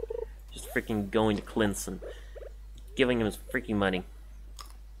considering just freaking going to Clint's and giving him his freaking money.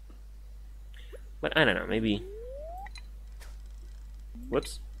 But I don't know, maybe...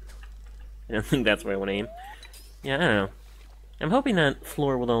 Whoops. I don't think that's where I want to aim. Yeah, I don't know. I'm hoping that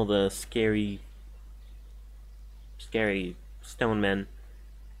floor with all the scary stone men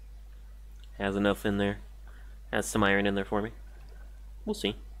has enough in there. Has some iron in there for me. We'll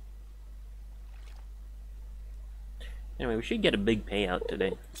see. Anyway, we should get a big payout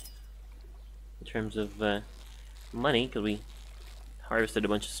today. In terms of money, because we harvested a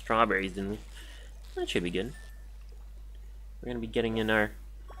bunch of strawberries, didn't we? That should be good. We're going to be getting in our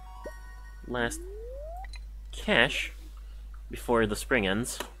last cash before the spring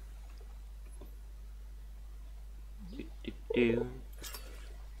ends. I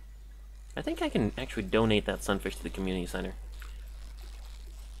think I can actually donate that sunfish to the community center.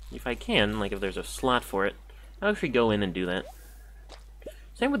 If I can, like if there's a slot for it, I'll actually go in and do that.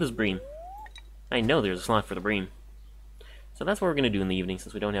 Same with this bream. I know there's a slot for the bream. So that's what we're going to do in the evening,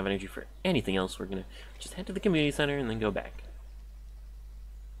 since we don't have energy for anything else. We're going to just head to the community center and then go back.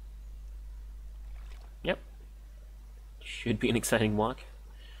 Yep. Should be an exciting walk.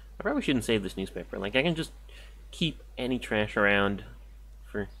 I probably shouldn't save this newspaper. Like, I can just keep any trash around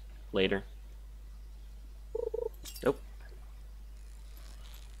for later. Nope.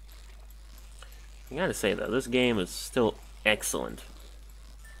 I gotta say, though, this game is still excellent.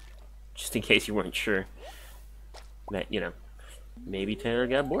 Just in case you weren't sure that, you know, maybe Taylor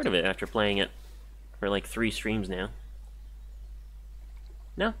got bored of it after playing it for like 3 streams now.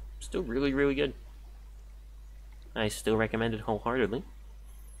 No, still really, really good. I still recommend it wholeheartedly.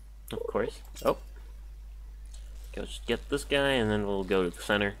 Of course. Oh. Go just get this guy, and then we'll go to the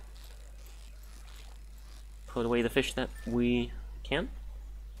center. Put away the fish that we can.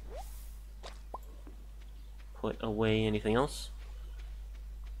 Put away anything else.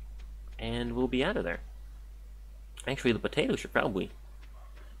 And we'll be out of there. Actually, the potato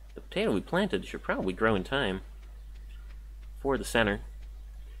we planted should probably grow in time for the center.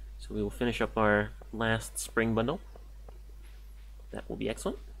 So we will finish up our last spring bundle. That will be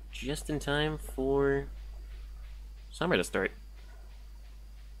excellent. Just in time for summer to start.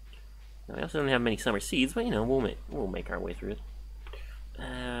 Now, I also don't have many summer seeds, but you know, we'll make our way through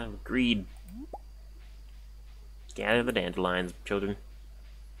it. Greed. Gather the dandelions, children.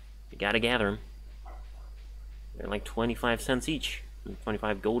 You gotta gather them. They're like 25 cents each.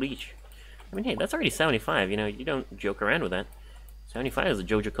 25 gold each. I mean, hey, that's already 75, you know, you don't joke around with that. 75 is a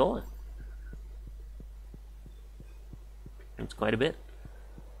Joja Cola. It's quite a bit.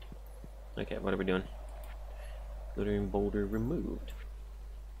 Okay, what are we doing? Glittering boulder removed.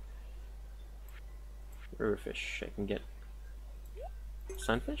 Riverfish. I can get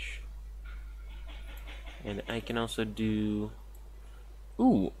sunfish. And I can also do...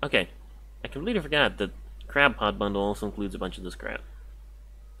 Ooh, okay. I completely forgot that crab pod bundle also includes a bunch of this crap.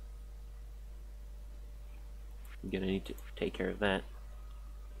 I'm gonna need to take care of that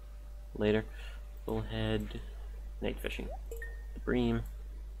later. Bullhead, night fishing, the bream.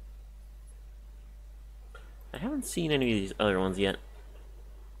 I haven't seen any of these other ones yet.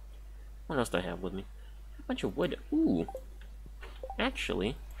 What else do I have with me? A bunch of wood. Ooh,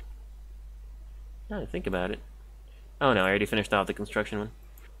 actually, now that I think about it. Oh no, I already finished off the construction one.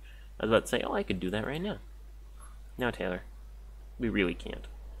 I was about to say, oh, I could do that right now. Now, Taylor, we really can't.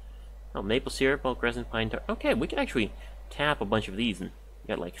 Oh, maple syrup, bulk resin, pine tar. Okay, we could actually tap a bunch of these and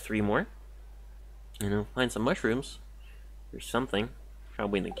get like 3 more. You know, find some mushrooms or something,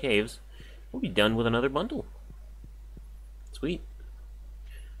 probably in the caves. We'll be done with another bundle. Sweet.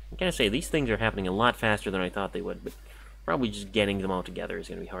 I gotta say, these things are happening a lot faster than I thought they would, but probably just getting them all together is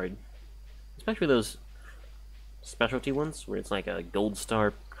gonna be hard. Especially those specialty ones, where it's like a gold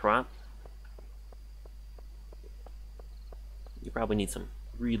star crop. You probably need some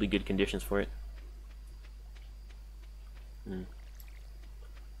really good conditions for it.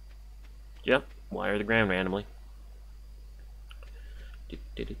 Yep, wire the ground randomly.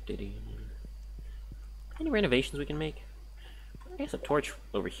 Any renovations we can make? I guess a torch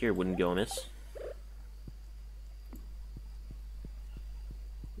over here wouldn't go amiss.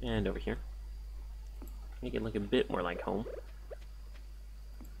 And over here. Make it look a bit more like home.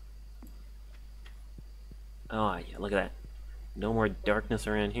 Oh yeah, look at that. No more darkness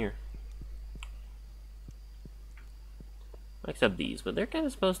around here. Except these, but they're kind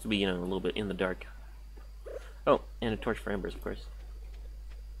of supposed to be, you know, a little bit in the dark. Oh, and a torch for embers, of course.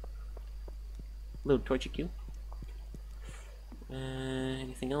 Little torchy Q.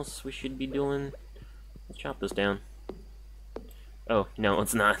 Anything else we should be doing? Let's chop this down. Oh, no,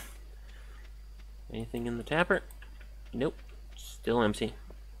 it's not. Anything in the tapper? Nope. Still empty.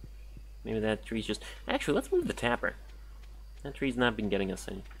 Maybe that tree's just... Actually, let's move the tapper. That tree's not been getting us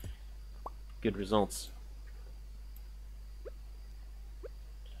any good results.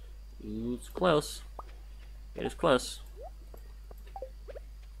 Ooh, it's close. It is close.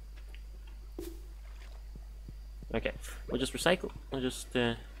 Okay, we'll just recycle. We'll just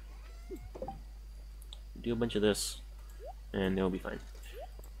do a bunch of this, and it'll be fine.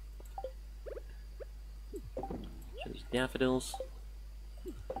 Show these daffodils.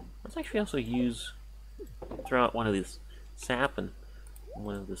 Let's actually also throw out one of these sap and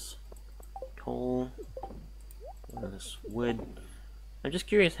one of this coal, one of this wood. I'm just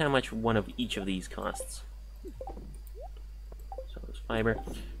curious how much one of each of these costs. So this fiber,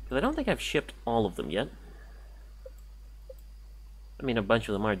 because I don't think I've shipped all of them yet. I mean, a bunch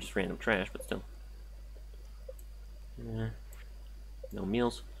of them are just random trash, but still. No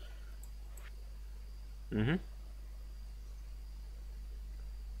meals.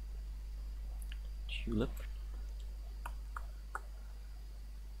 Tulip.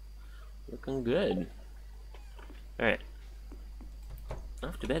 Looking good. Alright.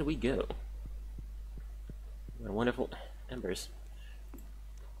 Off to bed we go. Our wonderful embers.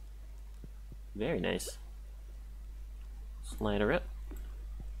 Very nice. Slide her up.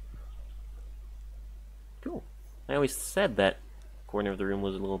 Cool. I always said that corner of the room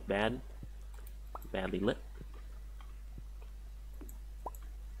was a little badly lit.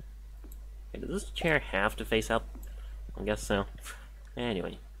 Okay, does this chair have to face up? I guess so.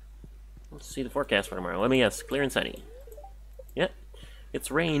 Anyway, let's see the forecast for tomorrow. Let me guess, clear and sunny. Yep,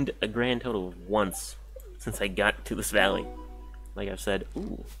 it's rained a grand total of once since I got to this valley. Like I've said,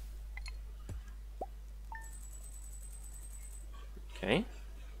 ooh. Okay.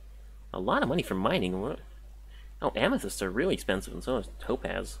 A lot of money for mining. What? Oh, amethysts are really expensive, and so is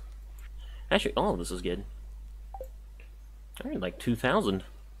topaz. Actually, all of this is good. I earned like 2,000.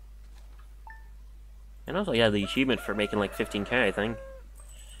 And also, yeah, the achievement for making like 15k, I think.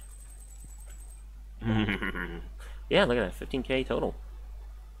 Yeah, look at that, 15k total.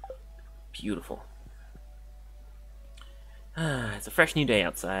 Beautiful. It's a fresh new day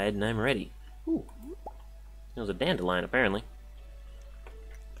outside, and I'm ready. Ooh. There's a dandelion, apparently.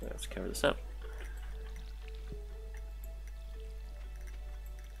 Okay, let's cover this up.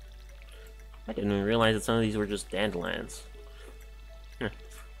 I didn't even realize that some of these were just dandelions.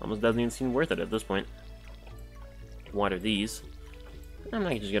 Almost doesn't even seem worth it at this point. Water these. I'm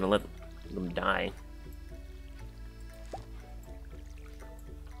not just gonna let them die.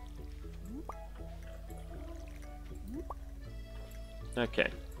 Okay.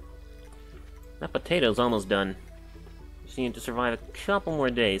 That potato's almost done. Just need to survive a couple more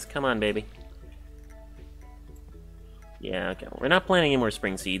days. Come on, baby. Yeah, okay. We're not planting any more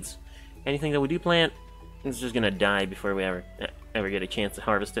spring seeds. Anything that we do plant is just gonna die before we ever get a chance to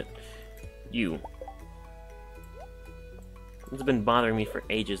harvest it. You. It's been bothering me for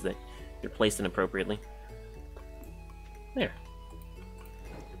ages that you're placed inappropriately. There.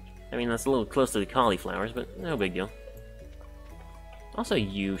 I mean, that's a little close to the cauliflowers, but no big deal. Also,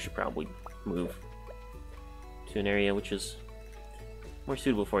 you should probably move to an area which is more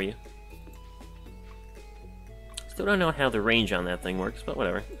suitable for you. Still don't know how the range on that thing works, but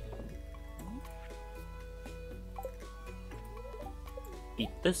whatever. Eat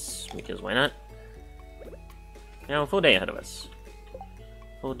this, because why not? Now, a full day ahead of us.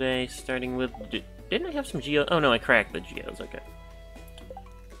 Full day starting with... Didn't I have some geos? Oh no, I cracked the geos, okay.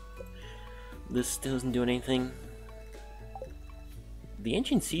 This still isn't doing anything. The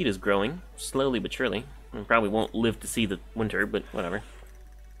ancient seed is growing, slowly but surely. I probably won't live to see the winter, but whatever.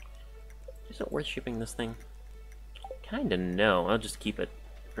 Is it worth shipping this thing? Kinda no. I'll just keep it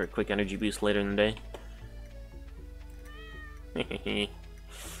for a quick energy boost later in the day.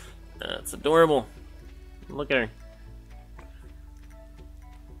 That's adorable. Look at her.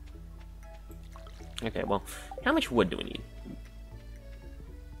 Okay, well, how much wood do we need?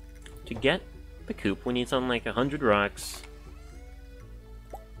 To get the coop, we need something like 100 rocks,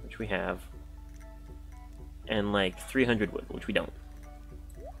 which we have, and like 300 wood, which we don't.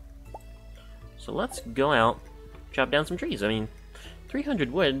 So let's go out, chop down some trees. I mean,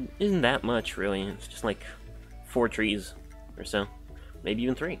 300 wood isn't that much, really. It's just like 4 trees or so, maybe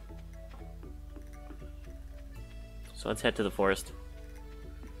even 3. So let's head to the forest.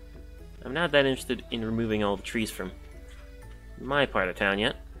 I'm not that interested in removing all the trees from my part of town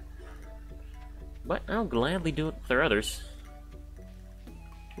yet, but I'll gladly do it for others.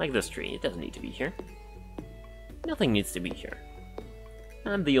 Like this tree, it doesn't need to be here. Nothing needs to be here.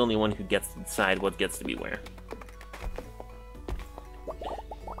 I'm the only one who gets to decide what gets to be where.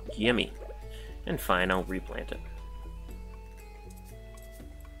 Gimme. And fine, I'll replant it.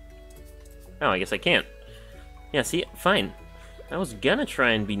 Oh, I guess I can't. Yeah, see, fine. I was gonna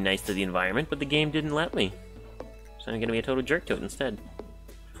try and be nice to the environment, but the game didn't let me. So I'm gonna be a total jerk to it instead.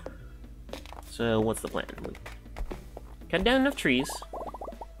 So, what's the plan? Cut down enough trees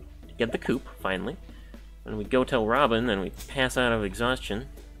to get the coop, finally. When we go tell Robin, then we pass out of exhaustion.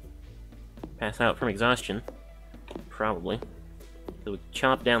 Pass out from exhaustion. Probably. So we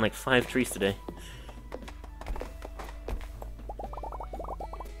chopped down like 5 trees today.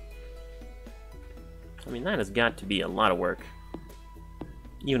 I mean, that has got to be a lot of work.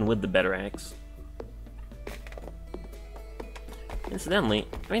 Even with the better axe. Incidentally,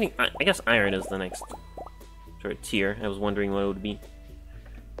 I guess iron is the next sort of tier. I was wondering what it would be.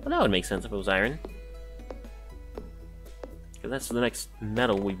 Well, that would make sense if it was iron. Because that's the next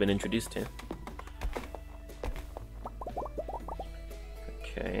metal we've been introduced to.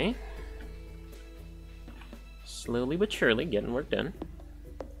 Okay. Slowly but surely getting work done.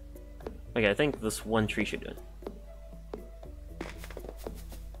 Okay, I think this one tree should do it.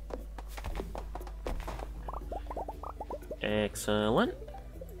 Excellent.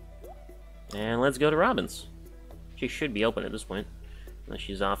 And let's go to Robin's. She should be open at this point, unless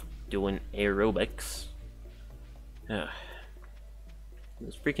she's off doing aerobics. Ugh.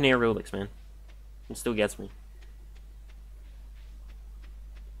 This freaking aerobics, man. It still gets me.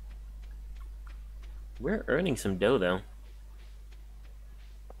 We're earning some dough, though.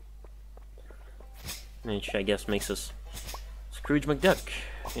 Which I guess makes us Scrooge McDuck.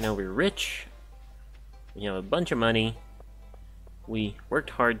 You know, we're rich. We have a bunch of money. We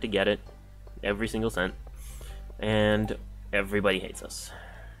worked hard to get it. Every single cent. And everybody hates us.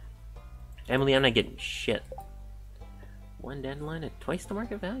 Emily, I'm not getting shit. One deadline at twice the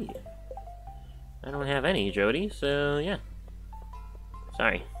market value. I don't have any, Jody, so yeah.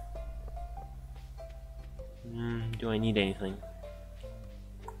 Sorry. Do I need anything?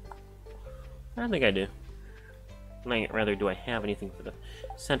 I don't think I do. Rather, do I have anything for the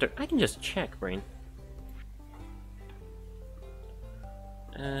center? I can just check, brain.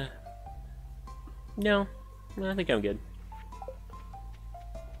 No. I think I'm good.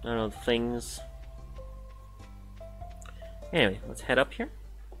 I don't know, things. Anyway, let's head up here.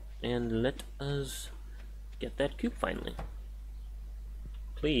 And let us get that coop finally.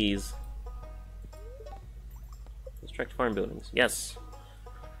 Please. Construct farm buildings. Yes.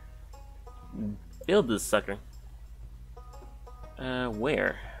 Build this sucker.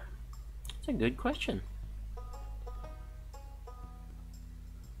 Where? That's a good question.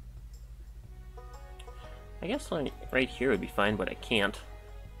 I guess like right here would be fine, but I can't.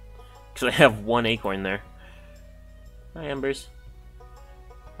 Because I have one acorn there. Hi, Embers.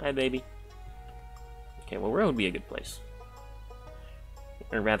 Hi, baby. Okay, well, where would be a good place?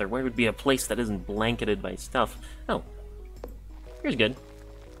 Or rather, where would be a place that isn't blanketed by stuff? Oh. Here's good.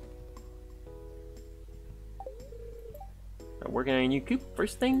 I'm working on a new coop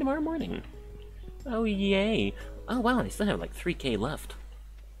first thing tomorrow morning. Oh, yay. Oh, wow, I still have like 3K left.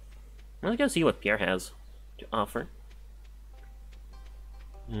 Let's go see what Pierre has to offer.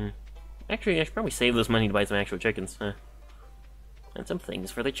 Actually, I should probably save this money to buy some actual chickens. And some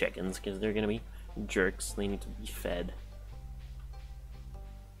things for the chickens, because they're gonna be jerks. They need to be fed.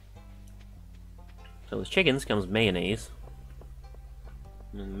 So with chickens comes mayonnaise.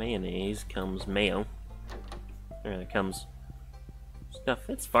 And mayonnaise comes mayo. There comes stuff.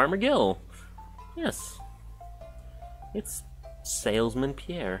 It's Farmer Gil. Yes. It's Salesman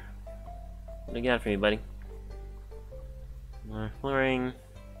Pierre. What do you got for me, buddy? More flooring.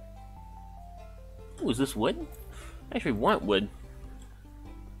 Ooh, is this wood? I actually want wood.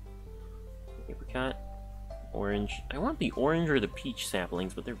 Apricot. Orange. I want the orange or the peach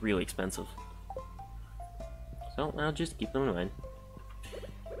saplings, but they're really expensive. So I'll just keep them in mind.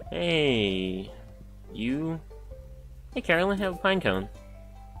 Hey, you. Hey, Carolyn, have a pine cone.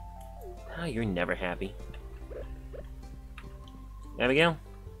 Oh, you're never happy. Abigail,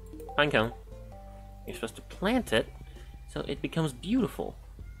 pine cone. You're supposed to plant it so it becomes beautiful.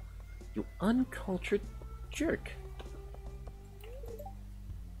 You uncultured jerk.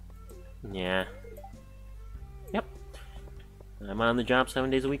 Yeah. Yep. I'm on the job 7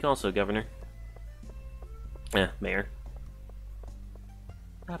 days a week also, Governor. Mayor.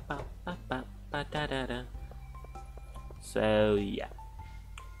 So, yeah.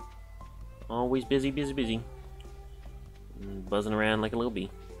 Always busy, busy, busy. Buzzing around like a little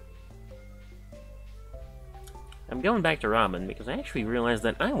bee. I'm going back to Robin because I actually realized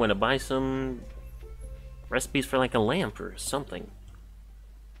that I want to buy some recipes for like a lamp or something.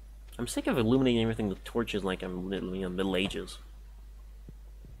 I'm sick of illuminating everything with torches like I'm literally in the Middle Ages.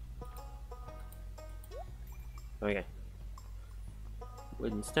 Okay.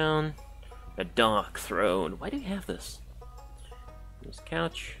 Wood and stone. A dark throne. Why do you have this? This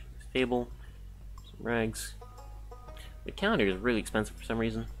couch, this table, some rags. The calendar is really expensive for some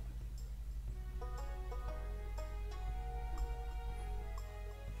reason.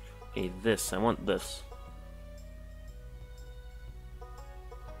 Okay, this. I want this.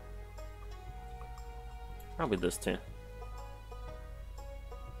 Probably this too.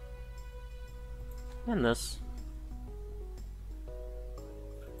 And this.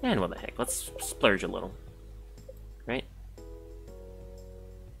 And what the heck, let's splurge a little. Right?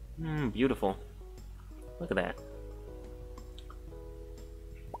 Beautiful. Look at that.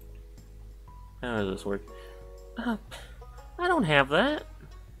 How does this work? I don't have that.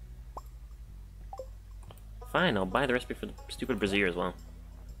 Fine, I'll buy the recipe for the stupid brazier as well.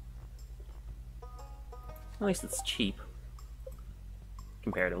 At least it's cheap.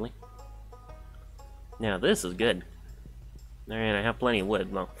 Comparatively. Now this is good. Alright, I have plenty of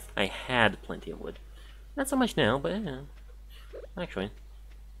wood. Well, I had plenty of wood. Not so much now, but actually.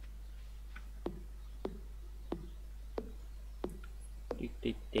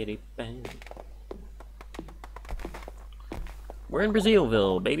 We're in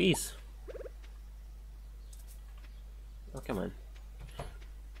Brazilville, babies. Oh, come on.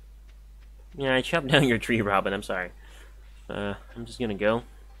 Yeah, I chopped down your tree, Robin. I'm sorry. I'm just gonna go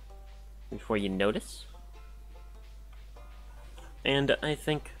before you notice. And I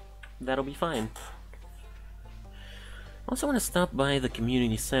think that'll be fine. Also want to stop by the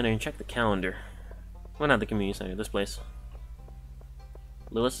community center and check the calendar. Well, not the community center, this place.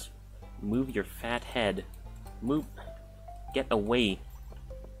 Lewis, move your fat head. Move. Get away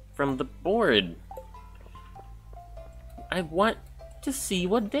from the board. I want to see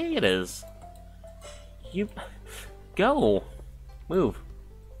what day it is. You... Go. Move.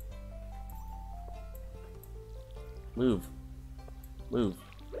 Move. Move.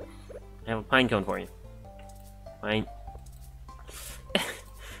 I have a pine cone for you. Pine.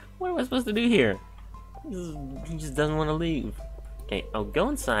 What am I supposed to do here? He just doesn't want to leave. Okay, I'll go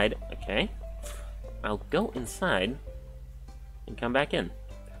inside. Okay. I'll go inside and come back in.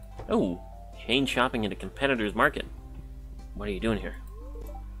 Oh, chain shopping at a competitor's market. What are you doing here?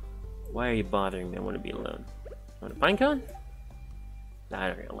 Why are you bothering me? I want to be alone. Want a pine cone? I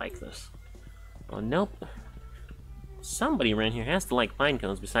don't really like this. Oh, nope. Somebody around here has to like pine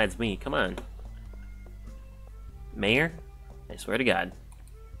cones besides me. Come on. Mayor? I swear to God.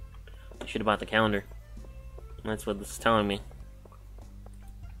 I should have bought the calendar. That's what this is telling me.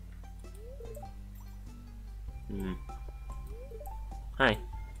 Hi.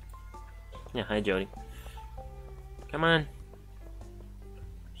 Yeah, hi, Jody. Come on.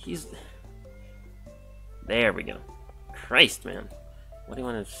 There we go. Christ, man. What do you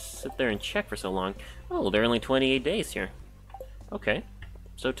want to sit there and check for so long? Oh, there are only 28 days here. Okay.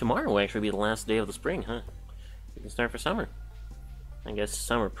 So tomorrow will actually be the last day of the spring, huh? We can start for summer. I guess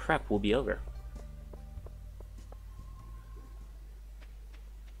summer prep will be over.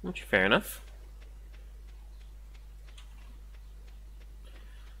 Which, fair enough.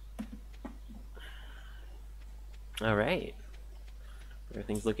 Alright.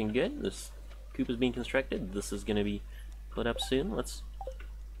 Everything's looking good. This coop is being constructed. This is going to be put up soon. Let's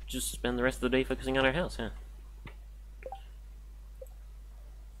just spend the rest of the day focusing on our house, huh?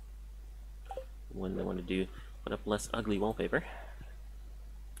 What do I want to do? Put up less ugly wallpaper.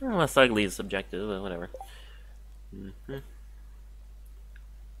 Well, less ugly is subjective, but whatever.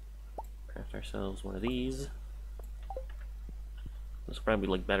 Craft ourselves one of these. This will probably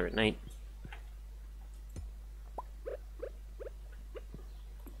look better at night.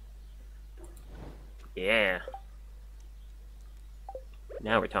 Yeah.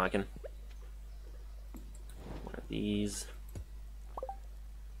 Now we're talking. One of these.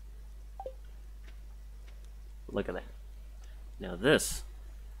 Look at that. Now this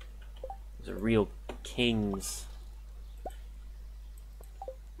is a real king's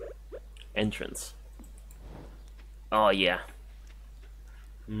entrance. Oh yeah.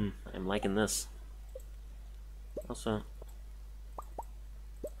 I'm liking this. Also,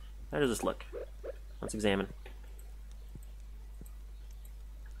 how does this look? Let's examine.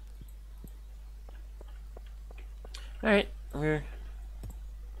 Alright,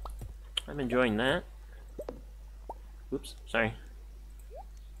 I'm enjoying that. Oops, sorry.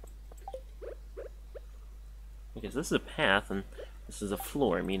 Because this is a path and this is a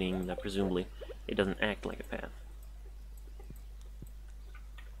floor, meaning that presumably it doesn't act like a path.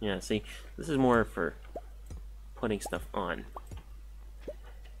 Yeah, see, this is more for putting stuff on.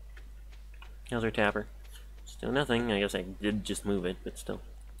 How's our tapper? Still nothing. I guess I did just move it, but still.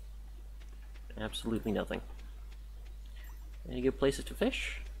 Absolutely nothing. Any good places to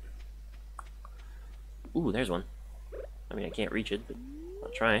fish? Ooh, there's one. I mean, I can't reach it, but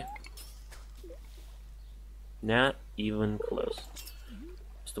I'll try. Not even close.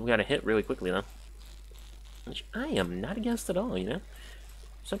 Still gotta hit really quickly, though. Which I am not against at all, you know?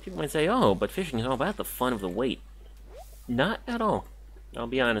 Some people might say, oh, but fishing is all about the fun of the weight. Not at all. I'll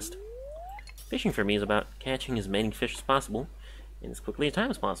be honest. Fishing for me is about catching as many fish as possible, and as quickly as time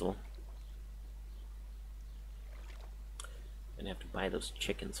as possible. Gonna have to buy those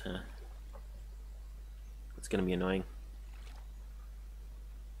chickens, huh? It's gonna be annoying.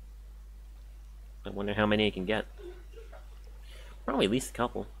 I wonder how many I can get. Probably at least a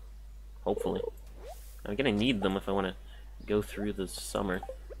couple. Hopefully. I'm gonna need them if I want to go through the summer.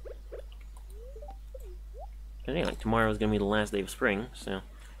 Cause yeah, like tomorrow is gonna be the last day of spring, so I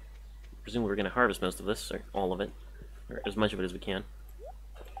presume we're gonna harvest most of this, or all of it, or as much of it as we can.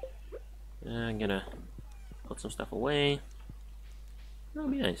 I'm gonna put some stuff away. That'll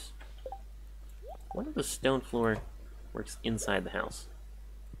be nice. I wonder if the stone floor works inside the house.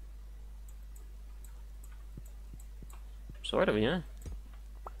 Sort of, yeah.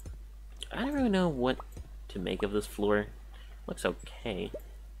 I don't really know what to make of this floor. Looks okay.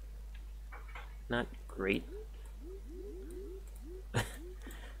 Not great.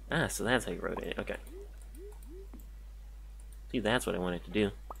 Ah, so that's how you rotate it. Okay. See, that's what I wanted to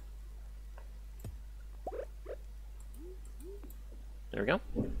do. There we go.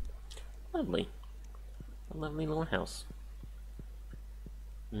 Lovely. A lovely little house.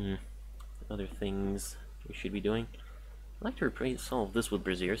 Other things we should be doing. I'd like to replace all of this with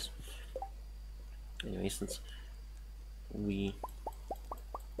braziers. Anyway, since we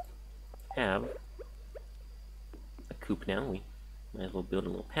have a coop now, we might as well build a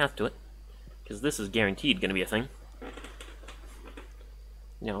little path to it. Because this is guaranteed going to be a thing.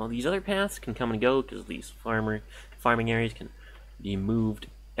 Now, all these other paths can come and go, because these farming areas can be moved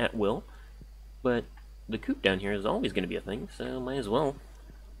at will. But the coop down here is always going to be a thing, so might as well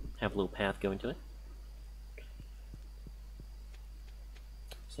have a little path going to it.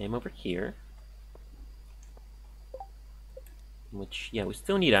 Same over here. Which, yeah, we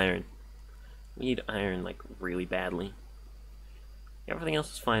still need iron. We need iron, like, really badly. Everything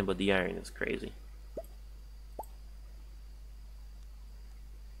else is fine, but the iron is crazy.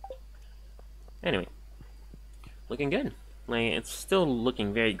 Anyway. Looking good. Like, it's still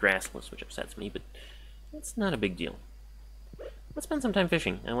looking very grassless, which upsets me, but it's not a big deal. Let's spend some time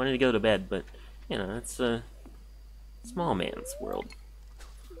fishing. I wanted to go to bed, but, you know, it's a small man's world.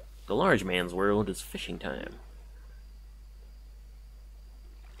 The large man's world is fishing time.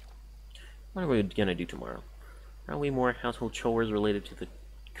 What are we gonna do tomorrow? Probably more household chores related to the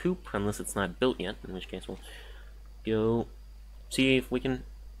coop, unless it's not built yet, in which case we'll go see if we can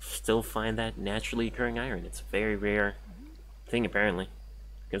still find that naturally occurring iron. It's a very rare thing, apparently,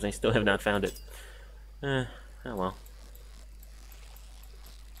 because I still have not found it. Oh well.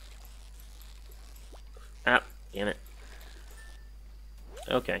 Ah, damn it.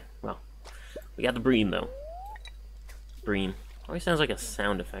 Okay, well. We got the bream, though. Bream. Always sounds like a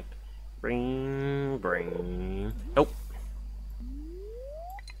sound effect. Bream, bream. Oh!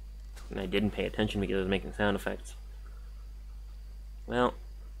 And I didn't pay attention because I was making sound effects. Well,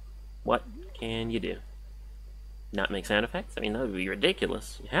 what can you do? Not make sound effects? I mean, that would be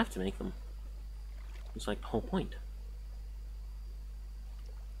ridiculous. You have to make them. It's like the whole point.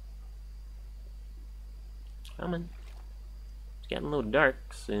 Come on. It's getting a little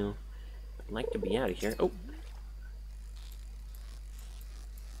dark, so I'd like to be out of here. Oh!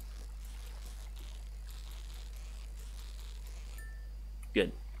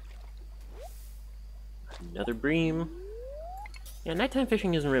 Good. Another bream. Yeah, nighttime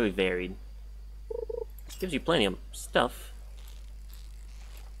fishing isn't really varied. Gives you plenty of stuff,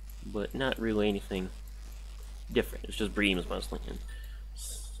 but not really anything different. It's just breams mostly, and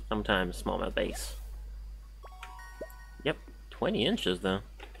sometimes smallmouth bass. Yep, 20 inches though.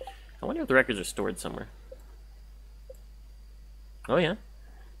 I wonder if the records are stored somewhere. Oh yeah.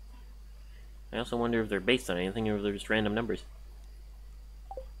 I also wonder if they're based on anything or if they're just random numbers.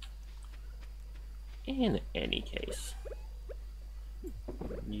 In any case,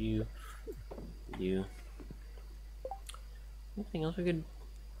 you. Anything else we could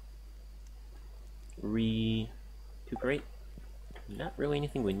recuperate? Not really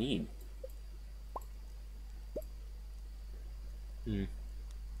anything we need. I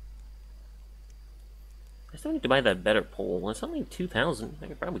still need to buy that better pole. It's only 2,000. I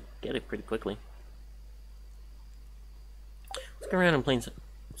could probably get it pretty quickly. Let's go around and let's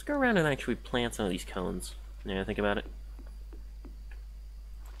go around and actually plant some of these cones. Now I think about it.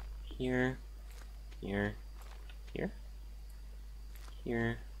 Here, here, here,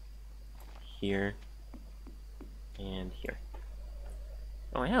 here, here, and here.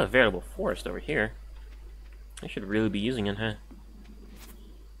 Oh, I have a veritable forest over here. I should really be using it, huh?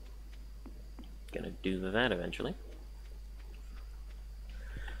 Gonna do that eventually.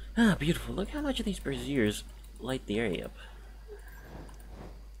 Ah, beautiful. Look how much of these braziers light the area up.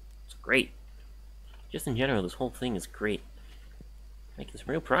 It's great. Just in general, this whole thing is great. Making some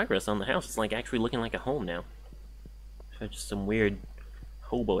real progress on the house. It's like actually looking like a home now. So just some weird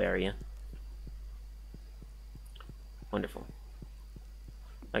hobo area. Wonderful.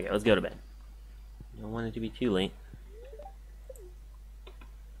 Okay, let's go to bed. Don't want it to be too late.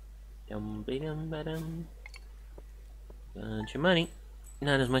 Dum-ba-dum-ba-dum. Bunch of money.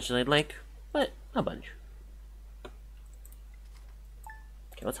 Not as much as I'd like, but a bunch.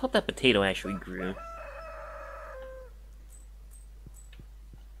 Okay, let's hope that potato actually grew.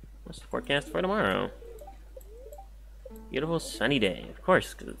 What's the forecast for tomorrow? Beautiful sunny day, of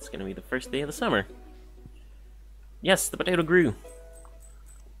course, because it's going to be the first day of the summer. Yes, the potato grew.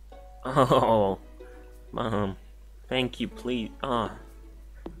 Oh, Mom, thank you, please. Ah,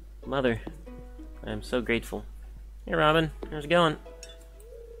 Mother, I am so grateful. Hey, Robin. How's it going?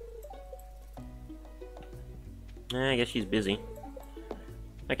 I guess she's busy.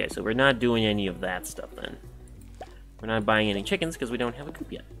 Okay, so we're not doing any of that stuff then. We're not buying any chickens because we don't have a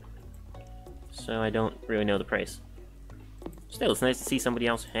coop yet. So I don't really know the price. Still, it's nice to see somebody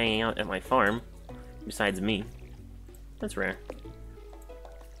else hanging out at my farm besides me. That's rare.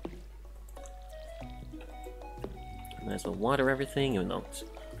 Might as well water everything, even though it's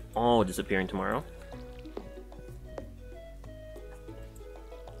all disappearing tomorrow.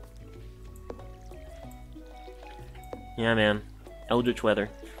 Yeah, man. Eldritch weather.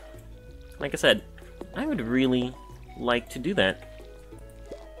 Like I said, I would really like to do that.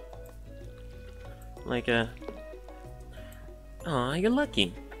 Like, aw, you're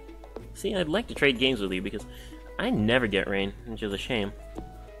lucky. See, I'd like to trade games with you because I never get rain, which is a shame.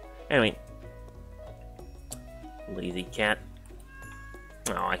 Anyway. Lazy cat.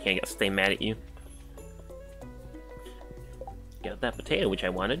 Oh, I can't stay mad at you. Got that potato, which I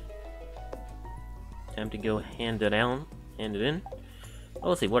wanted. Time to go hand it out. Hand it in. Oh,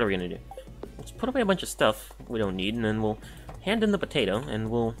 let's see, what are we gonna do? Let's put away a bunch of stuff we don't need, and then we'll hand in the potato, and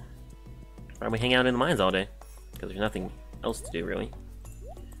we'll probably hang out in the mines all day. Because there's nothing else to do, really.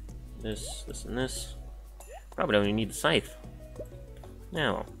 This, and this. Probably don't even need the scythe.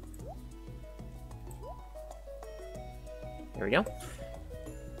 Now. There we go.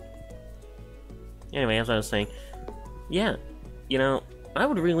 Anyway, as I was saying, yeah, you know, I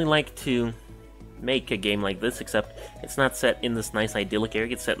would really like to make a game like this, except it's not set in this nice idyllic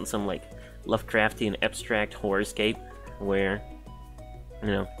area. It's set in some, like, Lovecraftian abstract horrorscape, where, you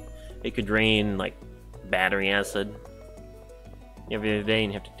know, it could rain, like, battery acid every other day,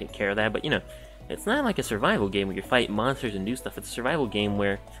 and you have to take care of that. But, you know, it's not like a survival game where you fight monsters and do stuff. It's a survival game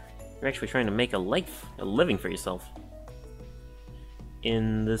where you're actually trying to make a living for yourself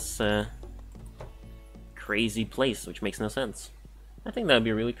in this, crazy place, which makes no sense. I think that would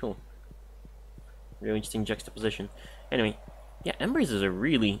be really cool. Really interesting juxtaposition. Anyway, yeah, Embers is a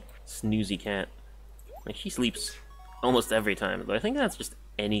really snoozy cat. Like, she sleeps almost every time, but I think that's just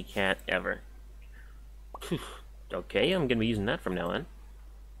any cat ever. Whew. Okay, I'm gonna be using that from now on.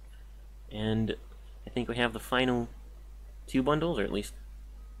 And I think we have the final 2 bundles, or at least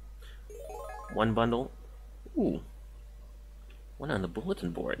 1 bundle. Ooh. One on the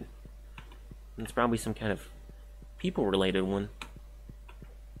bulletin board. And it's probably some kind of people-related one.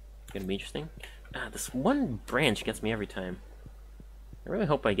 Gonna be interesting. Ah, this one branch gets me every time. I really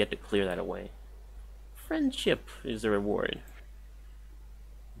hope I get to clear that away. Friendship is the reward.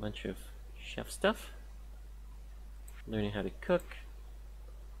 Bunch of chef stuff. Learning how to cook.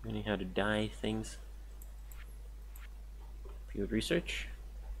 Learning how to dye things. Field research.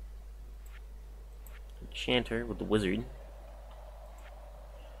 Enchanter with the wizard.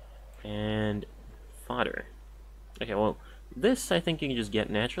 And fodder. Okay, well, this I think you can just get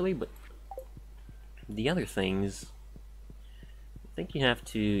naturally, but the other things, I think you have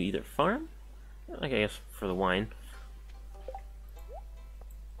to either farm, I guess for the wine,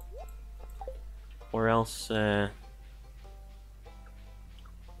 or else,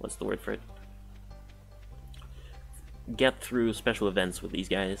 what's the word for it? Get through special events with these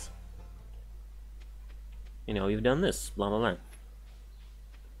guys. You know, you've done this, blah blah blah.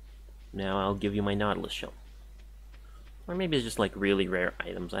 Now I'll give you my Nautilus shell. Or maybe it's just like really rare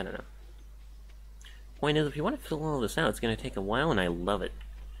items, I don't know. Point is, if you want to fill all this out, it's going to take a while, and I love it.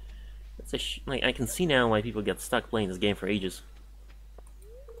 It's like, I can see now why people get stuck playing this game for ages.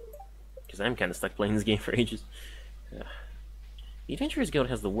 Because I'm kind of stuck playing this game for ages. Ugh. The Adventurers Guild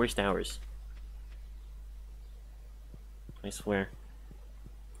has the worst hours. I swear.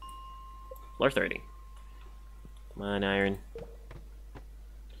 Floor 30. Come on, Iron.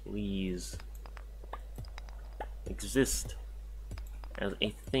 Please. Exist as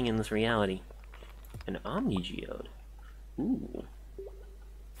a thing in this reality. An Omnigeode. Ooh.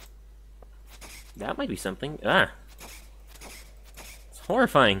 That might be something. Ah! It's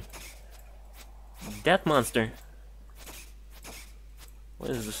horrifying. Death monster.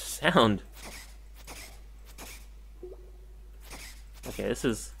 What is this sound? Okay, this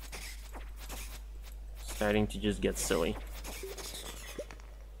is starting to just get silly.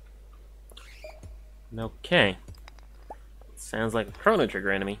 Okay. Sounds like a Chrono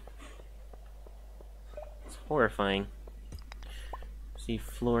Trigger enemy. It's horrifying. See,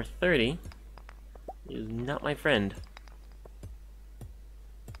 floor 30 is not my friend.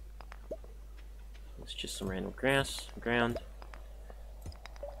 It's just some random grass, ground.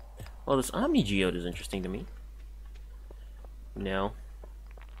 Well, this Omnigeode is interesting to me. No.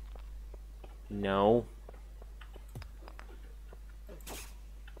 No.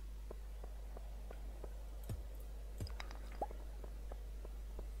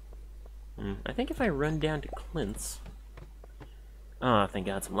 I think if I run down to Clint's... Oh, thank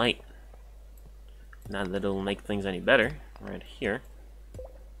God, some light. Not that it'll make things any better, right here.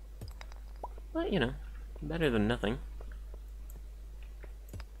 But, you know, better than nothing.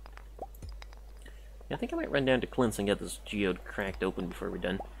 Yeah, I think I might run down to Clint's and get this geode cracked open before we're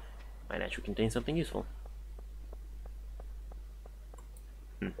done. Might actually contain something useful.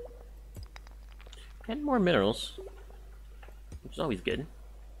 And more minerals, which is always good.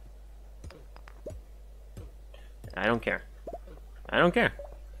 I don't care. I don't care.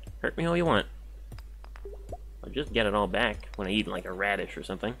 Hurt me all you want. I'll just get it all back when I eat like a radish or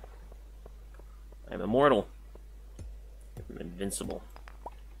something. I'm immortal. I'm invincible.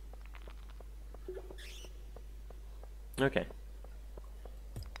 Okay.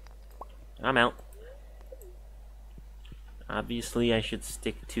 I'm out. Obviously, I should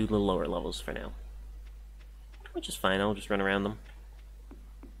stick to the lower levels for now. Which is fine, I'll just run around them.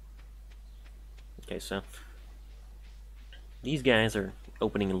 Okay, so... these guys are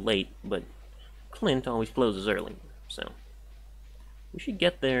opening late, but Clint always closes early, so... we should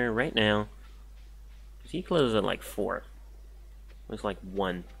get there right now. Because he closes at like 4. Looks like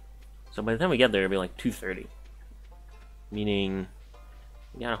 1. So by the time we get there, it'll be like 2:30. Meaning...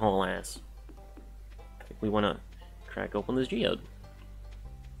 we got a whole ass. If we want to crack open this geode.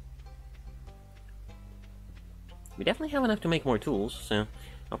 We definitely have enough to make more tools, so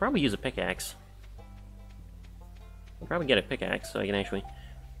I'll probably use a pickaxe. I'll probably get a pickaxe so I can actually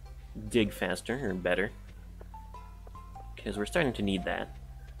dig faster or better. Because we're starting to need that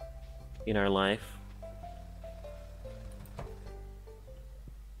in our life.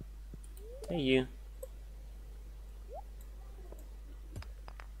 Hey, you.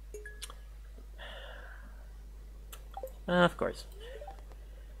 Of course.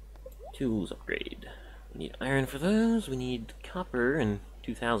 Tools upgrade. We need iron for those, we need copper and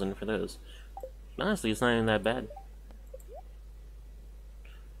 2,000 for those. Honestly, it's not even that bad.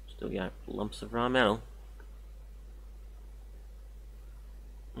 Still got lumps of raw metal.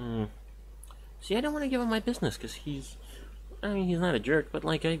 See, I don't want to give him my business, because he's... I mean, he's not a jerk, but,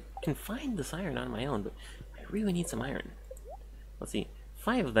 like, I can find this iron on my own, but I really need some iron. Let's see.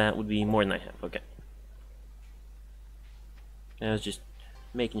 5 of that would be more than I have. Okay. I was just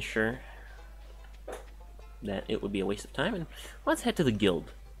making sure that it would be a waste of time, and let's head to the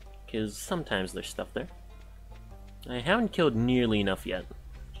guild, because sometimes there's stuff there. I haven't killed nearly enough yet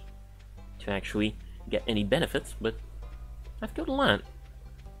to actually get any benefits, but I've killed a lot.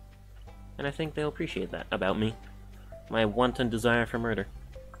 And I think they'll appreciate that about me. My wanton desire for murder.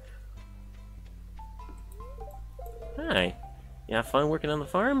 Hi. You have fun working on the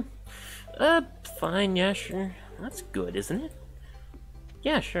farm? Fine, yeah, sure. That's good, isn't it?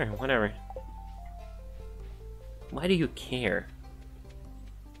 Yeah, sure, whatever. Why do you care?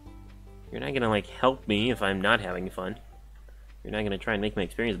 You're not gonna, like, help me if I'm not having fun. You're not gonna try and make my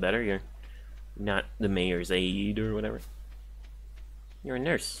experience better. You're not the mayor's aide or whatever. You're a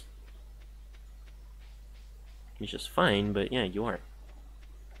nurse. It's just fine, but yeah, you are.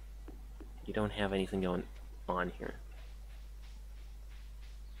 You don't have anything going on here.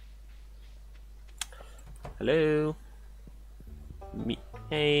 Hello? Me.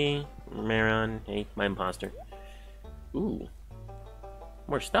 Hey, Maron. Hey, my imposter. Ooh.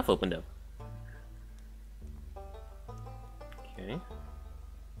 More stuff opened up. Okay.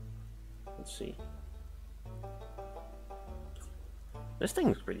 Let's see. This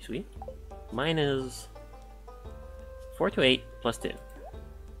thing's pretty sweet. Mine is 4 to 8 plus 2.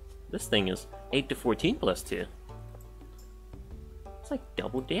 This thing is 8 to 14 plus 2. It's like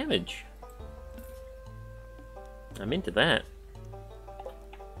double damage. I'm into that.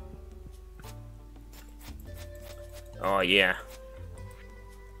 Oh yeah.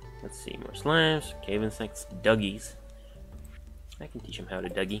 Let's see, more slimes, cave insects, duggies. I can teach them how to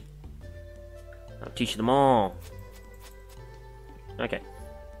Dougie. I'll teach them all. Okay.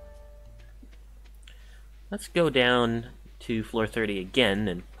 Let's go down to floor 30 again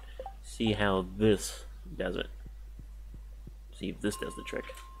and see how this does it. See if this does the trick.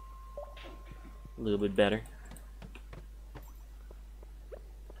 A little bit better.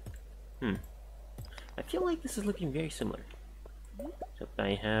 I feel like this is looking very similar. Except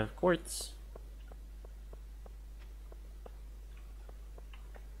I have quartz.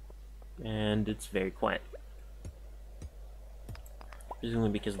 And it's very quiet. Presumably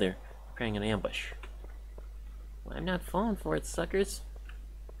because they're preparing an ambush. Well, I'm not falling for it, suckers.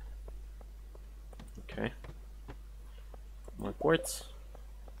 Okay. More quartz.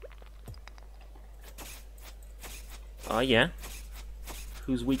 Oh yeah.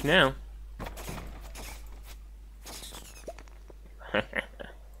 Who's weak now?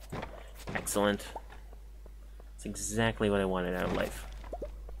 Excellent. That's exactly what I wanted out of life.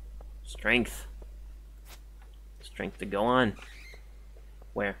 Strength. Strength to go on.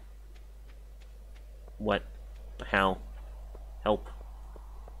 Where? What? How? Help.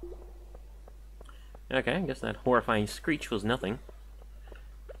 Okay, I guess that horrifying screech was nothing.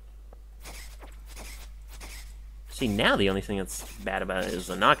 See, now the only thing that's bad about it is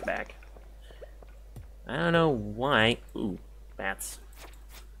the knockback. I don't know why. Ooh, bats.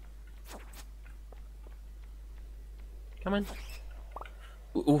 Come on.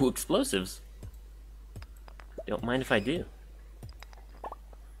 Ooh, explosives. Don't mind if I do.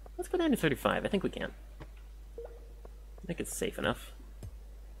 Let's go down to 35. I think we can. I think it's safe enough.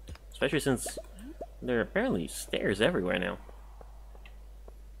 Especially since there are apparently stairs everywhere now.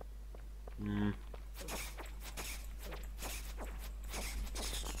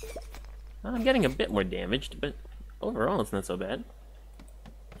 Well, I'm getting a bit more damaged, but overall it's not so bad.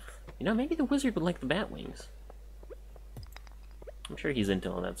 You know, maybe the wizard would like the bat wings. I'm sure he's into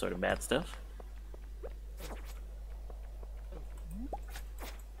all that sort of bat stuff.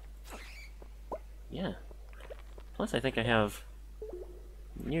 Yeah. Plus, I think I have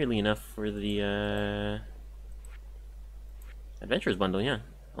nearly enough for the Adventures bundle, yeah.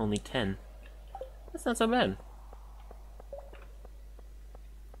 Only 10. That's not so bad.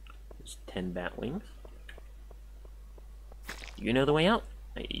 There's 10 bat wings. You know the way out?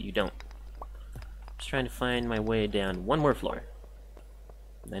 You don't. Just trying to find my way down one more floor.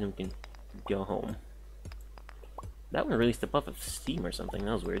 Then we can go home. That one released a puff of steam or something.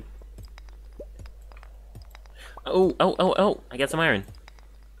 That was weird. Oh, oh, oh, oh! I got some iron.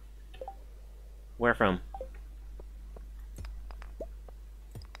 Where from?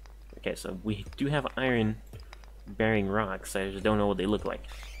 Okay, so we do have iron-bearing rocks. I just don't know what they look like.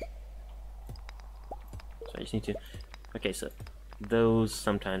 So I just need to... Okay, so those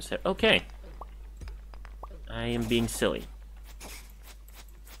sometimes have... Okay! I am being silly.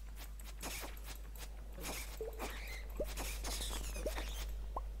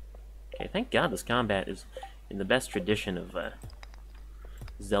 Okay, thank God this combat is in the best tradition of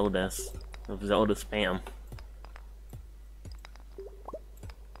Zelda spam.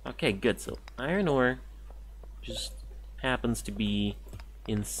 Okay, good. So iron ore just happens to be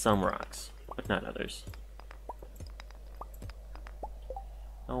in some rocks, but not others.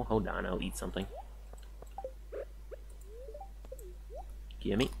 Oh, hold on, I'll eat something.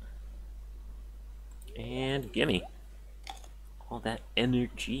 Gimme. And gimme. All that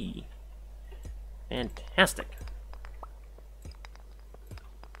energy. Fantastic.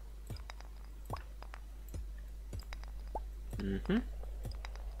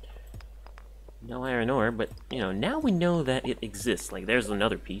 No iron ore, but, you know, now we know that it exists. Like, there's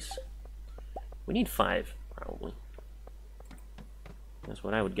another piece. We need 5, probably. That's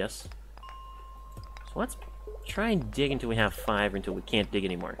what I would guess. So let's try and dig until we have 5 or until we can't dig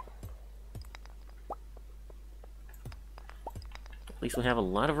anymore. At least we'll have a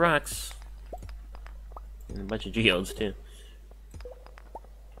lot of rocks. And a bunch of geodes, too.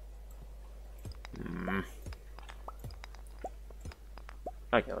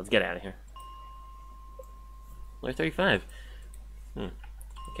 Okay, let's get out of here. Floor 35.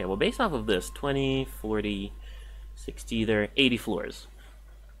 Okay, well, based off of this, 20, 40, 60, there are 80 floors.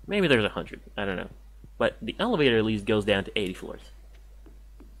 Maybe there's 100. I don't know. But the elevator at least goes down to 80 floors.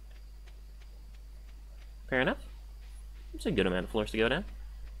 Fair enough. It's a good amount of floors to go down.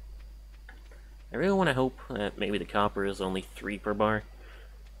 I really want to hope that maybe the copper is only 3 per bar.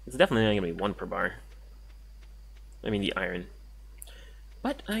 It's definitely not going to be 1 per bar. I mean the iron.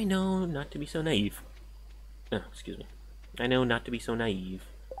 But I know not to be so naive. Oh, excuse me. I know not to be so naive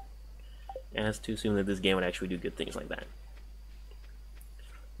as to assume that this game would actually do good things like that.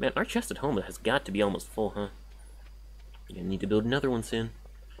 Man, our chest at home has got to be almost full, huh? You're gonna need to build another one soon.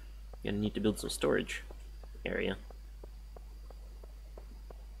 You're gonna need to build some storage area.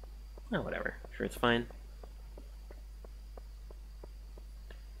 Oh, whatever. Sure, it's fine.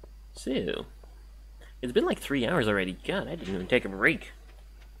 So, it's been like 3 hours already. God, I didn't even take a break.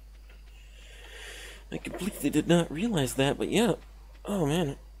 I completely did not realize that, but yeah. Oh,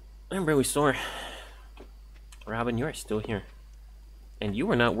 man. I'm really sore. Robin, you're still here. And you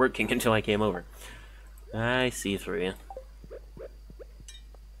were not working until I came over. I see through you.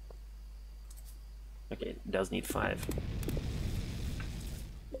 Okay, it does need 5.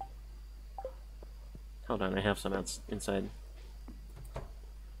 Hold on, I have some inside.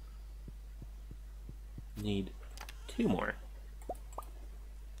 Need 2 more.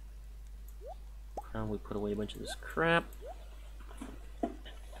 Probably put away a bunch of this crap.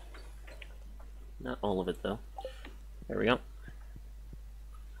 Not all of it, though. There we go.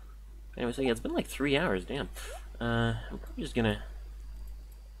 Anyway, so yeah, it's been like 3 hours, damn. I'm probably just gonna...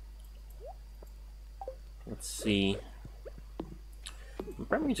 Let's see. I'm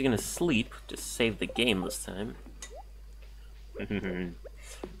probably just gonna sleep to save the game this time. I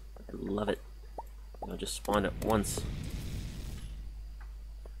love it. I'll just spawn at once.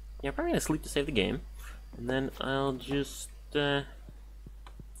 Yeah, I'm probably gonna sleep to save the game. And then I'll just,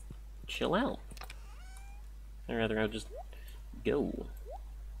 chill out. Or rather, I'll just go.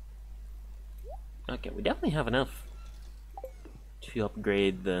 Okay, we definitely have enough to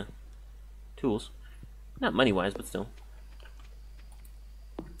upgrade the tools. Not money-wise, but still.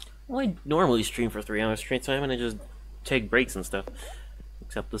 Well, I normally stream for 3 hours straight time, and I just take breaks and stuff.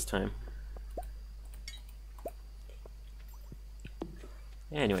 Except this time.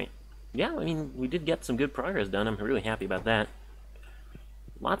 Anyway. Yeah, I mean, we did get some good progress done. I'm really happy about that.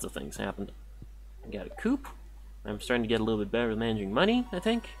 Lots of things happened. I got a coop. I'm starting to get a little bit better with managing money, I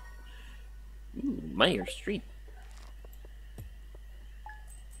think. Ooh, Meyer Street.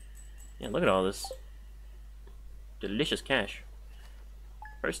 Yeah, look at all this. Delicious cash.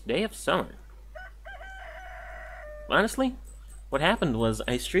 First day of summer. Honestly, what happened was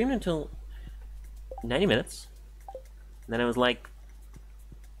I streamed until 90 minutes. And then I was like,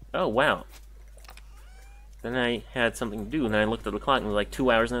 oh, wow. Then I had something to do, and then I looked at the clock, and it was like 2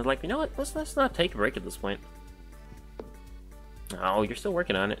 hours, and I was like, you know what, let's not take a break at this point. Oh, you're still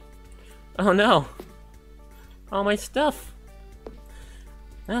working on it. Oh, no! All my stuff!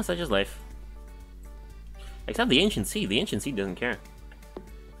 Ah, such is life. Except the Ancient Seed. The Ancient Seed doesn't care.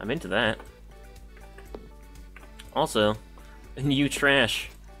 I'm into that. Also, new trash,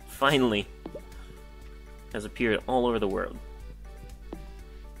 finally, has appeared all over the world.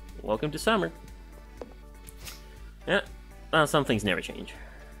 Welcome to summer. Yeah, well, some things never change.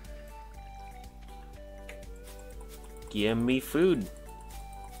 Give me food.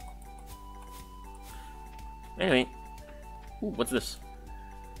 Anyway. Ooh, what's this?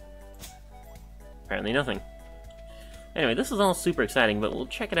 Apparently nothing. Anyway, this is all super exciting, but we'll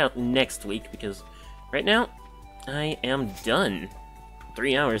check it out next week, because right now, I am done.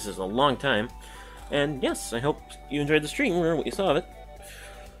 3 hours is a long time. And yes, I hope you enjoyed the stream, or what you saw of it.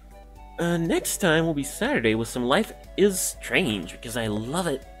 Next time will be Saturday with some Life is Strange, because I love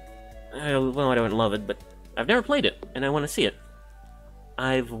it. Well, I don't love it, but I've never played it, and I want to see it.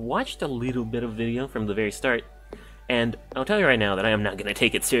 I've watched a little bit of video from the very start, and I'll tell you right now that I am not going to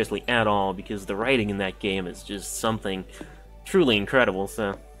take it seriously at all, because the writing in that game is just something truly incredible,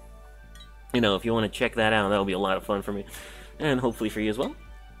 so... You know, if you want to check that out, that'll be a lot of fun for me, and hopefully for you as well.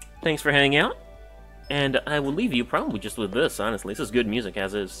 Thanks for hanging out, and I will leave you probably just with this, honestly. This is good music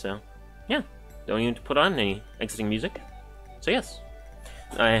as is, so... Yeah, don't even put on any exiting music. So yes,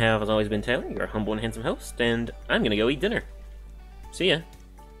 I have, as always, been Taylor, your humble and handsome host, and I'm gonna go eat dinner. See ya.